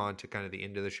move on to kind of the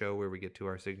end of the show where we get to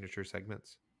our signature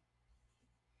segments?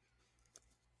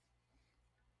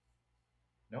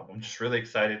 No, I'm just really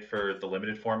excited for the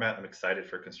limited format. I'm excited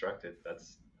for constructed.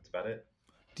 That's about it.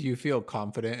 Do you feel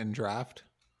confident in draft?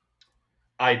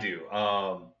 I do.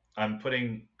 I put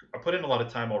in a lot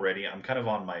of time already. I'm kind of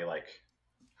on my like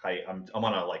I'm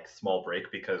on a like small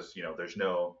break because there's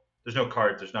no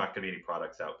cards. There's not going to be any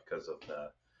products out because of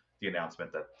the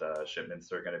announcement that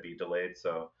shipments are going to be delayed.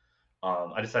 So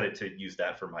I decided to use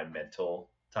that for my mental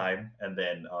time, and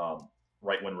then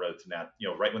right when Road to Nat,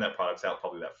 right when that product's out,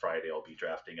 probably that Friday, I'll be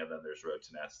drafting, and then there's Road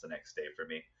to Nats the next day for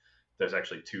me. There's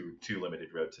actually two limited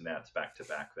Road to Nats back to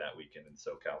back that weekend in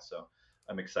SoCal, so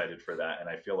I'm excited for that, and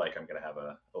I feel like I'm going to have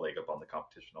a leg up on the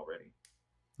competition already.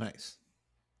 Nice.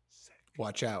 Sick.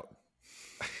 Watch out.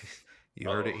 You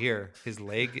heard it here. His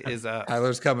leg is up.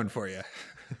 Tyler's coming for you.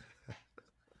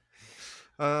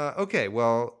 Okay,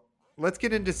 well, let's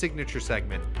get into signature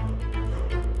segment.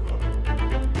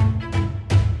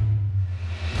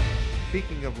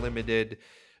 Speaking of limited,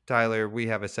 Tyler, we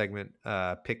have a segment,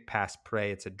 Pick, Pass,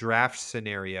 Pray. It's a draft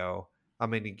scenario.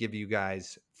 I'm going to give you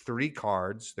guys 3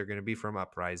 cards. They're going to be from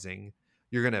Uprising.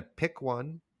 You're going to pick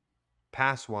one,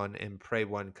 pass one, and pray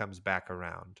one comes back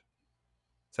around.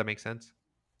 Does that make sense?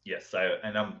 Yes,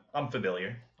 I'm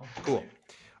familiar. Cool.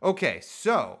 Okay,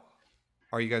 so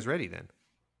are you guys ready then?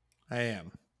 I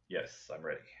am. Yes, I'm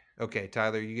ready. Okay,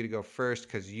 Tyler, you get to go first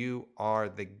because you are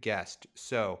the guest.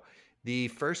 So the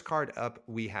first card up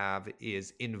we have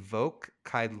is Invoke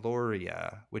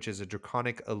Kyloria, which is a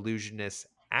Draconic Illusionist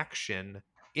action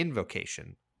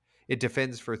invocation. It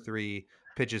defends for 3,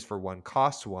 pitches for 1,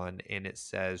 costs 1, and it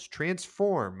says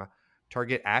transform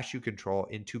target Ash you control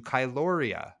into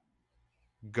Kyloria.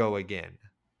 Go again.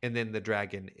 And then the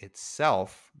dragon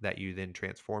itself that you then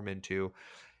transform into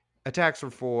attacks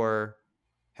for 4,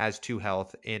 has 2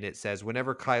 health, and it says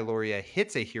whenever Kyloria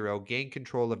hits a hero, gain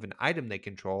control of an item they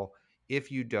control. If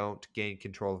you don't gain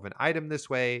control of an item this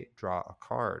way, draw a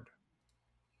card.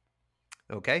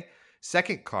 Okay.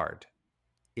 Second card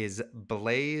is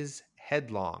Blaze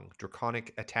Headlong,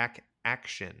 Draconic Attack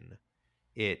Action.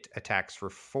 It attacks for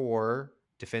 4,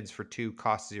 defends for 2,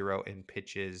 costs 0, and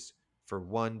pitches for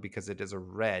 1 because it is a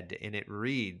red. And it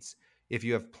reads, if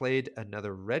you have played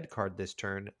another red card this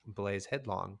turn, Blaze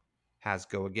Headlong has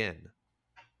go again.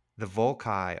 The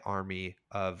Volkai army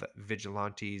of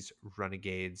vigilantes,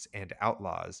 renegades, and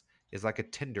outlaws is like a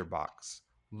tinderbox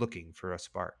looking for a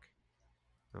spark.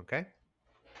 Okay?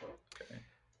 Okay.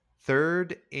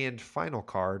 Third and final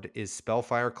card is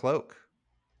Spellfire Cloak.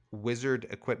 Wizard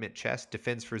equipment chest,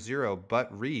 defends for 0,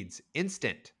 but reads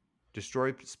instant.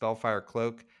 Destroy Spellfire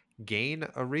Cloak, gain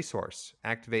a resource.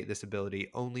 Activate this ability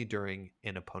only during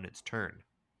an opponent's turn.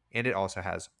 And it also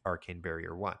has Arcane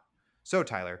Barrier 1. So,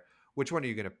 Tyler, which one are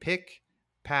you going to pick,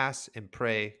 pass, and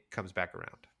pray comes back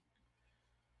around?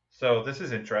 So this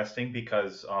is interesting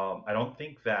because I don't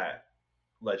think that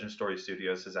Legend Story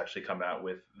Studios has actually come out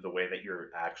with the way that you're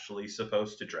actually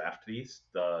supposed to draft these,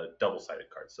 the double-sided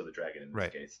cards, so the dragon in this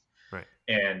Right. case. Right.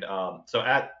 And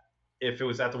if it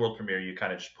was at the world premiere, you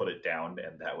kind of just put it down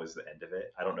and that was the end of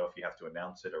it. I don't know if you have to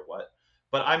announce it or what.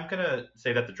 But I'm gonna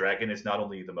say that the dragon is not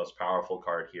only the most powerful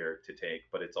card here to take,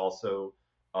 but it's also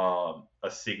a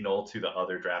signal to the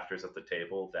other drafters at the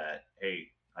table that, hey,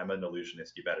 I'm an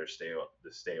illusionist. You better stay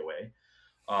away.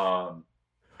 Um,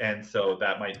 and so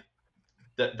that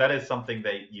is something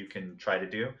that you can try to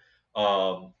do.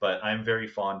 But I'm very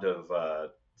fond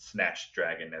of Snatch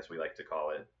Dragon, as we like to call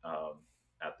it,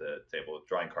 at the table.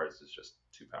 Drawing cards is just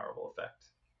too powerful effect.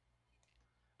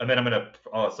 And then I'm gonna.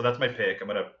 So that's my pick. I'm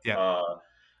gonna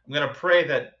pray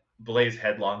that Blaze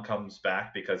Headlong comes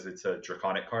back because it's a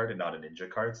Draconic card and not a Ninja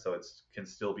card, so it can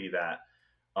still be that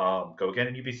go again.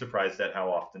 And you'd be surprised at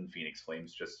how often Phoenix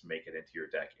Flames just make it into your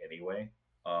deck anyway.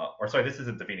 Or sorry, this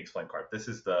isn't the Phoenix Flame card. This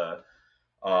is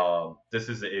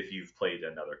if you've played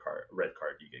another red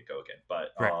card, you get go again.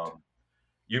 But Correct.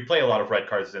 you play a lot of red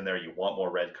cards in there. You want more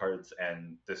red cards,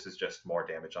 and this is just more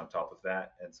damage on top of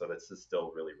that. And so this is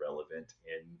still really relevant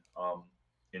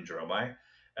in Jeromai.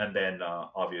 And then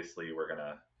obviously we're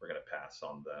gonna pass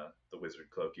on the Wizard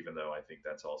Cloak, even though I think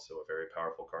that's also a very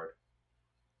powerful card.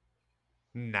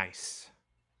 Nice.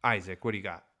 Isaac, what do you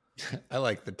got? I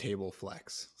like the table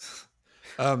flex.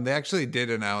 They actually did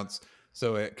announce,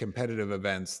 so at competitive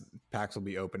events, packs will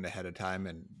be opened ahead of time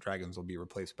and dragons will be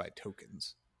replaced by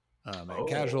tokens. At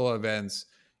casual events,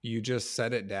 you just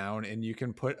set it down and you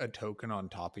can put a token on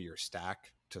top of your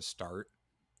stack to start,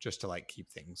 just to like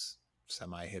keep things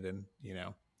semi-hidden, you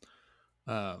know.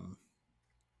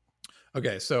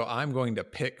 Okay, so I'm going to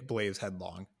pick Blaze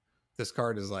Headlong. This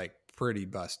card is like pretty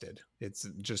busted. It's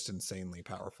just insanely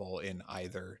powerful in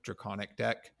either Draconic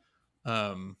deck.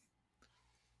 I'm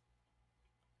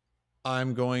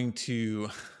going to.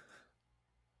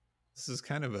 This is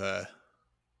kind of a.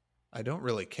 I don't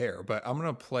really care, but I'm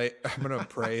gonna play. I'm gonna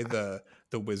pray the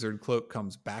Wizard Cloak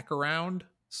comes back around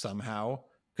somehow,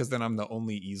 because then I'm the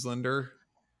only Islander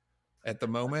at the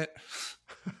moment.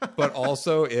 But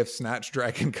also, if Snatch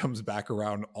Dragon comes back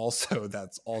around, also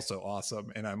that's also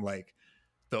awesome, and I'm like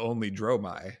the only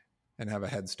Dromai and have a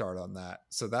head start on that.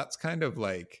 So that's kind of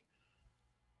like.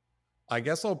 I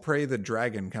guess I'll pray the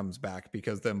dragon comes back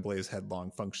because then Blaze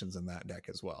Headlong functions in that deck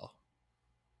as well.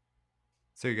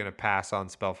 So you're going to pass on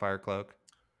Spellfire Cloak?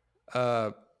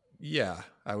 Yeah,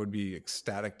 I would be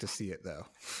ecstatic to see it though.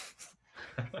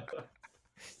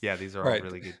 Yeah, these are all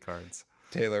really good cards.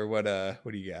 Taylor, what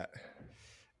do you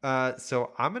got?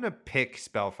 So I'm going to pick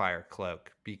Spellfire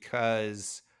Cloak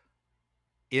because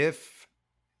if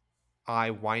I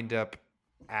wind up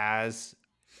as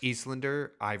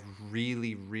Eastlander, I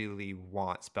really, really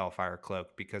want Spellfire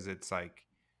Cloak because it's like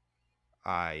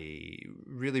I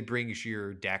really brings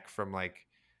your deck from like,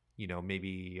 you know,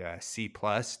 maybe C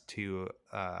plus to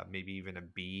maybe even a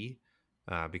B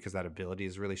because that ability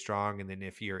is really strong. And then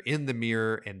if you're in the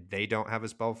mirror and they don't have a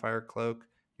Spellfire Cloak,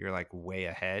 you're like way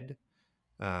ahead.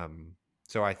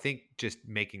 So I think just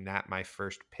making that my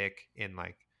first pick in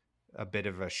like a bit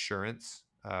of assurance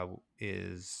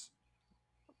is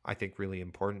I think really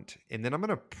important. And then I'm going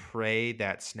to pray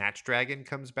that Snatch Dragon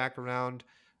comes back around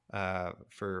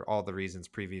for all the reasons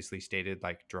previously stated,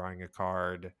 like drawing a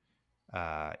card,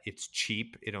 It's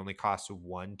cheap. It only costs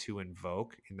 1 to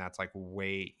invoke, and that's like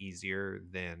way easier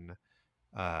than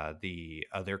the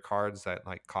other cards that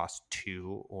like cost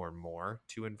 2 or more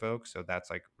to invoke. So that's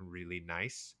like really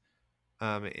nice.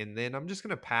 And then I'm just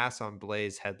gonna pass on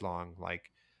Blaze Headlong.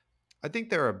 Like, I think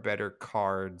there are better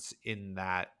cards in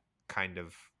that kind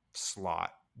of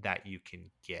slot that you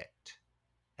can get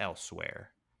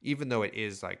elsewhere. Even though it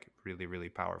is like really, really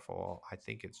powerful, I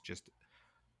think it's just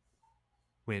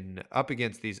when up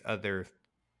against these other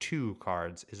 2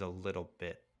 cards is a little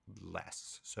bit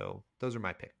less. So those are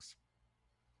my picks.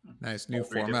 Nice new All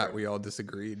three format. different. We all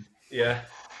disagreed. Yeah.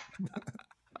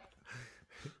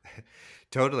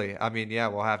 Totally. I mean, yeah,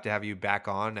 we'll have to have you back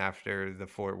on after the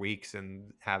 4 weeks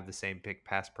and have the same pick,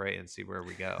 pass, pray, and see where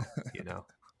we go. You know.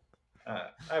 I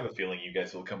have a feeling you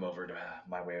guys will come over to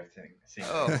my way of seeing things.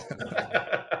 Oh,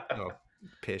 oh,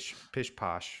 pish,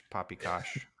 posh,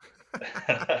 poppycosh.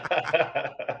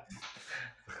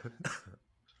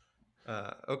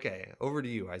 Okay, over to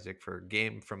you, Isaac, for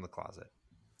game from the closet.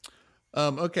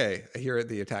 Okay, here at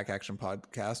the Attack Action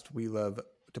Podcast, we love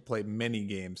to play many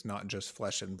games, not just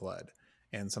Flesh and Blood.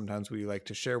 And sometimes we like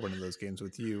to share one of those games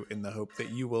with you in the hope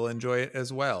that you will enjoy it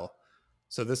as well.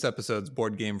 So this episode's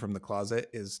board game from the closet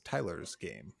is Tyler's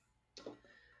game.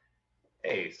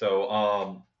 Hey,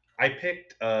 so I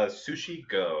picked Sushi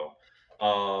Go.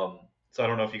 So I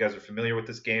don't know if you guys are familiar with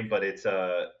this game, but it's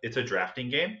a drafting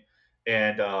game,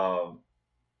 and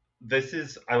this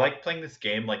is I like playing this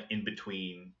game like in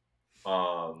between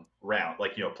round,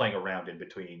 like playing around in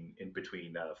between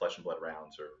Flesh and Blood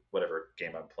rounds or whatever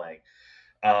game I'm playing.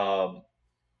 Um,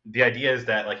 the idea is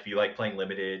that like if you like playing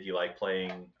limited, you like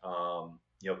playing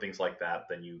things like that,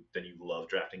 then you love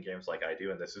drafting games like I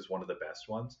do, and this is one of the best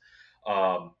ones.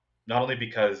 Not only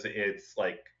because it's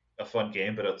like a fun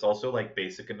game, but it's also like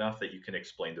basic enough that you can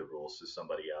explain the rules to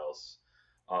somebody else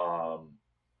um,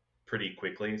 pretty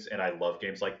quickly. And I love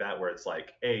games like that where it's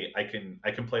like, hey, I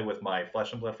can play with my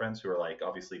Flesh and Blood friends who are like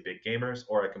obviously big gamers,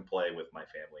 or I can play with my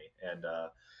family.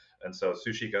 And so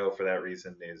Sushi Go for that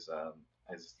reason is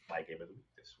my game of the week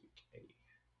this week. Hey.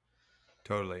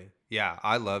 Totally. Yeah,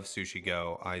 I love Sushi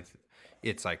Go.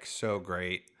 It's like so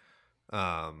great.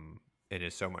 It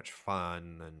is so much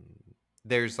fun, and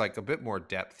there's like a bit more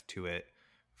depth to it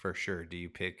for sure. Do you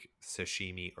pick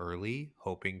sashimi early,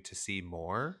 hoping to see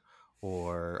more,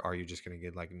 or are you just going to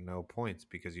get like no points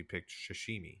because you picked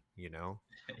sashimi? You know,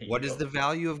 what is Yep, the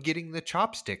value of getting the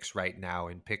chopsticks right now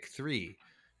in pick 3?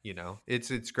 You know,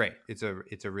 it's great. It's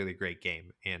a really great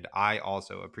game, and I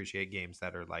also appreciate games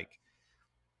that are like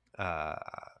uh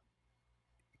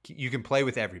you can play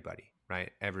with everybody,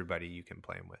 right? Everybody you can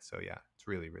play them with. So yeah, it's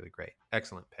really, really great.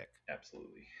 Excellent pick.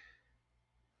 absolutely.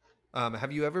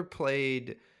 Have you ever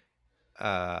played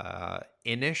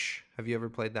Inish? Have you ever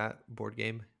played that board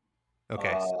game? Okay.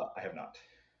 I have not.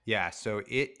 Yeah, so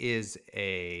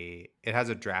it has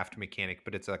a draft mechanic,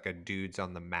 but it's like a dudes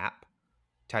on the map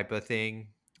type of thing.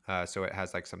 So it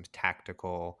has like some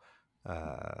tactical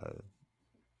uh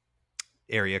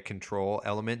area control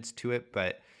elements to it,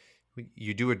 but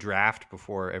you do a draft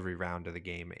before every round of the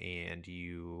game, and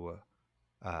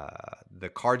the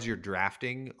cards you're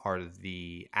drafting are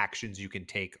the actions you can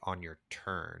take on your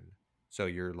turn. So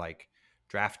you're like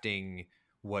drafting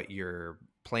what your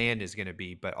plan is going to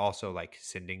be, but also like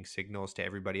sending signals to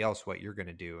everybody else what you're going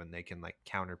to do, and they can like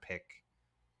counterpick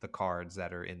the cards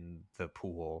that are in the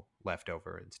pool left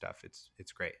over and stuff. It's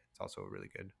great. It's also a really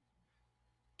good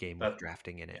game with That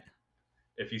drafting in it. Yeah.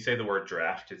 If you say the word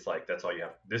draft, it's like that's all you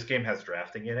have. This game has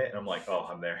drafting in it, and I'm like, oh,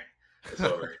 I'm there. It's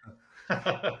over.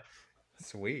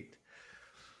 Sweet.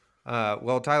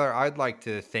 Well, Tyler, I'd like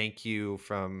to thank you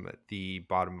from the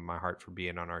bottom of my heart for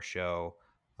being on our show.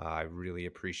 I really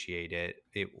appreciate it.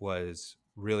 It was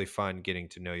really fun getting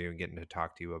to know you and getting to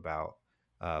talk to you about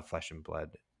Flesh and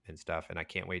Blood and stuff. And I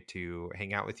can't wait to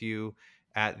hang out with you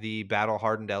at the Battle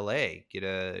Hardened LA. Get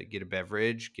a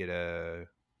beverage, get a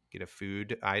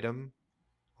food item,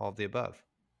 all of the above.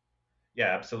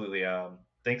 Yeah, absolutely.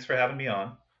 Thanks for having me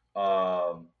on,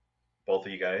 both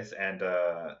of you guys, and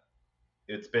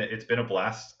it's been a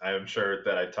blast. I'm sure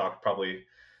that I talked probably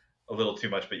a little too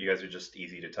much, but you guys are just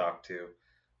easy to talk to.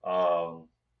 Um,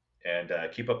 and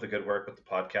keep up the good work with the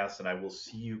podcast, and I will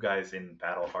see you guys in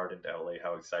Battle Hardened LA.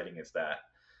 How exciting is that?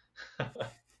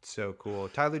 So cool.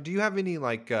 Tyler, do you have any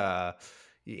like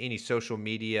any social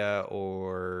media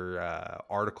or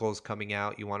articles coming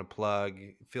out you want to plug?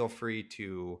 Feel free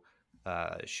to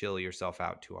shill yourself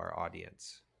out to our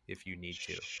audience if you need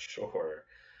to. Sure.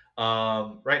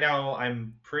 Right now,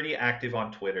 I'm pretty active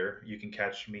on Twitter. You can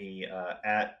catch me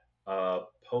at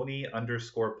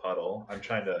pony_puddle. I'm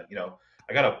trying to,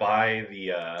 I gotta buy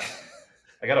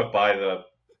I gotta buy the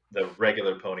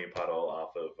regular pony puddle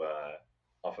off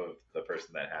of the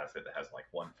person that has it, that has like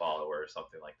one follower or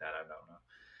something like that. I don't know.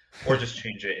 Or just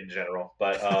change it in general.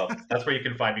 But that's where you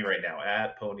can find me right now,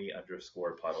 at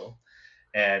pony_puddle.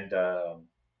 And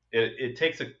it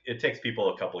takes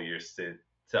people a couple years to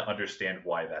understand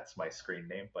why that's my screen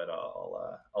name, but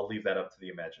I'll leave that up to the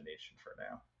imagination for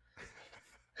now.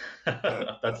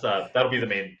 That'll be the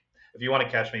main. If you want to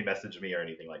catch me, message me or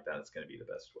anything like that, it's going to be the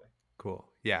best way. Cool.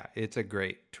 Yeah, it's a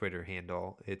great Twitter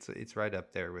handle. It's right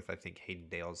up there with, I think, Hayden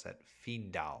Dale's at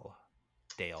Fiendal.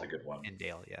 Dale. It's a good one. And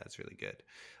Dale, yeah, it's really good.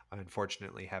 I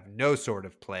unfortunately have no sort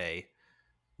of play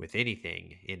with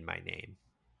anything in my name.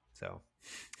 So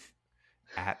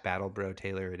at Battle Bro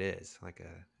Taylor it is, like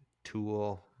a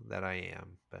tool that I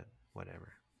am, but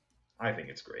whatever. I think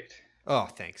it's great. Oh,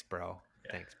 thanks, bro.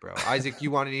 Yeah. Thanks, bro. Isaac,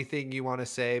 you want anything you want to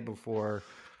say before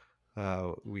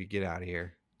we get out of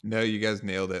here? No, you guys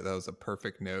nailed it. That was a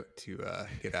perfect note to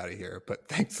get out of here. But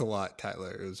thanks a lot,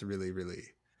 Tyler. It was really, really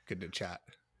good to chat.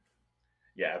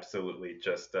 Yeah, absolutely.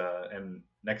 Just and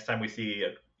next time we see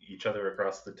each other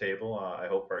across the table, I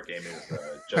hope our game is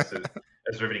just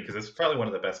as riveting, because it's probably one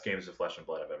of the best games of Flesh and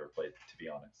Blood I've ever played, to be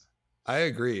honest. I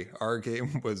agree. Our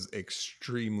game was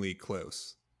extremely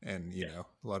close, and you know,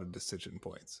 a lot of decision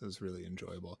points. It was really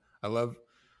enjoyable. I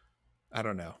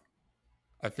don't know.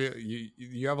 I feel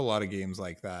you have a lot of games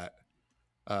like that,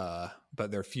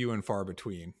 but they're few and far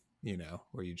between, you know,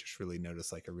 where you just really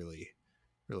notice like a really,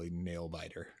 really nail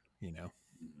biter, you know.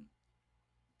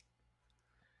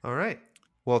 All right.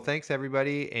 Well, thanks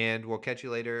everybody, and we'll catch you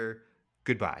later.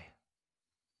 Goodbye.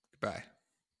 Goodbye.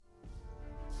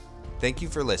 Thank you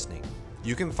for listening.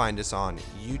 You can find us on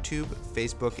YouTube,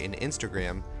 Facebook, and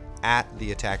Instagram at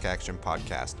the Attack Action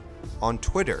Podcast. On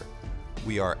Twitter,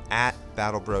 we are at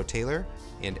BattleBro Taylor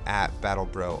and at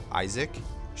BattleBro Isaac.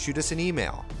 Shoot us an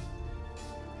email,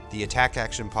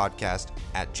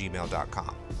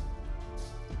 theattackactionpodcast@gmail.com.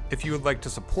 If you would like to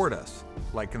support us,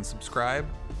 like and subscribe,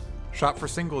 shop for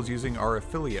singles using our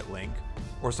affiliate link,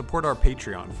 or support our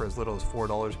Patreon for as little as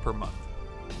 $4 per month.